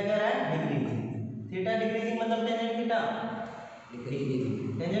 थीटा क्या रहा है? डिक्रीज। थीटा डिक्रीजिंग मतलब tangent theta decreasing,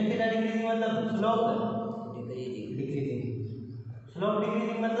 tangent theta decreasing मतलब स्लोप डिक्रीजिंग, स्लोप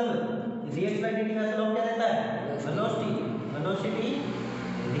डिक्रीजिंग मतलब dx/dt का स्लोप क्या देता है? Velocity. Velocity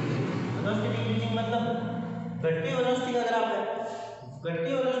decreasing, velocity decreasing मतलब घटती वेलोसिटी का ग्राफ है।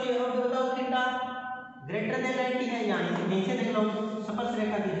 घटती वेलोसिटी का मतलब बताओ थीटा ग्रेटर देन 90 है, यहीं से देख लो, स्पर्श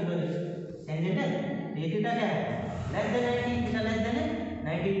रेखा खींच लो, टेंजेंट है, ये थीटा क्या है? Less than 90, theta less than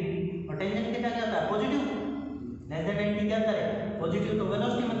 90 degree, और टेंजेंट थीटा क्या होता है? पॉजिटिव। लेस देन 90 क्या होता है? पॉजिटिव। तो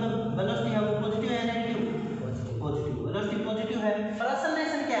वेलोसिटी मतलब वेलोसिटी है वो पॉजिटिव है नेगेटिव? पॉजिटिव। वेलोसिटी पॉजिटिव है, और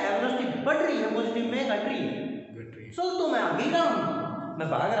एक्सेलरेशन क्या है? वेलोसिटी बढ़ रही है, पॉजिटिव में घट रही है। चल तो मैं आगे रहा हूँ, मैं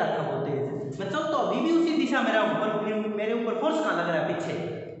भाग रहा था बहुत तेज, मैं चल तो अभी भी उसी दिशा में रहा हूँ, पर मेरे ऊपर फोर्स कहाँ लग रहा है? पीछे।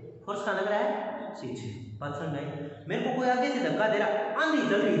 फोर्स कहाँ लग रहा है? पीछे। बात समझ में? मेरे को कोई आगे से धक्का दे रहा, आंधी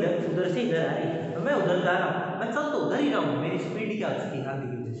चल रही इधर, उधर से इधर आ रही है, तो मैं उधर जा रहा हूँ, मैं चल तो उधर ही रहा हूँ, मेरी स्पीड क्या उसकी आंधी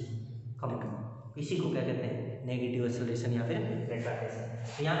की वजह से कम कम। इसी को क्या कहते हैं? नेगेटिव एक्सेलरेशन या फिर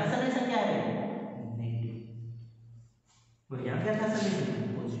रिटार्डेशन। यहाँ एक्सेलरेशन क्या है? नेगेटिव, और यहाँ क्या था? Acceleration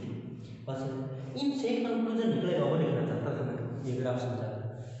positive. बस इनसे एक कंक्लूजन निकलेगा, वो लिखना चाहता था मैं, ये ग्राफ समझा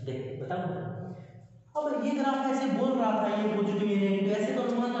देख बताऊँ। अब ये ग्राफ ऐसे बोल रहा था, ये पॉजिटिव ये नेगेटिव, ऐसे तो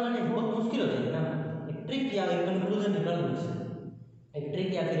अनुमान लगाने बहुत मुश्किल हो जाएगा ना। एक ट्रिक या एक कंक्लूजन निकाल लो इससे, एक ट्रिक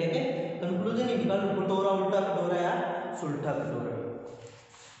या फिर एक कंक्लूजन ही निकाल लो। कटोरा उल्टा कटोरा या सुल्टा कटोरा,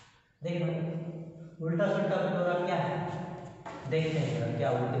 देखना उल्टा सुल्टा कटोरा क्या है, देखते हैं क्या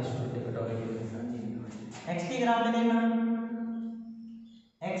उल्टे सुल्टे कटोरे के एक्स टी ग्राफ में देखना,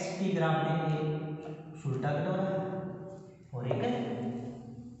 एक्स टी ग्राफ में एक सुल्टा कटोरा और एक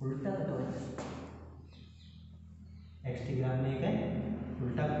उल्टा कटोरा। एक्स टी ग्राफ में एक है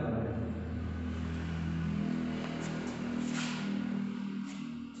उल्टा कटोरा।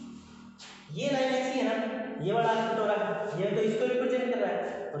 ये लाइन ऐसी है ना, ये वाला कटोरा ये तो इसको रिप्रेजेंट कर रहा है,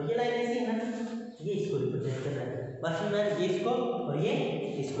 और ये लाइन ऐसी है ना, ये इसको रिप्रेजेंट कर रहा है। बात समझ में आ रही? ये इसको और ये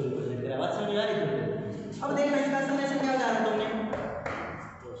इसको रिप्रेजेंट कर रहा है। बात समझ में आ रही तुमको? अब देखना इसका समेशन क्या बता रहा तुमने,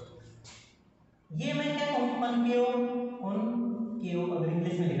 ये मैं क्या कहूँ, कॉनकेव अगर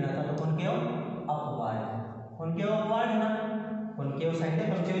इंग्लिश में लिखना था तो कॉनकेव अपवार्ड, कॉनकेव अपवार्ड है ना, कॉनकेव साइड है,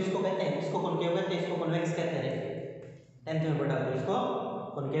 कॉनकेव इसको कहते हैं, इसको कॉनकेव कहते हैं, इसको कॉन्वेक्स कहते हैं। 10th में पढ़ा तो इसको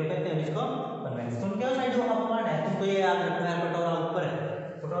कॉनकेव कहते हैं और इसको कॉन्वेक्स। कॉनकेव साइड जो अपवार्ड है तुमको ये याद रखना है, कटोरा ऊपर है,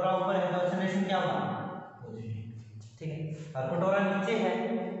 कटोरा ऊपर है तो एक्सेलरेशन क्या होगा, पॉजिटिव, ठीक है। और कटोरा नीचे है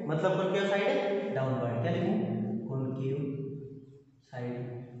मतलब कॉनकेव साइड डाउनवर्ड, क्या लिखूं, कॉनकेव साइड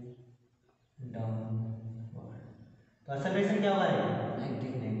डाउनवर्ड, तो एक्सेलरेशन क्या होगा, नेगेटिव।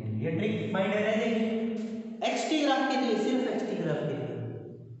 ये ट्रिक माइंड में रह जाएगी एक्सटी ग्राफ के लिए, सिर्फ एक्सटी ग्राफ के लिए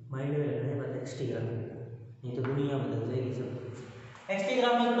माइंड में रखना है बात, एक्सटी ग्राफ, नहीं तो दुनिया बदल जाएगी सब। एक्सटी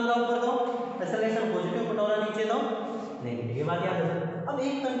ग्राफ में कटोरा ऊपर दो एक्सेलरेशन पॉजिटिव, कटोरा नीचे दो नेगेटिव, ये बात याद रखो। अब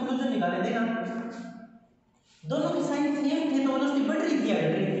एक कंक्लूजन निकाले, देखा दोनों की साइन सेम थे तो वेलोसिटी बढ़ रही थी या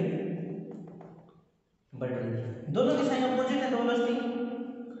घट रही थी, बढ़ रही थी। दोनों की साइन अपोजिट है तो वेलोसिटी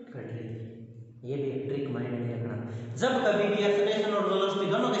घट रही थी। ये भी एक ट्रिक माइंड में रखना, जब कभी भी एक्सेलरेशन और वेलोसिटी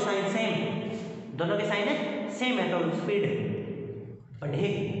दोनों के साइन सेम, दोनों के साइन सेम है तो स्पीड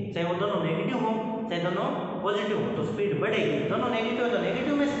बढ़ेगी, चाहे वो दोनों नेगेटिव हो चाहे दोनों पॉजिटिव हो तो स्पीड बढ़ेगी। दोनों नेगेटिव है तो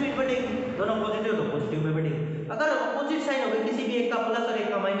नेगेटिव में स्पीड बढ़ेगी, दोनों पॉजिटिव तो पॉजिटिव में बढ़ेगी। अगर अपोजिट साइन हो गई, किसी भी एक का प्लस और एक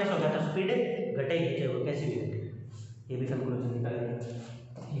का माइनस हो गया तो स्पीड घटेगी, चाहे वो कैसी भी घटे। ये भी कंक्लूजन निकालेंगे।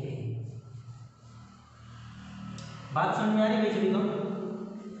 बात समझ में आ रही है सभी को,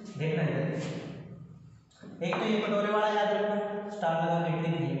 देखना है एक तो ये कटोरे वाला याद रखना, स्टार लगा के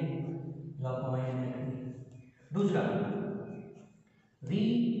ट्रिक नहीं जो आपको माइंड में रखनी। दूसरा v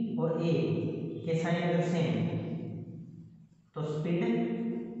और a के साइन अगर सेम तो स्पीड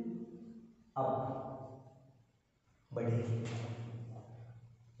अप बढ़ेगी,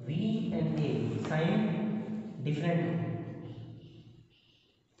 v and a sign different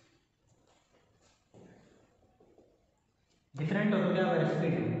different हो तो क्या होगा,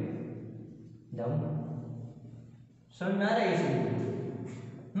 स्पीड डाउन। समझ में आ रहा है इसमें?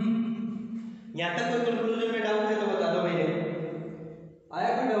 यहाँ तक कोई कंक्लूजन में डाउट है तो बता दो मेरे, आया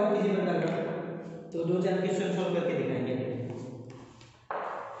कोई डाउट किसी प्रकार का तो 2-4 क्वेश्चन सॉल्व करके दिखाएंगे।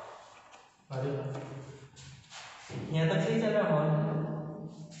 और यहाँ तक सही चल रहा है,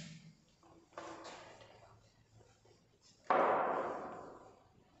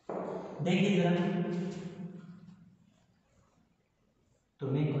 देखिए जरा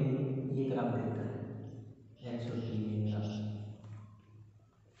तुम्हें कोई ये ग्राफ देता है एक्स और टी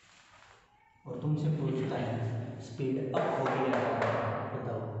और तुमसे पूछता है स्पीड अप होगी या डाउन,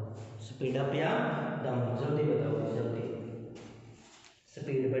 बताओ स्पीड अप या डाउन, जल्दी बताओ जल्दी,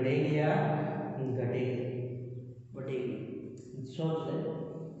 स्पीड बढ़ेगी या घटेगी, बढ़ेगी, सोच ले,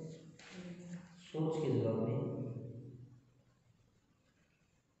 सोच के जवाब में,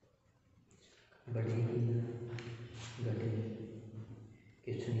 बढ़ेगी घटेगी,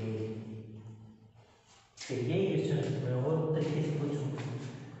 क्वेश्चन यही क्वेश्चन मैं और तरीके से पूछूं,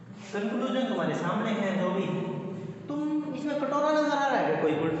 कंक्लूजन तुम्हारे सामने है। जो भी तुम इसमें कटोरा नजर आ रहा है,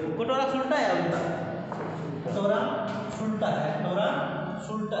 कोई कटोरा सुलटा है, उल्टा कटोरा सुलटा है, कटोरा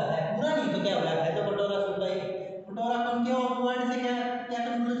सुलटा है, पूरा नहीं तो क्या हो गया है, तो कटोरा सुलटा ही। कटोरा कॉनकेव अपवर्ड से क्या क्या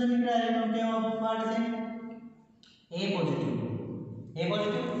कंक्लूजन निकला है, कॉनकेव अपवर्ड से ए पॉजिटिव, ए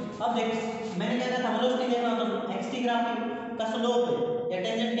पॉजिटिव। अब देख मैंने क्या कहा था, वेलोसिटी देखना तो एक्सटी ग्राफ का स्लोप या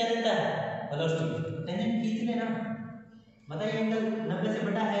टेंजेंट क्या देता है, वेलोसिटी, टेंजेंट खींच लेना, बताइए एंगल 90 से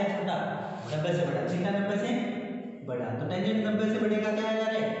बड़ा है या छोटा, 90 से बड़ा, थीटा 90 से बड़ा, तो टेंजेंट 90 से बढ़ेगा क्या आ जा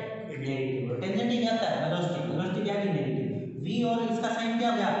रहा है, नेगेटिव। टेंजेंट ही क्या आता है, वेलोसिटी, वेलोसिटी क्या है, नेगेटिव। v और इसका साइन क्या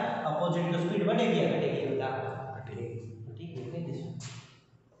हो गया, अपोजिट, तो स्पीड बढ़ेगी या घटेगी, बता घटेगी, ठीक है क्या दिस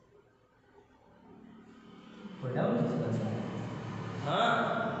कोई डाउट इसका? हाँ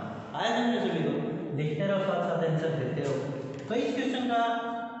आया समझ में सभी को, देखते रहो साथ साथ आंसर देते रहो। तो इस क्वेश्चन का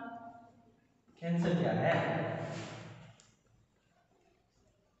आंसर क्या है,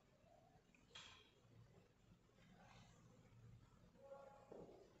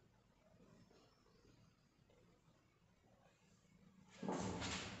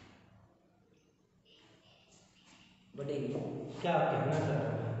 बढ़ेगी, क्या आप कहना चाह रहे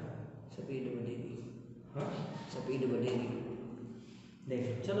हैं, स्पीड बढ़ेगी, हाँ स्पीड बढ़ेगी। देख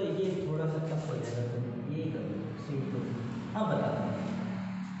चलो ये थोड़ा सा टफ हो जाएगा, तो यही करो सिंपल। हाँ बता दो,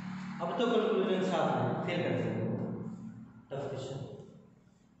 अब तो कंक्लूजन साफ है, फिर कर सकते हो टफ क्वेश्चन,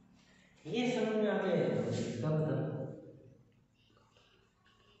 ये समझ में आ गया कब तक,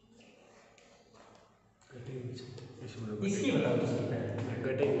 इसकी बताओ, इसकी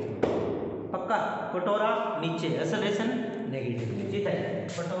पहले घटेगी पक्का। कटोरा नीचे, एक्सेलरेशन नेगेटिव, ठीक है,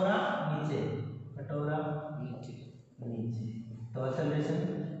 कटोरा नीचे, कटोरा नीचे नीचे तो एक्सेलरेशन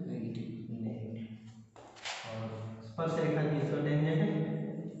नेगेटिव, और स्पर्श रेखा की इसका टेंजेंट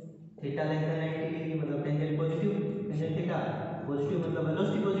थीटा लेंथ 90 डिग्री, मतलब टेंजेंट पॉजिटिव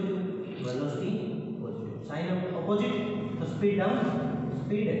अपोजिट तो स्पीड डाउन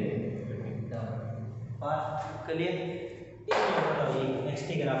बात क्लियर। एक बताओ ये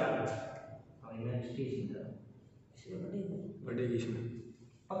एक्सटी ग्राफ और ये एक्सटी सीधा बढ़ेगी इसमें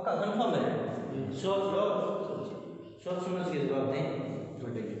पक्का कंफर्म है। सोच समझ के जवाब दें,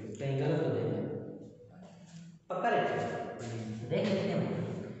 बढ़ेगी कहीं गलत हो जाए पक्का रहते देख लेते हैं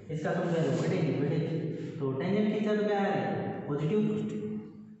इसका तुम कह दो बढ़ेगी तो टेंजेंट थीटा तो क्या है पॉजिटिव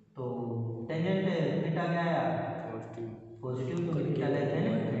तो टेंजेंट थीटा क्या है पॉजिटिव तो थीटा लेते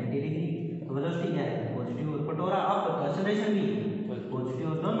हैं 90 डिग्री तो वेलोसिटी क्या है पॉजिटिव और कटोरा अप तो एक्सेलरेशन भी पॉजिटिव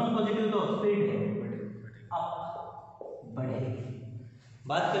और दोनों पॉजिटिव तो स्पीड है अप बढ़ेगी।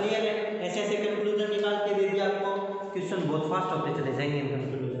 बात क्लियर है। ऐसे ऐसे कंक्लूजन निकाल के दे दिया आपको, क्वेश्चन बहुत फास्ट होते चले जाएंगे इन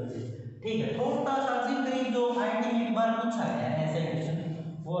कंक्लूजन से। ठीक है, थोड़ा सा अजीब गरीब जो आईटी की बार पूछा गया है ऐसे क्वेश्चन,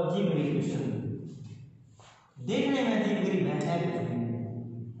 वो अजीब गरीब क्वेश्चन देखने में अजीब गरीब है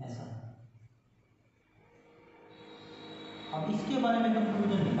ऐसा। अब इसके बारे में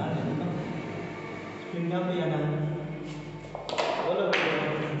कंक्लूजन निकाल लेते हैं। स्क्रीन पे या डाउन बोलो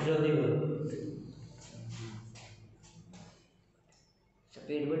जल्दी बोलो।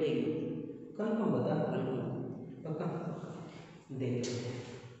 स्पीड बढ़ेगी कंफर्म बता पक्का देख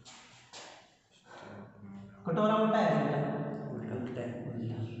कटोरा उल्टा है उल्टा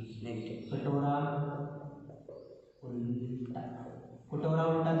नेगेटिव कटोरा उल्टा कटोरा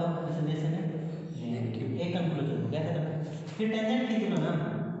उल्टा तो एक्सेलरेशन है नेगेटिव। एक कंक्लूजन हो गया था। फिर टेंजेंट लिख लो ना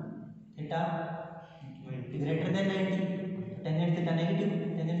theta greater than 90 tangent theta negative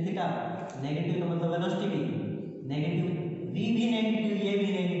tangent theta negative तो मतलब वेलोसिटी भी नेगेटिव v भी नेगेटिव ये भी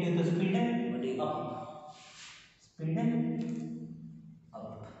नेगेटिव तो स्पीड है अप स्पीड है अप।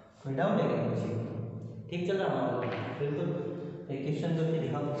 कोई डाउट है क्या किसी को? ठीक चल रहा हमारा बिल्कुल। एक क्वेश्चन करके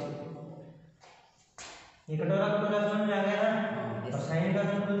दिखाओ। ये कटोरा कटोरा समझ में आ गया ना और साइन का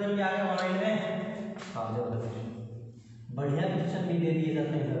कंक्लूजन भी आ गया माइंड में। हाँ जबरदस्त बढ़िया क्वेश्चन भी दे दिए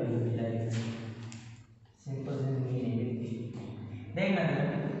जाते हैं कभी कभी लाइफ में सिंपल जिंदगी नहीं मिलती। देखना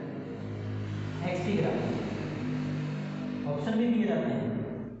एक्सटी ग्राफ ऑप्शन भी दिए जाते हैं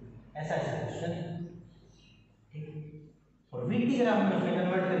ऐसा ऐसा क्वेश्चन ठीक। और वीटी ग्राफ में उसने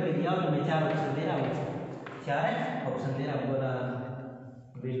कन्वर्ट करके दिया और मैं 4 ऑप्शन दे रहा हूँ 4 ऑप्शन दे रहा हूँ बोला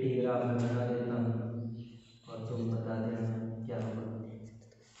वीटी ग्राफ में बना देता हूँ और तुम बता देना क्या होगा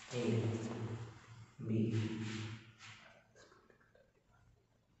ए बी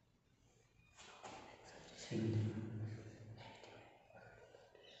सी डी।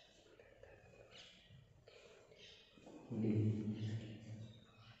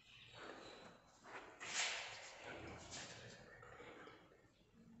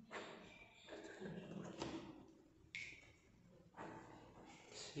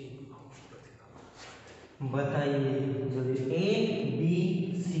 बताइए जल्दी ए बी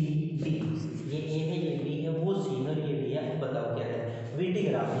सी डी ये ए है ये बी है वो सी और ये डी है। बताओ क्या है वीटी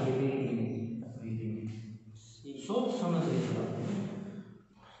ग्राफ है ये वीटी सोच समझ के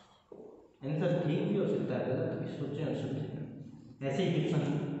आंसर ठीक भी हो सकता है गलत भी सोचे और समझे। ऐसे ही क्वेश्चन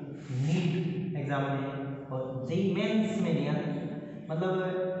नीट एग्जाम में और जेई मेंस में नहीं आते मतलब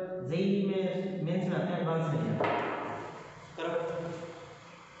जेई में मेंस में आते हैं एडवांस में नहीं आते।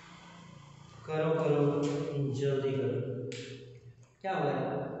 करो करो जल्दी करो क्या हुआ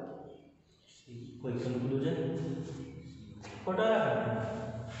कोई कंक्लूजन कटोरा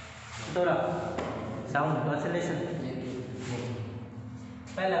कटोरा साउंड ट्रांसलेशन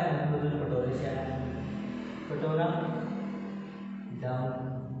पहला कंक्लूजन कटोरे से आया कटोरा डाउन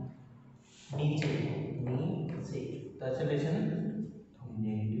नीचे नीचे ट्रांसलेशन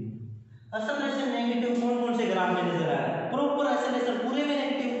नेगेटिव। एक्सेलरेशन नेगेटिव कौन कौन से ग्राफ में नजर आ रहा है प्रॉपर एक्सेलरेशन पूरे में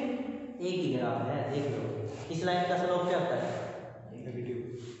नेगेटिव एक ही ग्राफ है देख लो। इस लाइन का स्लोप क्या होता है नेगेटिव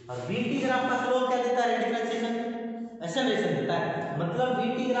और बीटी ग्राफ का स्लोप क्या देता है डिफरेंशिएशन एक्सेलरेशन देता है मतलब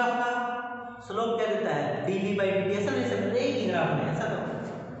बीटी ग्राफ का स्लोप क्या देता है dv/dt एक्सेलरेशन एक ही ग्राफ में ऐसा तो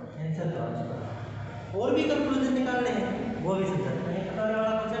आंसर तो आ चुका। और भी कंक्लूजन निकालने हैं वो भी समझ सकते हैं। कटोरे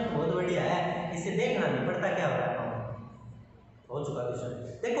वाला कॉन्सेप्ट बहुत बढ़िया है इससे देखना नहीं पड़ता क्या हो रहा है हो चुका क्वेश्चन।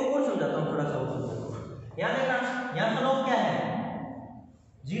 देखो और समझाता हूँ थोड़ा सा और समझाता हूँ। यहाँ देखना यहाँ स्लोप क्या है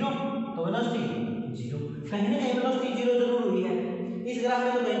 0 तो वेलोसिटी 0 कहीं ना कहीं वेलोसिटी 0 जरूर हुई है। इस ग्राफ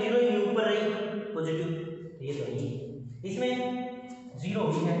में तो कहीं 0 ही ऊपर रही पॉजिटिव ये तो नहीं इसमें 0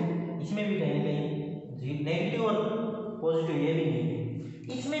 हुई है इसमें भी कहीं ना कहीं नेगेटिव और पॉजिटिव ये भी नहीं है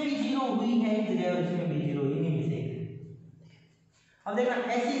इसमें भी 0 हुई है एक जगह और इसमें भी 0 ही नहीं मिसे। अब देखना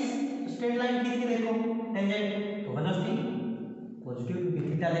ऐसी स्ट्रेट लाइन किसकी देखो टेंजेंट तो वेलोसिटी पॉजिटिव क्योंकि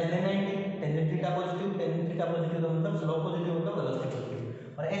theta less than 90 tangent theta positive tangent theta positive तो मतलब स्लोप पॉजिटिव मतलब वेलोसिटी पॉजिटिव।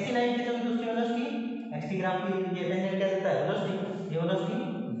 और ऐसी लाइन खींचोगे तो उसकी वेलोसिटी एक्सटी ग्राफ की ये टेंजेंट क्या देता है वेलोसिटी ये वेलोसिटी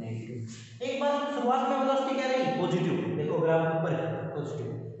नेगेटिव। एक बार शुरुआत में वेलोसिटी क्या रही पॉजिटिव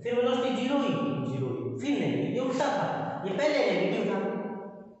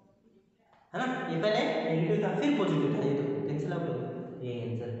है ना, ये पहले नेगेटिव था फिर पॉजिटिव था, ये तो कैंसिल आउट हो गया, ये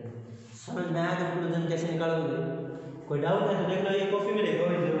आंसर समझ में आया। कंक्लूजन कैसे निकालोगे? कोई डाउट है तो देख लो, ये कॉपी में लिखो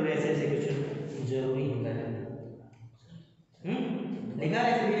जरूर, ऐसे ऐसे क्वेश्चन जरूरी होता है। लिखा है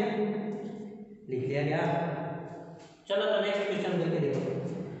इसलिए लिख लिया क्या? चलो तो नेक्स्ट क्वेश्चन करके देखो,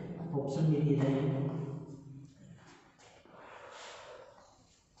 ऑप्शन भी दिए जाएंगे।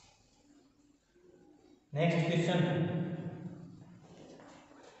 नेक्स्ट क्वेश्चन,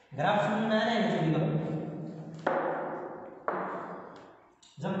 ग्राफ समझ में आ रहा है ना सभी को?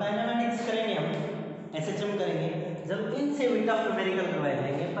 जब काइनेमेटिक्स करेंगे हम, एसएचएम करेंगे, जब इनसे उल्टा न्यूमेरिकल करवाए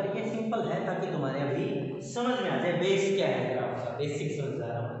जाएंगे, पर ये सिंपल है ताकि तुम्हारे अभी समझ में आ जाए बेस क्या है ग्राफ का, बेसिक समझ आ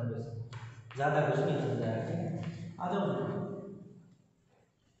रहा है, बस ज्यादा कुछ नहीं समझ आ रहा है। आ जाओ,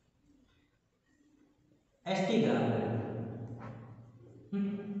 एसटी ग्राफ है,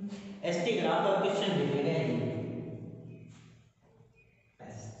 एसटी ग्राफ का क्वेश्चन लिखेगा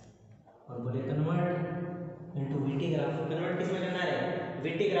और बोले convert into VT graph. Convert किस में करना है?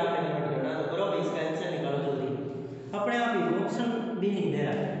 वीटी ग्राफ में कन्वर्ट करना। तो करो भाई, इसका आंसर निकालो जल्दी। अपने आप ही ऑप्शन भी नहीं दे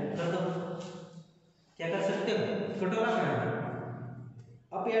रहा, कर दो। क्या कर सकते हो? कटोरा कहाँ है?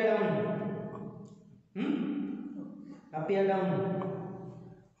 अप या डाउन? अप या डाउन?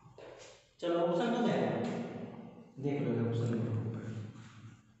 चलो ऑप्शन तो है, देख लो ऑप्शन।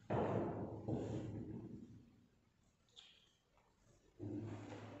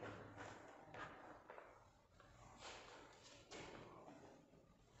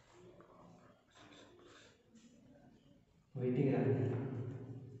 वीटी ग्राफ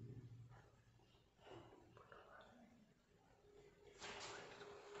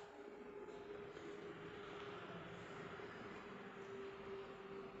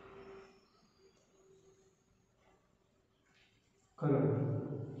करो,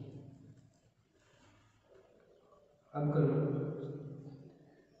 अब करो।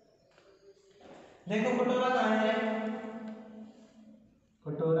 देखो कटोरा कहाँ है?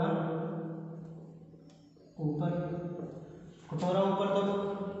 कटोरा ऊपर, कटोरा ऊपर तो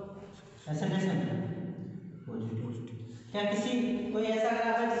एक्सेलरेशन पॉजिटिव। क्या किसी कोई ऐसा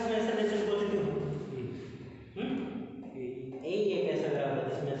ग्राफ है जिसमें एक्सेलरेशन पॉजिटिव हो? यही एक ऐसा ग्राफ है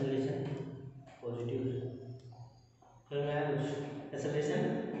जिसमें एक्सेलरेशन पॉजिटिव है, फिर मैं कुछ एक्सेलरेशन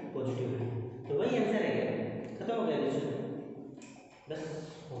पॉजिटिव है, तो वही आंसर है क्या? खत्म हो गया क्वेश्चन, बस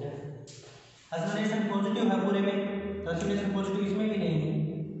हो गया। एक्सेलरेशन पॉजिटिव है पूरे में, तो एक्सेलरेशन पॉजिटिव इसमें भी नहीं है,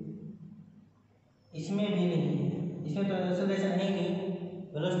 इसमें भी नहीं है, इसमें तो एक्सेलरेशन है ही नहीं,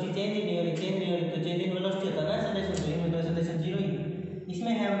 वेलोसिटी चेंज ही नहीं हो रही, चेंज नहीं हो रही, तो चेंज इन वेलोसिटी होता है ना एक्सेलरेशन, तो इनमें तो एक्सेलरेशन जीरो ही है।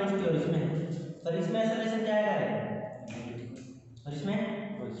 इसमें है वेलोसिटी और इसमें है, पर इसमें एक्सेलरेशन क्या है और इसमें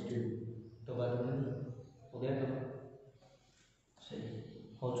पॉजिटिव, तो बात हो गया। तो सही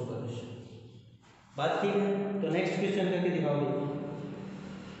हो चुका क्वेश्चन, बात ठीक है। तो नेक्स्ट क्वेश्चन करके दिखाओगे।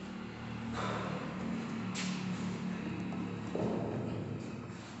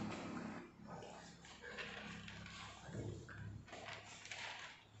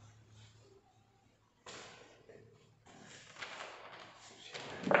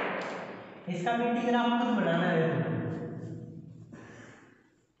 इसका वीटी ग्राफ खुद बनाना है,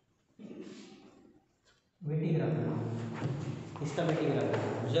 वीटी ग्राफ, इसका वीटी ग्राफ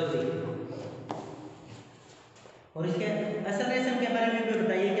जरूरी। और इसके एक्सेलरेशन के बारे में भी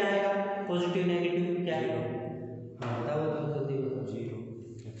बताइए, क्या आएगा? पॉजिटिव नेगेटिव क्या आएगा? हाँ बताओ तो जल्दी बताओ। जीरो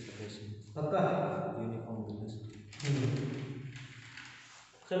एक्सेलरेशन पक्का, यूनिफॉर्म वेलोसिटी।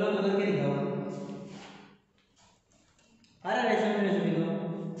 चलो तो करके दिखाओ। आ रहा है समझ में सभी को?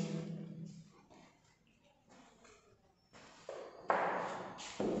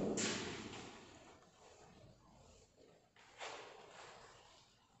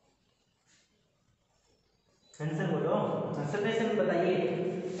 आंसर बोलो, एक्सेलरेशन बताइए,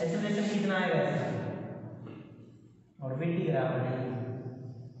 एक्सेलरेशन कितना आएगा इसका, और वीटी ग्राफ बनाइए।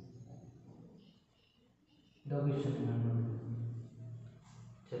 दो क्वेश्चन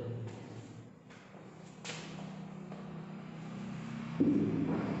चलो।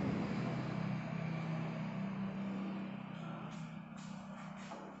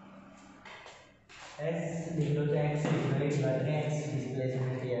 एक्स लिख लो, तो एक्स लिख लो, एक बार एक्स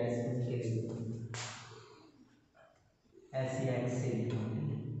डिस्प्लेसमेंट या एस के लिए ऐसी एक्स से लिखो,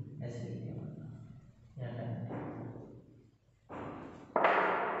 ऐसे लिखिए यहाँ।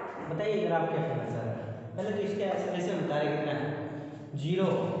 बताइए ग्राफ क्या करना चाह रहा है? पहले तो इसके एक्सेलरेशन कार्य कितना है? जीरो।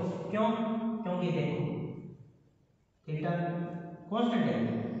 क्यों? क्योंकि देखो थीटा कांस्टेंट है,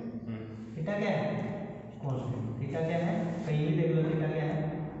 थीटा क्या है? कांस्टेंट। थीटा क्या है? कहीं भी देख लो, थीटा क्या है?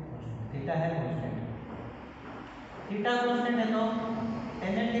 थीटा है कांस्टेंट। थीटा कांस्टेंट है तो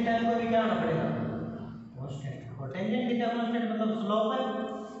टेंजेंट थीटा को भी क्या होना पड़ेगा? कांस्टेंट। और टेंजेंट थीटा कांस्टेंट मतलब स्लोप है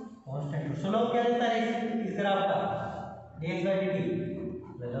कांस्टेंट। स्लोप क्या देता है इस ग्राफ का, dx by dt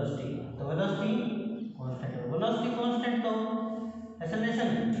वेलोसिटी, तो वेलोसिटी कांस्टेंट है, वेलोसिटी कांस्टेंट तो एक्सेलरेशन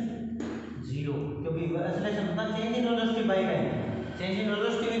जीरो, क्योंकि एक्सेलरेशन मतलब change in velocity by time, change in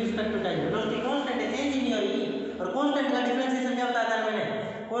velocity with respect to time, velocity constant है, चेंज इन योर ई, और कांस्टेंट का डिफरेंशिएशन क्या होता है, मैंने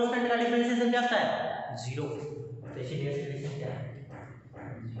कांस्टेंट का डिफरेंशिएशन क्या होता है जीरो, तो इसीलिए एक्सेलरेशन क्या है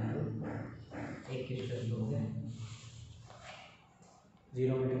जीरो, एक क्वेश्चन हो गया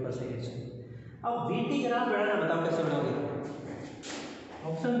 0 मीटर पर सेकंड। अब वीटी ग्राफ बनाना बताओ कैसे बनाओगे,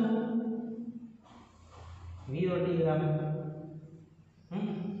 ऑप्शन दो वी और टी ग्राफ,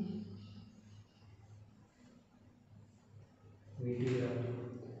 वीटी ग्राफ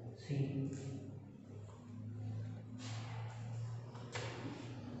सी,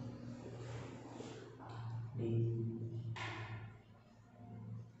 डी,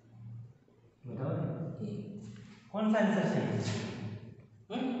 बताओ कौन सा आंसर सही है,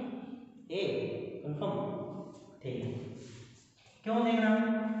 ए कंफर्म, ठीक है। क्यों देखना,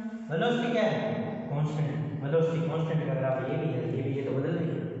 वेलोसिटी क्या है कांस्टेंट, वेलोसिटी कांस्टेंट का ग्राफ ये भी है, ये भी, ये तो बदल रही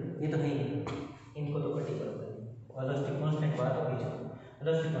है, ये तो है ही, इनको तो कटी करो, वेलोसिटी कांस्टेंट बात हो गई,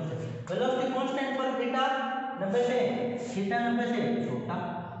 वेलोसिटी कांस्टेंट, वेलोसिटी कांस्टेंट पर थीटा 90 से, थीटा 90 से छोटा,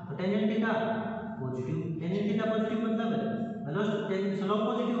 तो tangent theta positive, tangent theta positive मतलब वेलोसिटी स्लोप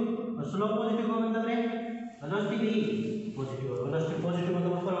पॉजिटिव, और स्लोप पॉजिटिव का मतलब है वेलोसिटी भी पॉजिटिव, और वेलोसिटी पॉजिटिव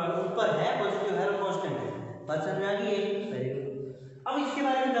मतलब ऊपर है, पॉजिटिव है और कांस्टेंट है, बात समझ में आ गई है, वेरी गुड। अब इसके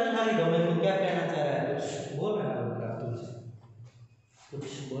बारे में जानकारी दो मेरे को, क्या कहना चाह रहा है, कुछ बोल रहा है क्या तुमसे,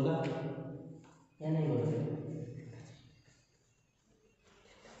 कुछ बोला या नहीं बोला,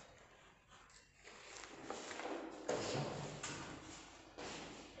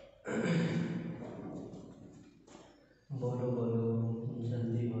 बोलो बोलो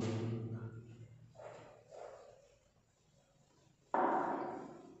जल्दी बोलो,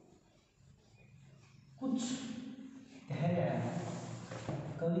 कुछ कह रहा है,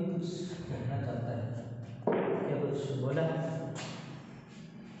 कभी कुछ कहना चाहता है, क्या कुछ बोला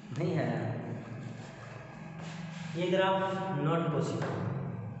नहीं है, ये ग्राफ नॉट पॉसिबल,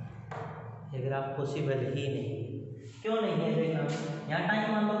 ये ग्राफ पॉसिबल ही नहीं, क्यों नहीं है देखना, यहाँ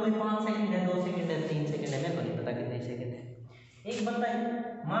टाइम मान लो कोई 5 सेकंड है, 2 सेकंड है, 3 सेकंड है, मेरे को नहीं पता कितने सेकंड है, एक बंदा है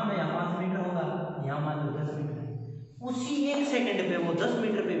मान लो यहाँ 5 मीटर होगा, यहाँ मान लो 10 मीटर है, उसी 1 सेकंड पे वो 10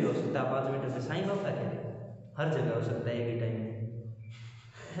 मीटर पे भी हो सकता है, 5 मीटर पे साइन होता है, हर जगह हो सकता है एक ही टाइम में,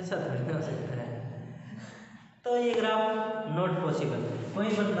 ऐसा थोड़ी ना हो सकता है, तो ये ग्राफ नॉट पॉसिबल, कोई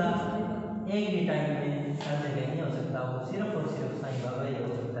बंदा एक ही टाइम में हर जगह नहीं हो सकता, वो सिर्फ और सिर्फ साइन बाबा ही हो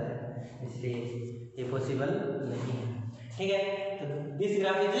सकता है, इसलिए ये पॉसिबल नहीं है, ठीक है, तो this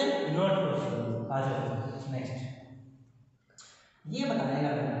graph is not possible. आ जाओ नेक्स्ट, ये बताएगा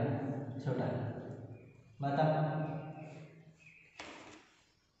मेरा छोटा, बता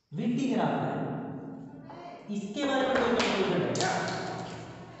वीटी ग्राफ है, इसके बारे में कोई कंक्लूजन है क्या,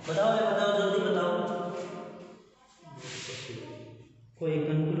 बताओ या बताओ जल्दी बताओ, कोई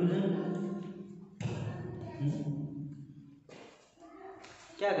कंक्लूजन,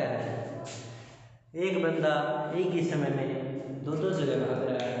 क्या कह रहा है, एक बंदा एक ही समय में दो जगह भाग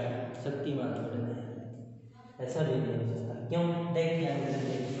रहा है, शक्तिमान थोड़े में, ऐसा भी नहीं हो सकता, क्यों, देखिए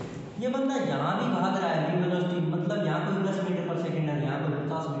ये बंदा यहाँ भी भाग रहा है वेलोसिटी, मतलब यहाँ कोई 10 मीटर पर सेकंड है, यहाँ कोई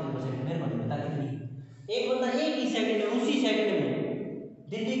 50 मीटर पर सेकंड, मेरे को नहीं पता कितनी, एक बंदा एक ही सेकंड में, उसी सेकंड में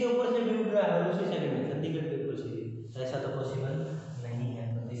दिल्ली के ऊपर से भी उड़ रहा है, उसी सेकंड में चंडीगढ़ के ऊपर से भी, ऐसा तो पॉसिबल नहीं है,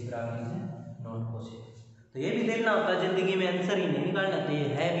 तो इस ग्राफ इज नॉट पॉसिबल, तो ये भी देखना होता है जिंदगी में, आंसर ही नहीं निकालना, तो ये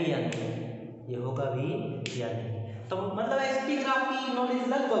है भी या नहीं, ये होगा भी या नहीं, तो मतलब एसटी ग्राफ की नॉलेज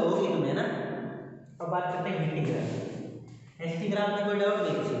लगभग होगी तुम्हें ना। अब बात करते हैं वीटी ग्राफ, एसटी ग्राफ में कोई डाउट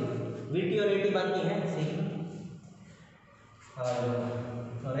नहीं किसी, वीटी और एटी बाकी है सही,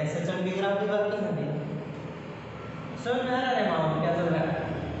 और एसएचएम की ग्राफ भी बाकी है, समझ में आ रहा है मामला क्या चल रहा है,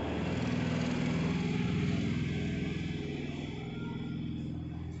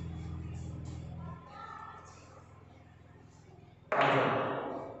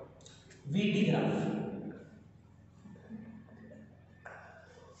 वीटी ग्राफ,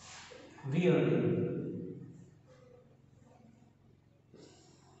 वी और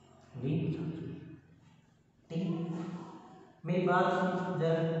वी टी, मेरी बात सुन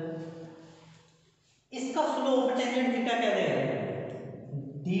जरा, इसका स्लोप टेंजेंट थीटा क्या देगा,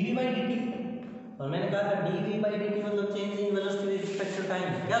 dv by dt, और मैंने कहा था dv by dt मतलब change in velocity with respect to time,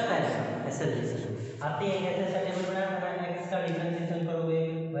 क्या होता है एक्सेलरेशन, आते हैं ऐसे टेबल बनाना, x का डिफरेंशिएशन करोगे,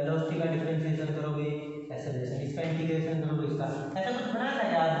 वेलोसिटी का डिफरेंशिएशन करोगे, एक्सेलरेशन, इसका इंटीग्रेशन करोगे, इसका ऐसा कुछ बनाना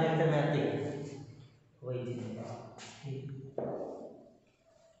है आज लेक्चर में आते, वही चीज ठीक,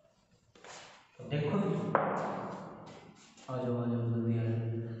 तो देखो आ जाओ जल्दी आ जाओ,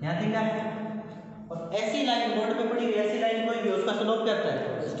 यहाँ स्लोप क्या होता है?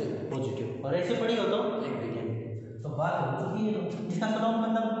 पॉजिटिव। और ऐसे पढ़ी हो तो बात हो चुकी है। तो इसका स्लोप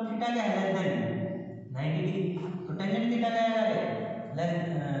मतलब थीटा क्या है? Less than 90 degree. तो टेंजेंट थीटा क्या आएगा रे?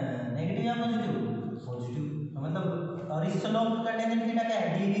 नेगेटिव या पॉजिटिव? पॉजिटिव। तो मतलब और इस स्लोप का टेंजेंट थीटा क्या है?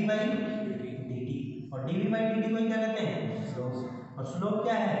 dv by dt। और dv बाई dt को क्या कहते हैं? स्लोप। और स्लोप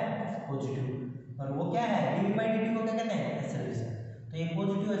क्या है? पॉजिटिव। और वो क्या है? dv बाई dt को क्या कहते हैं? एक्सेलरेशन। तो ये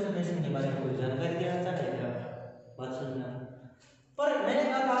पॉजिटिव एक्सेलरेशन के बारे में कोई जानकारी देना चाहते हैं क्या? बात समझना। पर मैंने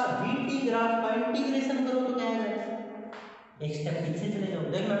कहा था vt ग्राफ का इंटीग्रेशन करो तो क्या आएगा? एक स्टेप पीछे चले जाओ।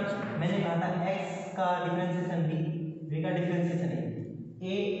 देखना, मैंने कहा था x का डिफरेंशिएशन v का डिफरेंशिएशन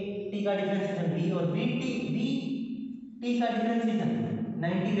a t का डिफरेंशिएशन b और v t का डिफरेंशिएशन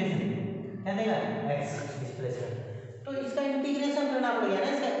 90 रेशन क्या देगा? x displacement. तो इसका इंटीग्रेशन करना पड़ेगा ना।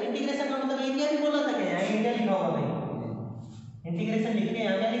 इसका इंटीग्रेशन का मतलब एरिया भी बोला था क्या? यहाँ एरिया लिखा होगा भाई। इंटीग्रेशन लिख के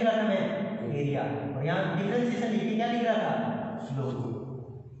यहाँ क्या लिख रहा था मैं? एरिया। और यहाँ डिफरेंशिएशन लिख के क्या लिख रहा था? स्लोप।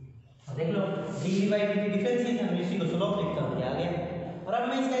 देख लो dv बाई dt डिफरेंशिएशन, इसी को स्लोप लिखता हूँ, क्या आ गया। और अब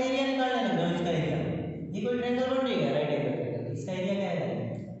मैं इसका एरिया निकालने लग रहा हूँ। इसका एरिया, ये कोई ट्रायंगल बन रही है राइट एंगल ट्रायंगल, इसका एरिया क्या है?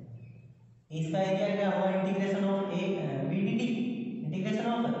 इसका एरिया क्या हुआ? Integration of a v dt, integration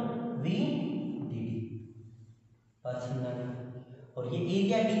of v dt। बात समझना। और ये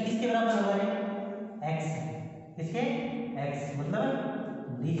एरिया d किसके बराबर होगा रे? x। किसके? x मतलब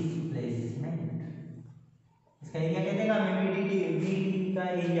डिस्प्लेसमेंट। इसका एरिया क्या देगा हमें? v dt का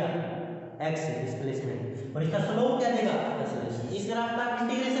एरिया x डिस्प्लेसमेंट। और इसका स्लोप क्या देगा? एक्सेलरेशन। इस ग्राफ का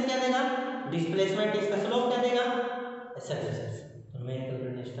इंटीग्रेशन क्या देगा? डिस्प्लेसमेंट। इसका स्लोप क्या देगा? एक्सेलरेशन। तो मैं कल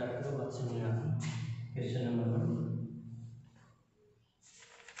करने स्टार्ट करूँ। बात समझ रहा हूँ। क्वेश्चन नंबर 1,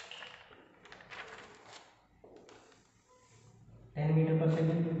 10 मीटर पर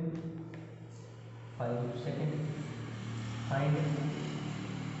second, 5 second, find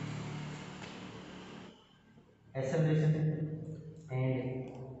acceleration and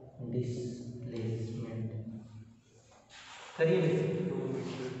displacement. करिए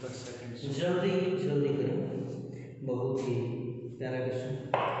जल्दी जल्दी करो, बहुत ही प्यारा क्वेश्चन।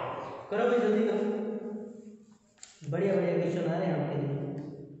 करो भाई जल्दी करो, बढ़िया बढ़िया क्वेश्चन आ रहे हैं आपके लिए,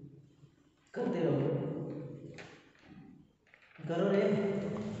 करते रहो। करो रे,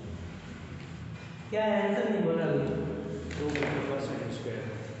 क्या है आंसर नहीं बोल रहा? 2 मीटर पर सेकंड स्क्वायर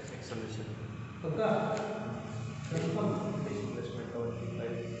एक्सेलरेशन। पक्का? डिस्प्लेसमेंट और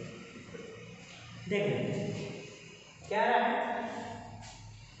देखिए क्या रहा है?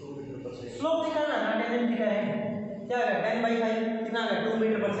 2 मीटर पर सेकंड। स्लोप निकालना ना, टेंजेंट थीटा है क्या है? 10/5 कितना है? 2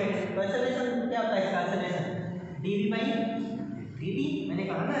 मीटर पर सेकंड। तो एक्सेलरेशन क्या होता है इसका? Acceleration dv by dt। मैंने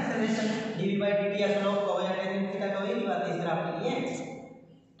कहा ना एक्सेलरेशन dv बाई dt या स्लोप का हो या टेंजेंट थीटा का हो, ये बात है इस ग्राफ के लिए।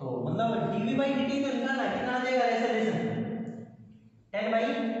 तो मतलब dv बाई dt को निकालना कितना आ जाएगा एक्सेलरेशन?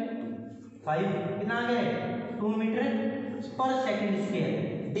 10/5 कितना आ गया? 2 मीटर पर second square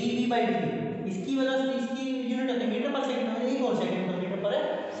dv by dt। इसकी वेलोसिटी, इसकी यूनिट होती है मीटर पर सेकंड में, एक और सेकंड पर मीटर पर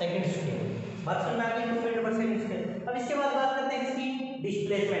सेकंड स्क्वायर। बात समझ में आ गई? 2 मीटर पर सेकंड स्क्वायर। अब इसके बाद बात करते हैं इसकी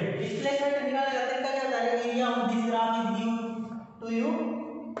डिस्प्लेसमेंट। डिस्प्लेसमेंट निकालने का तरीका क्या होता है? Area of this graph is given to you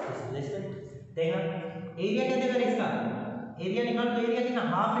displacement. देखना एरिया क्या देगा इसका? एरिया निकाल तो एरिया कितना?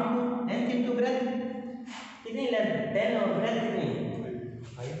 Half into length into breadth. कितनी लेंथ? 10 और ब्रेथ कितनी?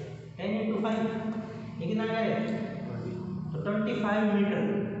 5। 10 इनटू 5 ये कितना आ गया? तो 25 मीटर।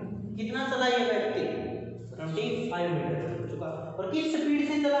 कितना चला ये व्यक्ति? 25 मीटर चल चुका। और किस स्पीड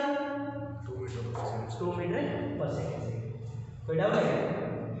से चला? 2 मीटर पर सेकंड। 2 मीटर पर सेकंड से। कोई डाउट है?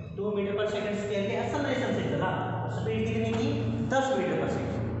 2 मीटर पर सेकंड स्क्वायर के एक्सेलरेशन से चला। और स्पीड कितनी थी? 10 मीटर पर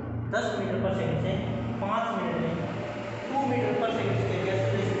सेकंड। 10 मीटर पर सेकंड से 5 मिनट में 2 मीटर पर सेकंड स्क्वायर के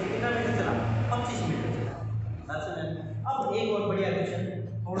एक्सेलरेशन से कितना मीटर चला? 25 मीटर चला। बात समझ? अब एक और बढ़िया क्वेश्चन,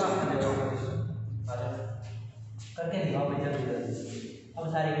 थोड़ा समझ जाओगे क्वेश्चन करके दिखाओ भाई जल्दी जल्दी। अब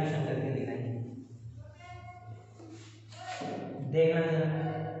सारे क्वेश्चन करके दिखाएंगे, देखना जरा,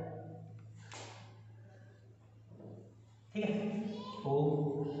 ठीक है? ओ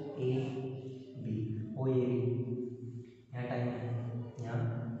A B, O A B, यहाँ टाइम है, यहाँ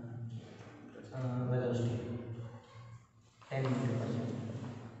वेलोसिटी 10 मीटर पर सेकंड,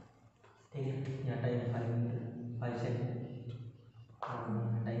 ठीक है? यहाँ time 5 metre 5 second,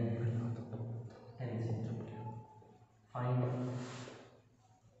 time 10 second. Find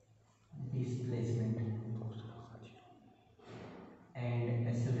displacement and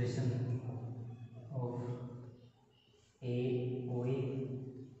acceleration of A OA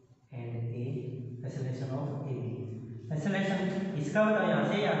and A acceleration of AB। acceleration इसका बताओ, यहाँ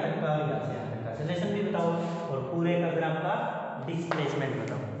से यहाँ तक का, यहाँ से यहाँ तक का acceleration भी बताओ, और पूरे का ग्राफ का डिस्प्लेसमेंट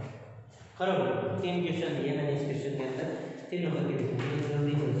बताओ। करो, 3 क्वेश्चन दिए मैंने इस क्वेश्चन के अंदर, 3 नंबर के देखेंगे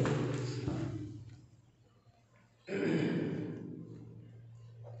जल्दी जल्दी।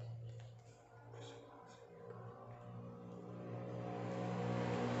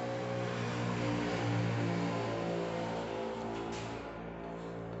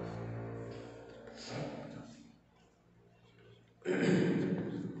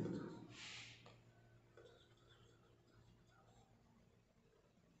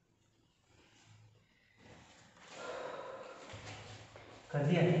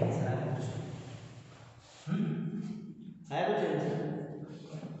 जल्दी आइए आंसर आया कुछ आया कुछ आंसर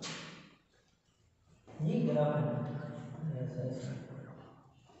ये ग्राफ है ऐसा ऐसा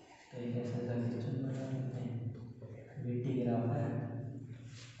तो एक ऐसा सिस्टम बना लेते हैं वीटी ग्राफ है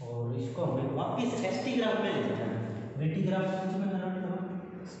और इसको हमें वापस एसटी ग्राफ में ले जाना है वीटी ग्राफ को किसमें कन्वर्ट करो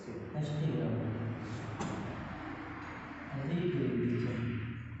एसटी ग्राफ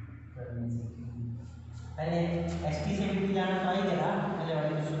पहले एसटी से वीटी जाना तो आई गया पहले वाले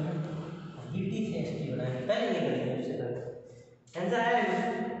क्वेश्चन में वीटी से एसटी बनाएंगे पहले ये करेंगे उससे पहले आंसर आया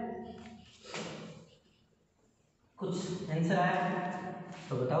कुछ आंसर आया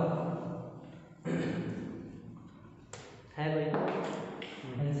तो बताओ है भाई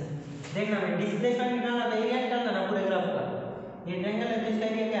आंसर देखना मैं डिस्प्लेसमेंट निकालना था एरिया निकालना ना पूरे ग्राफ का ये ट्रायंगल है तो इसका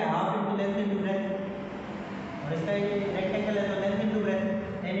एरिया क्या है half into length into breadth और इसका ये रेक्टेंगल है तो length into breadth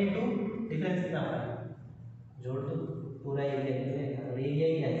n into difference कितना होगा जोड़ दो पूरा एरिया निकलेगा और एरिया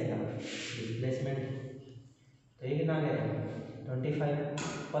क्या है इसका डिस्प्लेसमेंट तो ये कितना आ गया 25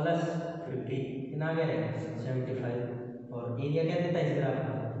 प्लस 50 कितना आ गया 75 और एरिया क्या देता है इस ग्राफ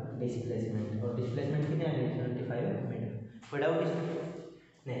का डिस्प्लेसमेंट और डिस्प्लेसमेंट कितने आ गए 75 मीटर कोई डाउट इसमें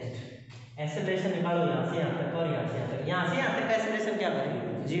नेक्स्ट एक्सेलरेशन निकालो यहाँ से यहाँ तक और यहाँ से यहाँ तक का एक्सेलरेशन क्या करेंगे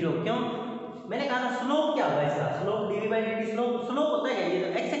 0 क्यों मैंने कहा था स्लोप क्या होगा इसका slope dv by dt slope होता है क्या ये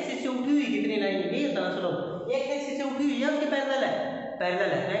x एक्सिस से उठी हुई कितनी लाइन ये होता है स्लोप x एक्सिस से उठी हुई है उसके पैरेलल है तो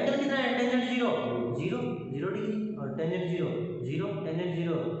एंगल कितना है टेंजेंट 0 डिग्री और टेंजेंट 0 टेंजेंट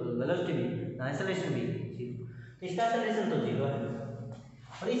 0 तो वेलोसिटी भी एक्सेलरेशन भी 0 तो इसका एक्सेलरेशन तो 0 है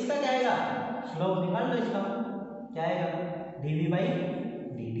और इसका क्या आएगा स्लोप निकाल लो इसका क्या आएगा dv by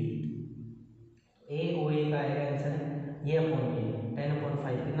dt a o a का आएगा आंसर ये अपॉन ये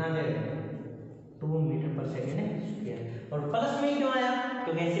 10/5 कितना आ जाएगा 2 मीटर पर सेकेंड स्क्वायर और प्लस में क्यों आया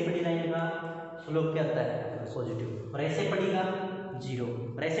क्योंकि ऐसे पड़ी लाइन का स्लोप क्या आता है पॉजिटिव और ऐसे पड़ेगा 0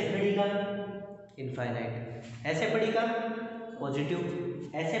 और ऐसे पड़ेगा इनफाइनाइट ऐसे पड़ेगा पॉजिटिव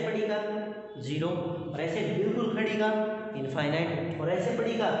ऐसे पड़ेगा 0 और ऐसे बिल्कुल खड़ेगा इनफाइनाइट और ऐसे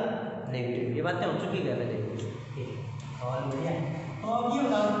पड़ेगा नेगेटिव ये बातें हो चुकी है पहले ठीक और बढ़िया तो अब ये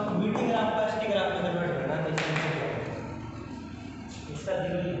बताओ वीटी ग्राफ का एसटी ग्राफ में कन्वर्ट करना तो इसका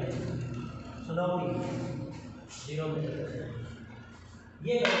 0 ही है स्लोप 0 मीटर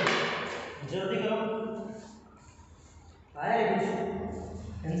ये करो जल्दी करो आया कुछ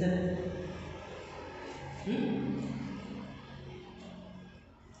आंसर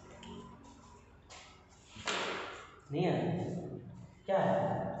नहीं है क्या है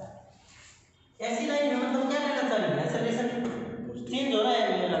ऐसी लाइन है मतलब क्या कहना चाह रही है एक्सेलरेशन चेंज हो रहा है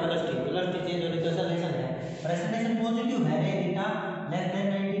नहीं हो रहा वेलोसिटी चेंज हो रही है तो एक्सेलरेशन है और एक्सेलरेशन पॉजिटिव है रे थीटा लेस देन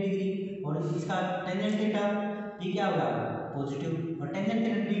 90 डिग्री और इसका टेंजेंट थीटा ये क्या होगा पॉजिटिव और tangent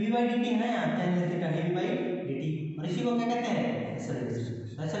theta dv by dt है यहाँ tangent theta dv by dt और इसी को क्या कहते हैं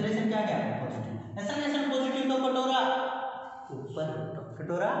एक्सेलरेशन क्या क्या पॉजिटिव एक्सेलरेशन पॉजिटिव तो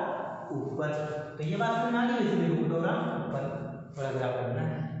कटोरा ऊपर तो ये बात समझ में आ गई इसलिए कटोरा ऊपर थोड़ा ग्राफ करना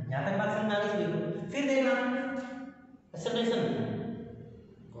है यहाँ तक बात समझ में आ गई इसलिए फिर देखना एक्सेलरेशन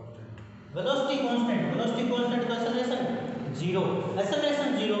वेलोसिटी कांस्टेंट तो एक्सेलरेशन 0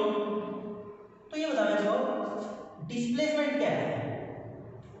 एक्सेलरेशन 0 तो ये बताना चाहो डिस्प्लेसमेंट क्या है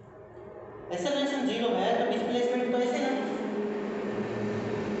एक्सेलरेशन 0 है तो डिस्प्लेसमेंट तो ऐसे ना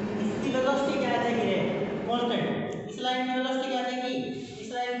इसकी वेलोसिटी क्या आ जाएगी रे कांस्टेंट इस लाइन की वेलोसिटी क्या आ जाएगी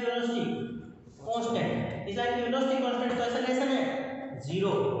इस लाइन की वेलोसिटी कांस्टेंट इस लाइन की वेलोसिटी कांस्टेंट तो एक्सेलरेशन है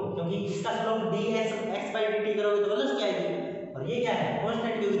 0 क्योंकि इसका slope dx x by dt करोगे तो वेलोसिटी आएगी और ये क्या है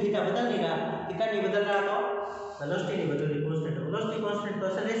कांस्टेंट क्योंकि थीटा बदल नहीं रहा थीटा नहीं बदल रहा तो वेलोसिटी नहीं बदल रही कांस्टेंट वेलोसिटी कांस्टेंट तो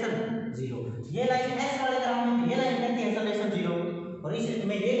एक्सेलरेशन 0 ये लाइन s वाले ग्राफ में ये लाइन कहती है एक्सेलरेशन 0 और इस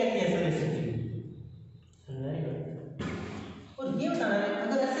में ये कहती है एक्सेलरेशन 0 और ये बताना है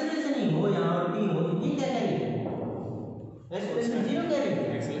अगर एक्सेलरेशन ही हो यहाँ और t हो तो ये क्या कह रही है एक्सेलरेशन 0 कह रही है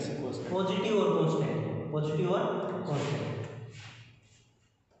एक्सेलरेशन पॉजिटिव और कांस्टेंट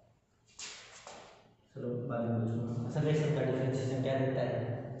चलो बाद में पूछूंगा एक्सेलरेशन का डिफरेंशिएशन क्या देता है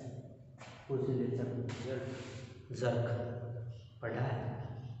पूछ लेता हूँ जर्क पढ़ा है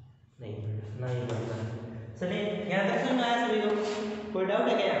नहीं पढ़ा चलिए यहाँ तक समझ में आया सभी को कोई डाउट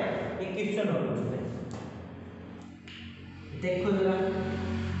है क्या एक क्वेश्चन और पूछते हैं देखो जरा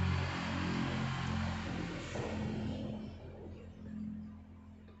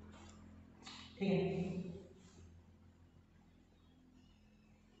ठीक है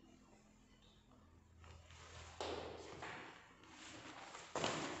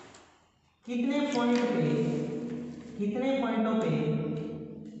कितने पॉइंटों पे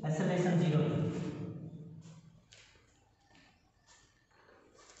एक्सेलरेशन 0 है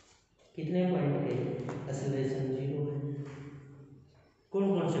कितने पॉइंट पे एक्सेलरेशन 0 है कौन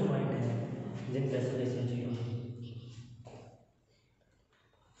से पॉइंट है जिनका एक्सेलरेशन 0 है।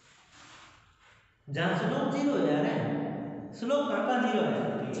 जहाँ स्लोप 0 हो जा रहा है, स्लोप कहाँ 0 है?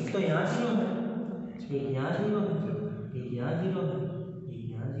 एक तो यहाँ 0 है, एक यहाँ 0 है, एक यहाँ 0 है, एक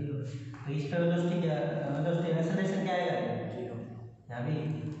यहाँ 0 है। तो इस पर वेलोसिटी क्या, वेलोसिटी एक्सेलरेशन क्या आएगा? 0। यहाँ भी,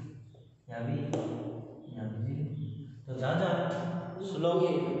 यहाँ भी, यहाँ भी 0। तो जहाँ जहाँ स्लोप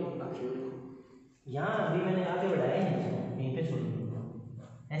यहाँ अभी मैंने आगे बढ़ाया है, यहीं पे छोड़ दूँगा।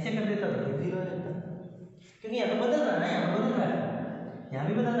 ऐसे कर देता तो 0 हो जाता, क्योंकि यहाँ तो बदल रहा है ना, यहाँ बदल रहा है, यहाँ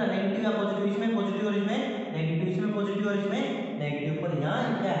भी बदल रहा है, नेगेटिव या पॉजिटिव, इसमें पॉजिटिव और इसमें नेगेटिव, इसमें पॉजिटिव और इसमें नेगेटिव। पर यहाँ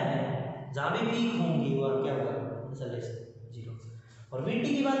क्या है, जहाँ भी पीक होंगी वो क्या होगा? एक्सेलरेशन 0। और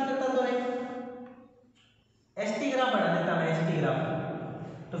वीटी की बात करता तो है, एसटी ग्राफ बना देता मैं, एसटी ग्राफ।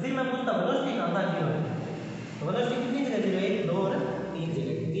 तो फिर मैं पूछता वेलोसिटी कहाँ था? 0 है। तो वेलोसिटी कितनी जगह 0? 1, 2 और 3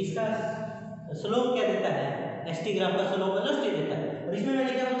 जगह, क्योंकि इसका स्लोप क्या देता है? एसटी ग्राफ का स्लोप वेलोसिटी देता है। और इसमें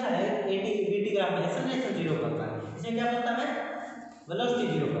मैंने क्या पूछा है? वीटी ग्राफ में एक्सेलरेशन 0 करता है, इसमें क्या पूछता मैं? वेलोसिटी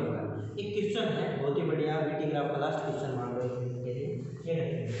 0 करता है। एक क्वेश्चन है बहुत ही बढ़िया, वीटी ग्राफ का लास्ट क्वेश्चन मान लो के लिए ये रखेंगे।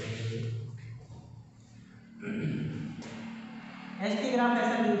 एसटी ग्राफ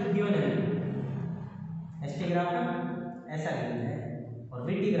ऐसा गिवन है, एसटी ग्राफ ऐसा गिवन है, और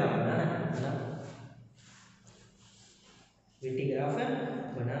वीटी ग्राफ बनाना है, वीटी ग्राफ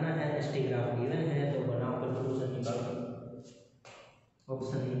बनाना है, एसटी ग्राफ गिवन है, तो बनाओ, कंक्लूजन निकालो।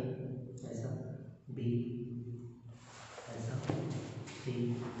 ऑप्शन ए ऐसा, बी ऐसा, सी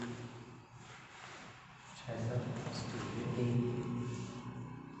ऐसा, डी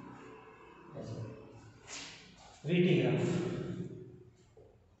ऐसा। वीटी ग्राफ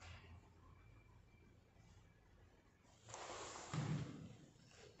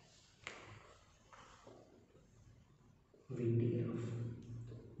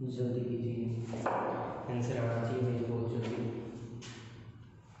जल्दी कीजिए, आंसर आना चाहिए मुझे बहुत जल्दी।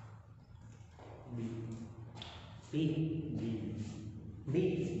 B B B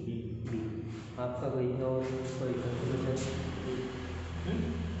B B आपका कोई और कोई कंक्लूजन?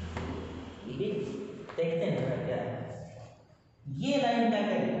 बी देखते हैं ना क्या है। ये लाइन क्या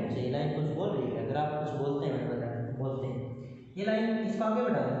कह रही है? ये लाइन कुछ बोल रही है, अगर आप कुछ बोलते हैं मैं बता बोलते हैं, ये लाइन इसको आगे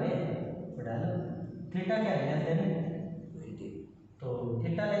बढ़ा दोगे, बढ़ा लो। थीटा क्या है? लेस देन, तो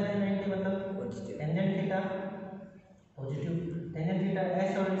थीटा लेस देन 90 मतलब tangent theta positive, tangent theta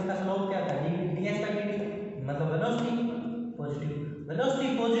S, और इसका स्लोप क्या था? ds बाई dt, मतलब वेलोसिटी पॉजिटिव, वेलोसिटी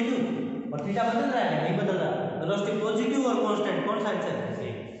पॉजिटिव और थीटा बदल रहा है? नहीं बदल रहा, वेलोसिटी पॉजिटिव और कांस्टेंट, कौन सा आंसर है?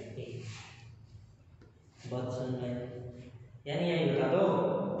 बात सुन रहे यानी यही बता दो।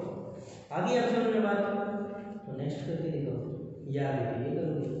 आगे अब सुनने बात तो नेक्स्ट करके दिखाओ, या आगे ये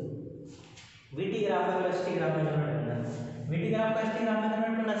करोगे। वीटी ग्राफ का एसटी ग्राफ में कन्वर्ट करना, वीटी ग्राफ का एसटी ग्राफ में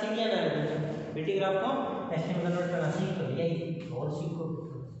कन्वर्ट करना सीख लिया ना, वीटी ग्राफ को एसटी में कन्वर्ट करना सीख तो लिया ही, और सीखो।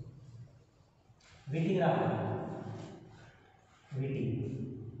 वीटी ग्राफ वीटी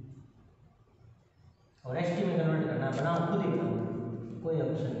और एसटी में कन्वर्ट करना, बनाओ खुद ही बनाओ, कोई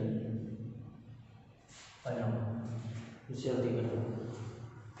ऑप्शन नहीं है, बनाओ जल्दी करो।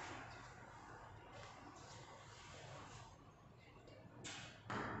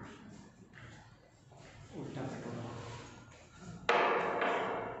 उल्टा पटोला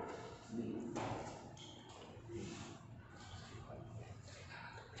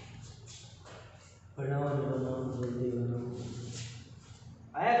बनाओ जल्दी बनाओ।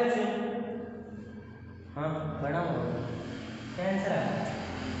 आया कुछ? हाँ बनाओ, क्या आंसर आया?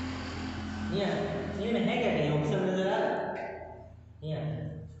 इनमें है क्या? कहीं ऑप्शन नजर आ रहा है?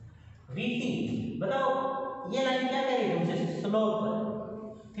 वीटी बताओ, ये लाइन क्या कह रही है तुमसे? स्लोप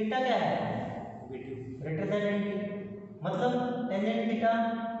थीटा क्या है? ग्रेटर देन 90, मतलब टेंजेंट थीटा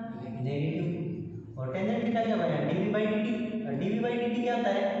नेगेटिव, और टेंजेंट थीटा क्या बना? dv बाई dt, और dv बाई dt क्या होता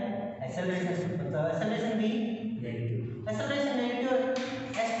है? एक्सेलरेशन, मतलब एक्सेलरेशन भी नेगेटिव, एक्सेलरेशन नेगेटिव। और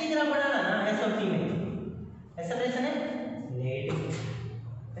एसटी ग्राफ बनाना ना, एस और टी में एक्सेलरेशन है नेगेटिव,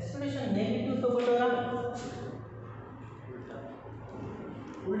 एक्सेलरेशन नेगेटिव, तो बटोरा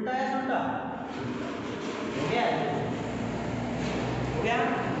उल्टा है, उल्टा हो गया, हो गया।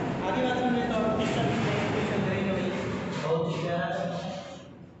 आगे बात सुनने तो क्वेश्चन करेंगे भाई, बहुत ही प्यारा।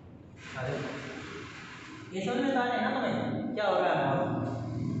 अरे ये समझ में आ रहा है ना तुम्हें क्या हो रहा है?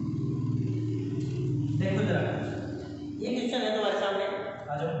 देखो जरा, ये क्वेश्चन है तुम्हारे सामने,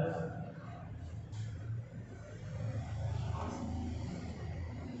 आ जाओ।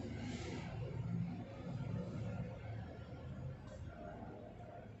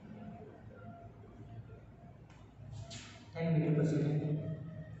 मीटर पर second,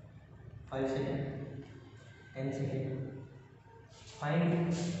 5 second, 10 second. Find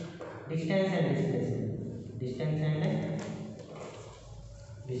distance and displacement, distance and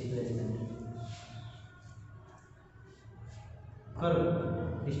displacement करो,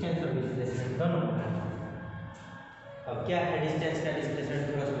 डिस्टेंस और डिस्प्लेसमेंट दोनों। अब क्या है डिस्टेंस का डिस्प्लेसमेंट,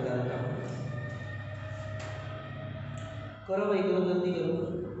 थोड़ा सा बता देता हूँ। करो भाई, करो जल्दी करो,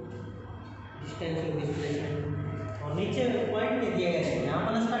 डिस्टेंस और डिस्प्लेसमेंट। और नीचे पॉइंट नहीं दिया गया है, यहाँ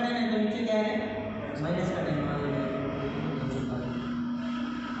प्लस का टेन है तो नीचे क्या है माइनस का टेन मान लीजिए।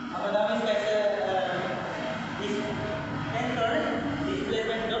 अब बताओ इसका डिस्टेंस और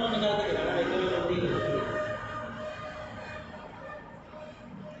डिस्प्लेसमेंट दोनों निकाल के दिखाना भाई, करो जल्दी करो।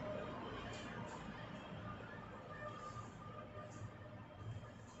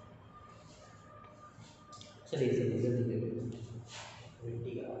 चलिए चलिए जल्दी करो,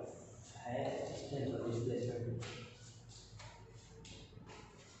 मिट्टी का है डिस्टेंस और डिस्प्लेसमेंट।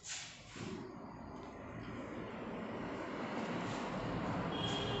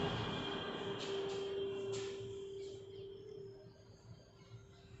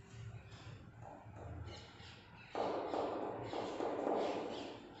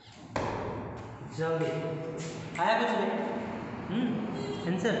 जल्दी आया कुछ नहीं?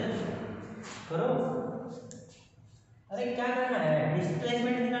 आंसर करो। अरे क्या करना है,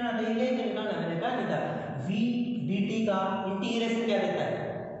 डिस्प्लेसमेंट निकालना, तो ये तो निकालना मैंने कहा नहीं था। v dt का इंटीग्रेशन क्या देता है,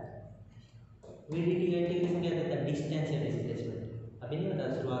 v dt का इंटीग्रेशन क्या देता है, डिस्टेंस या डिस्प्लेसमेंट। अभी नहीं बता,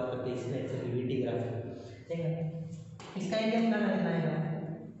 शुरुआत करते इस लेक्चर की vt ग्राफ। ठीक है, इसका एरिया निकालना है,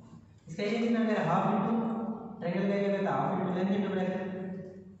 इसका एरिया कितना है, हाफ इनटू ट्रायंगल का एरिया कहता है half into length into breadth,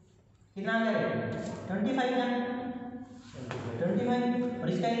 कितना आ जाएगा 25 का 25। और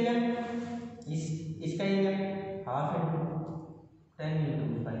इसका एरिया इसका एरिया हाफ इनटू 10 इनटू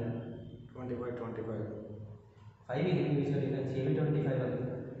 5 25 5 ही लिखी हुई, सॉरी ये भी 25 है।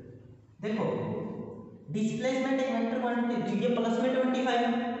 देखो डिस्प्लेसमेंट एक वेक्टर क्वांटिटी, तो ये प्लस में 25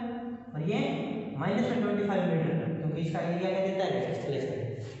 और ये माइनस में 25 मीटर, क्योंकि इसका एरिया क्या देता है डिस्प्लेसमेंट,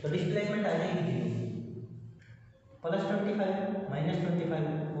 तो डिस्प्लेसमेंट आ जाएगी 0, plus 25 minus 25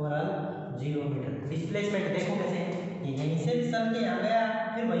 overall 0 metre. Displacement देखो कैसे, ये यहीं से चल के यहाँ गया,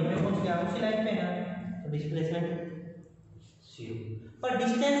 फिर वहीं पे पहुंच गया, उसी लाइन पे है, तो डिस्प्लेसमेंट 0। पर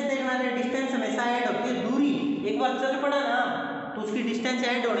डिस्टेंस देखना है, डिस्टेंस हमेशा ऐड होती है, दूरी एक बार चल पड़ा ना तो उसकी डिस्टेंस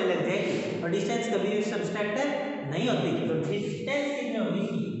ऐड होने लग जाएगी, और डिस्टेंस कभी भी सब्सट्रैक्ट नहीं होती। तो डिस्टेंस कितनी होगी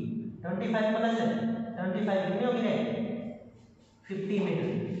इसकी 25 प्लस 25 कितनी होगी 50 मीटर।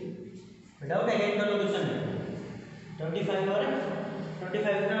 डाउट है इन दोनों क्वेश्चन में, 25 और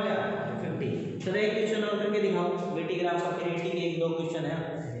 25 कितना हो गया 50। चलो एक क्वेश्चन और करके दिखाओ वीटी ग्राफ का, फिर ईटी के एक दो क्वेश्चन है,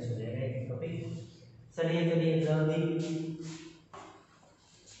 फिनिश हो जाएगा एक टॉपिक। चलिए चलिए जल्दी,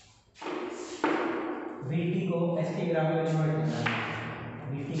 वीटी को एसटी ग्राफ में कन्वर्ट करना है,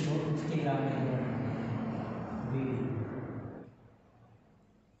 वीटी को एसटी ग्राफ में कन्वर्ट करना है। वीटी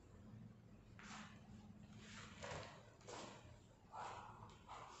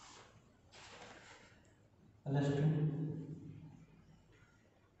प्लस 2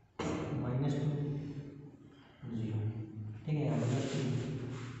 माइनस 2 0, ठीक है, यहाँ प्लस 2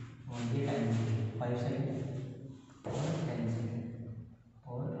 और ये टाइम 5 सेकेंड और 10 सेकेंड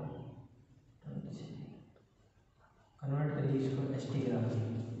और 20 सेकेंड। कन्वर्ट करिए इसको एसटी ग्राफ में,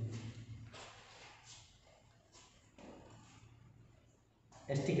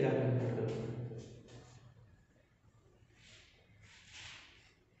 एसटी ग्राफ में कन्वर्ट करो।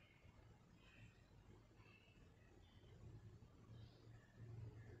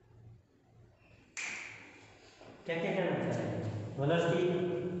 क्या क्या करना चाहते हैं, velocity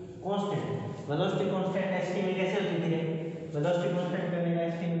constant, velocity constant ST में कैसे होती थी, वेलोसिटी कांस्टेंट पे मेरा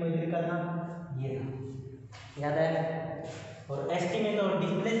एसटी में कोई तरीका था, ये था, याद है। और एसटी में तो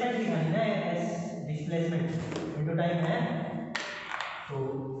डिस्प्लेसमेंट दिखानी ना, एस डिस्प्लेसमेंट इनटू टाइम है, तो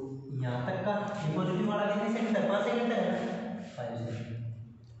यहाँ तक का ये पॉजिटिव वाला कितने सेकंड तक, 5 सेकंड तक है, 5 सेकंड।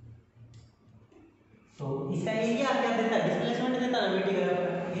 तो इसका एरिया क्या देता है, डिस्प्लेसमेंट देता है वीटी ग्राफ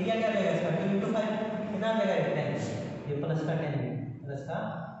का, एरिया क्या देगा इसका 2 × 5 कितना देगा 10, ये प्लस का 10 प्लस का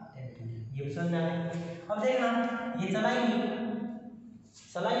 10, ये समझ में आ गया। अब देखना ये चला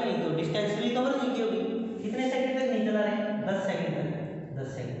ही नहीं तो डिस्टेंस भी कवर नहीं की होगी, कितने सेकंड तक नहीं चला रहे, 10 सेकंड तक, 10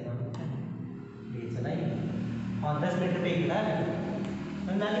 सेकंड ये चला ही नहीं, और 10 मिनट पे ही चला है,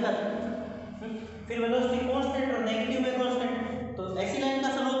 समझ में आ गई बात। फिर वेलोसिटी कांस्टेंट और नेगेटिव में कांस्टेंट, तो ऐसी लाइन का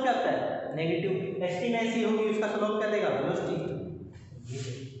स्लोप क्या होता है नेगेटिव, एसटी में ऐसी होगी, उसका स्लोप क्या देगा वेलोसिटी,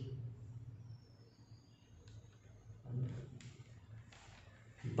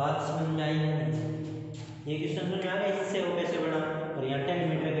 बात समझ में आई है, ये क्वेश्चन समझ में आ गया, इससे वो कैसे बना, और यहाँ 10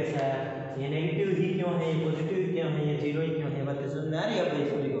 मीटर कैसे आया, ये नेगेटिव ही क्यों है, ये पॉजिटिव क्यों है, ये जीरो ही क्यों है, बात समझ में आ रही है अब इस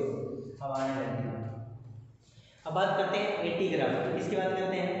सभी को। अब आने लगी, अब बात करते हैं एटी ग्राफ की, किसकी बात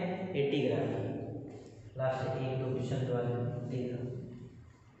करते हैं एटी ग्राफ, लास्ट 1-2 क्वेश्चन के बाद देखना।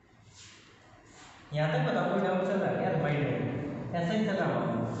 यहाँ तक बताओ, कोई डाउट चल रहा है यार माइंड में? ऐसा ही चल रहा हूँ,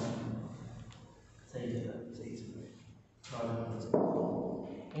 सही चल रहा है, सही चल रहा है।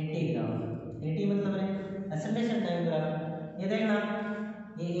 80 ग्राम, 80 मतलब है एक्सेलरेशन टाइम ग्राफ। ये देखना,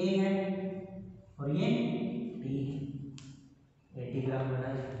 ये ए है और ये टी है। 80 ग्राम बना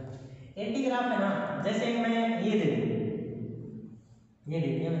है, 80 ग्राम है ना। जैसे मैं ये दे दूँ, ये दे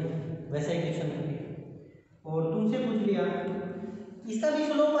दिया मैंने, वैसा ही क्वेश्चन कर दिया और तुमसे पूछ लिया इसका भी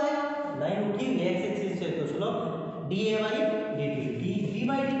स्लोप आएगा, लाइन उठी हुई है एक्स एक्सिस से, तो slope D A by D T, D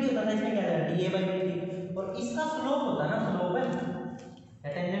by D T होता है, इसमें क्या है D A by D T, और इसका स्लोप होता है ना, स्लोप है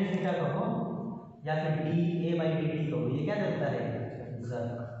टेंजेंट थीटा का हो या फिर D A by D T का हो, ये क्या देता है ज़।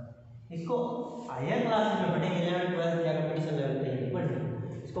 इसको हायर क्लासेस में पढ़ेंगे, 11th 12th या कंपटीशन लेवल पे नहीं पढ़ेंगे,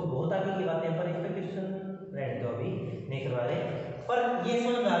 इसको बहुत आगे की बातें, पर इस पर क्वेश्चन रहने दो, अभी नहीं करवा रहे, पर ये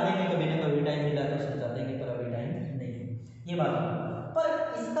समझा देंगे कभी ना कभी, टाइम मिला तो समझा देंगे, पर अभी टाइम नहीं है, ये बात। पर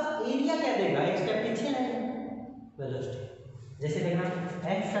इसका एरिया क्या देगा, एक स्टेप पीछे है वेलोसिटी। जैसे देखना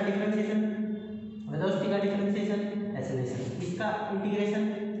एक्स का डिफरेंशिएशन, वेलोसिटी का डिफरेंशिएशन, एक्सेलरेशन, इसका इंटीग्रेशन,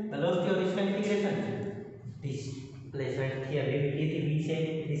 वेलोसिटी और इसका इंटीग्रेशन, डिस्प्लेसमेंट थी अभी की थी, बी से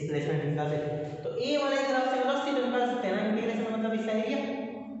डिस्प्लेसमेंट निकाल सकते, तो ए वाले तरफ से वेलोसिटी तो निकाल सकते हैं ना, इंटीग्रेशन मतलब इसका एरिया,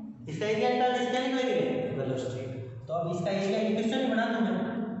 इसका एरिया निकाल दे, क्या निकलेगा वेलोसिटी। तो अब इसका एरिया इक्वेशन ही बना दूं मैं,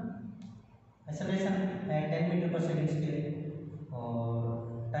 एक्सेलरेशन है 10 मीटर पर सेकंड स्क्वायर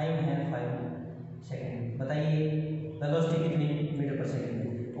और टाइम है 5 सेकंड। बताइए वेलोसिटी कितनी मीटर पर सेकंड है?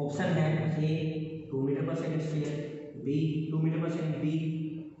 ऑप्शन है ए 2 मीटर पर सेकंड स्क्वायर, बी 2 मीटर पर सेकंड, बी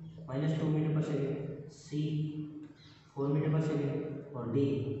 -2 मीटर पर सेकंड, सी 4 मीटर पर सेकंड और डी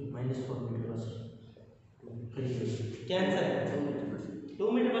 -4 मीटर पर सेकंड। क्या आंसर है?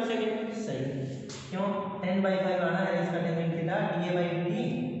 2 मीटर पर सेकंड सही। क्यों? 10/5 आना है, इसका tangent theta D A by D T,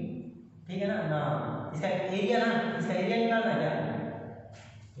 ठीक है ना ना, इसका एरिया ना, इसका एरिया निकालना क्या,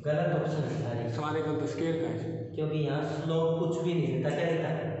 गलत ऑप्शन है सारे सारे गलत, स्केयर का है, क्योंकि यहाँ स्लोप कुछ भी नहीं देता, क्या देता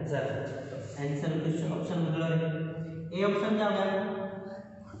है सर। आंसर क्वेश्चन ऑप्शन मतलब ए ऑप्शन क्या हो गया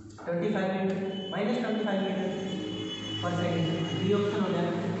 25 मीटर -25 मीटर पर सेकंड, बी ऑप्शन हो गया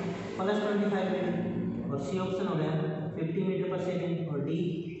 +25 मीटर और सी ऑप्शन हो गया 50 मीटर पर सेकंड और डी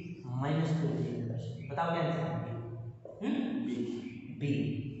 -20 मीटर। बताओ क्या आंसर है? बी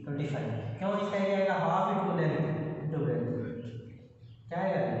 25। क्यों? इसका एरिया आएगा half into length into breadth, क्या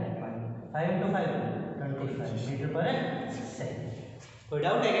आएगा 5 इंटू 5 25 मीटर पर सेकंड। कोई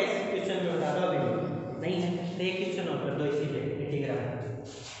डाउट है क्या इस क्वेश्चन में? बता दो अभी नहीं है तो एक क्वेश्चन और कर दो इसी पे, 80 ग्राम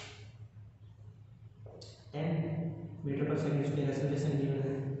 10 मीटर पर सेकंड इसके एक्सेलरेशन गिवन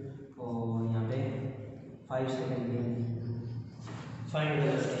है और यहाँ पे 5 सेकंड गिवन है। Find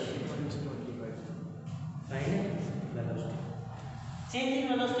velocity, find velocity, change in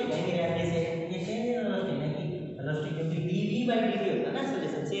velocity कहेंगे यार, जैसे ये चेंज इन वेलोसिटी नहीं कि वेलोसिटी, क्योंकि dv by dt होता है ना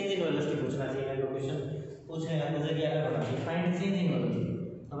एक्सेलरेशन, चेंज इन वेलोसिटी पूछना चाहिए मेरे को, क्वेश्चन पूछने का नजरिया अलग होना चाहिए। फाइंड चेंज इन वेलोसिटी,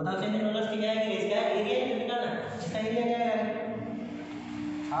 तो बताओ चेंज इन वेलोसिटी क्या है? इसका एरिया ही निकालना है, इसका एरिया क्या है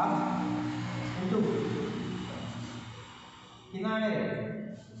हाफ इंटू कितना है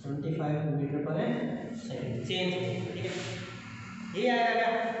 25 मीटर पर सेकंड चेंज, ठीक है ये आएगा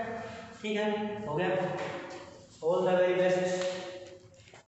क्या? ठीक है हो गया। All the way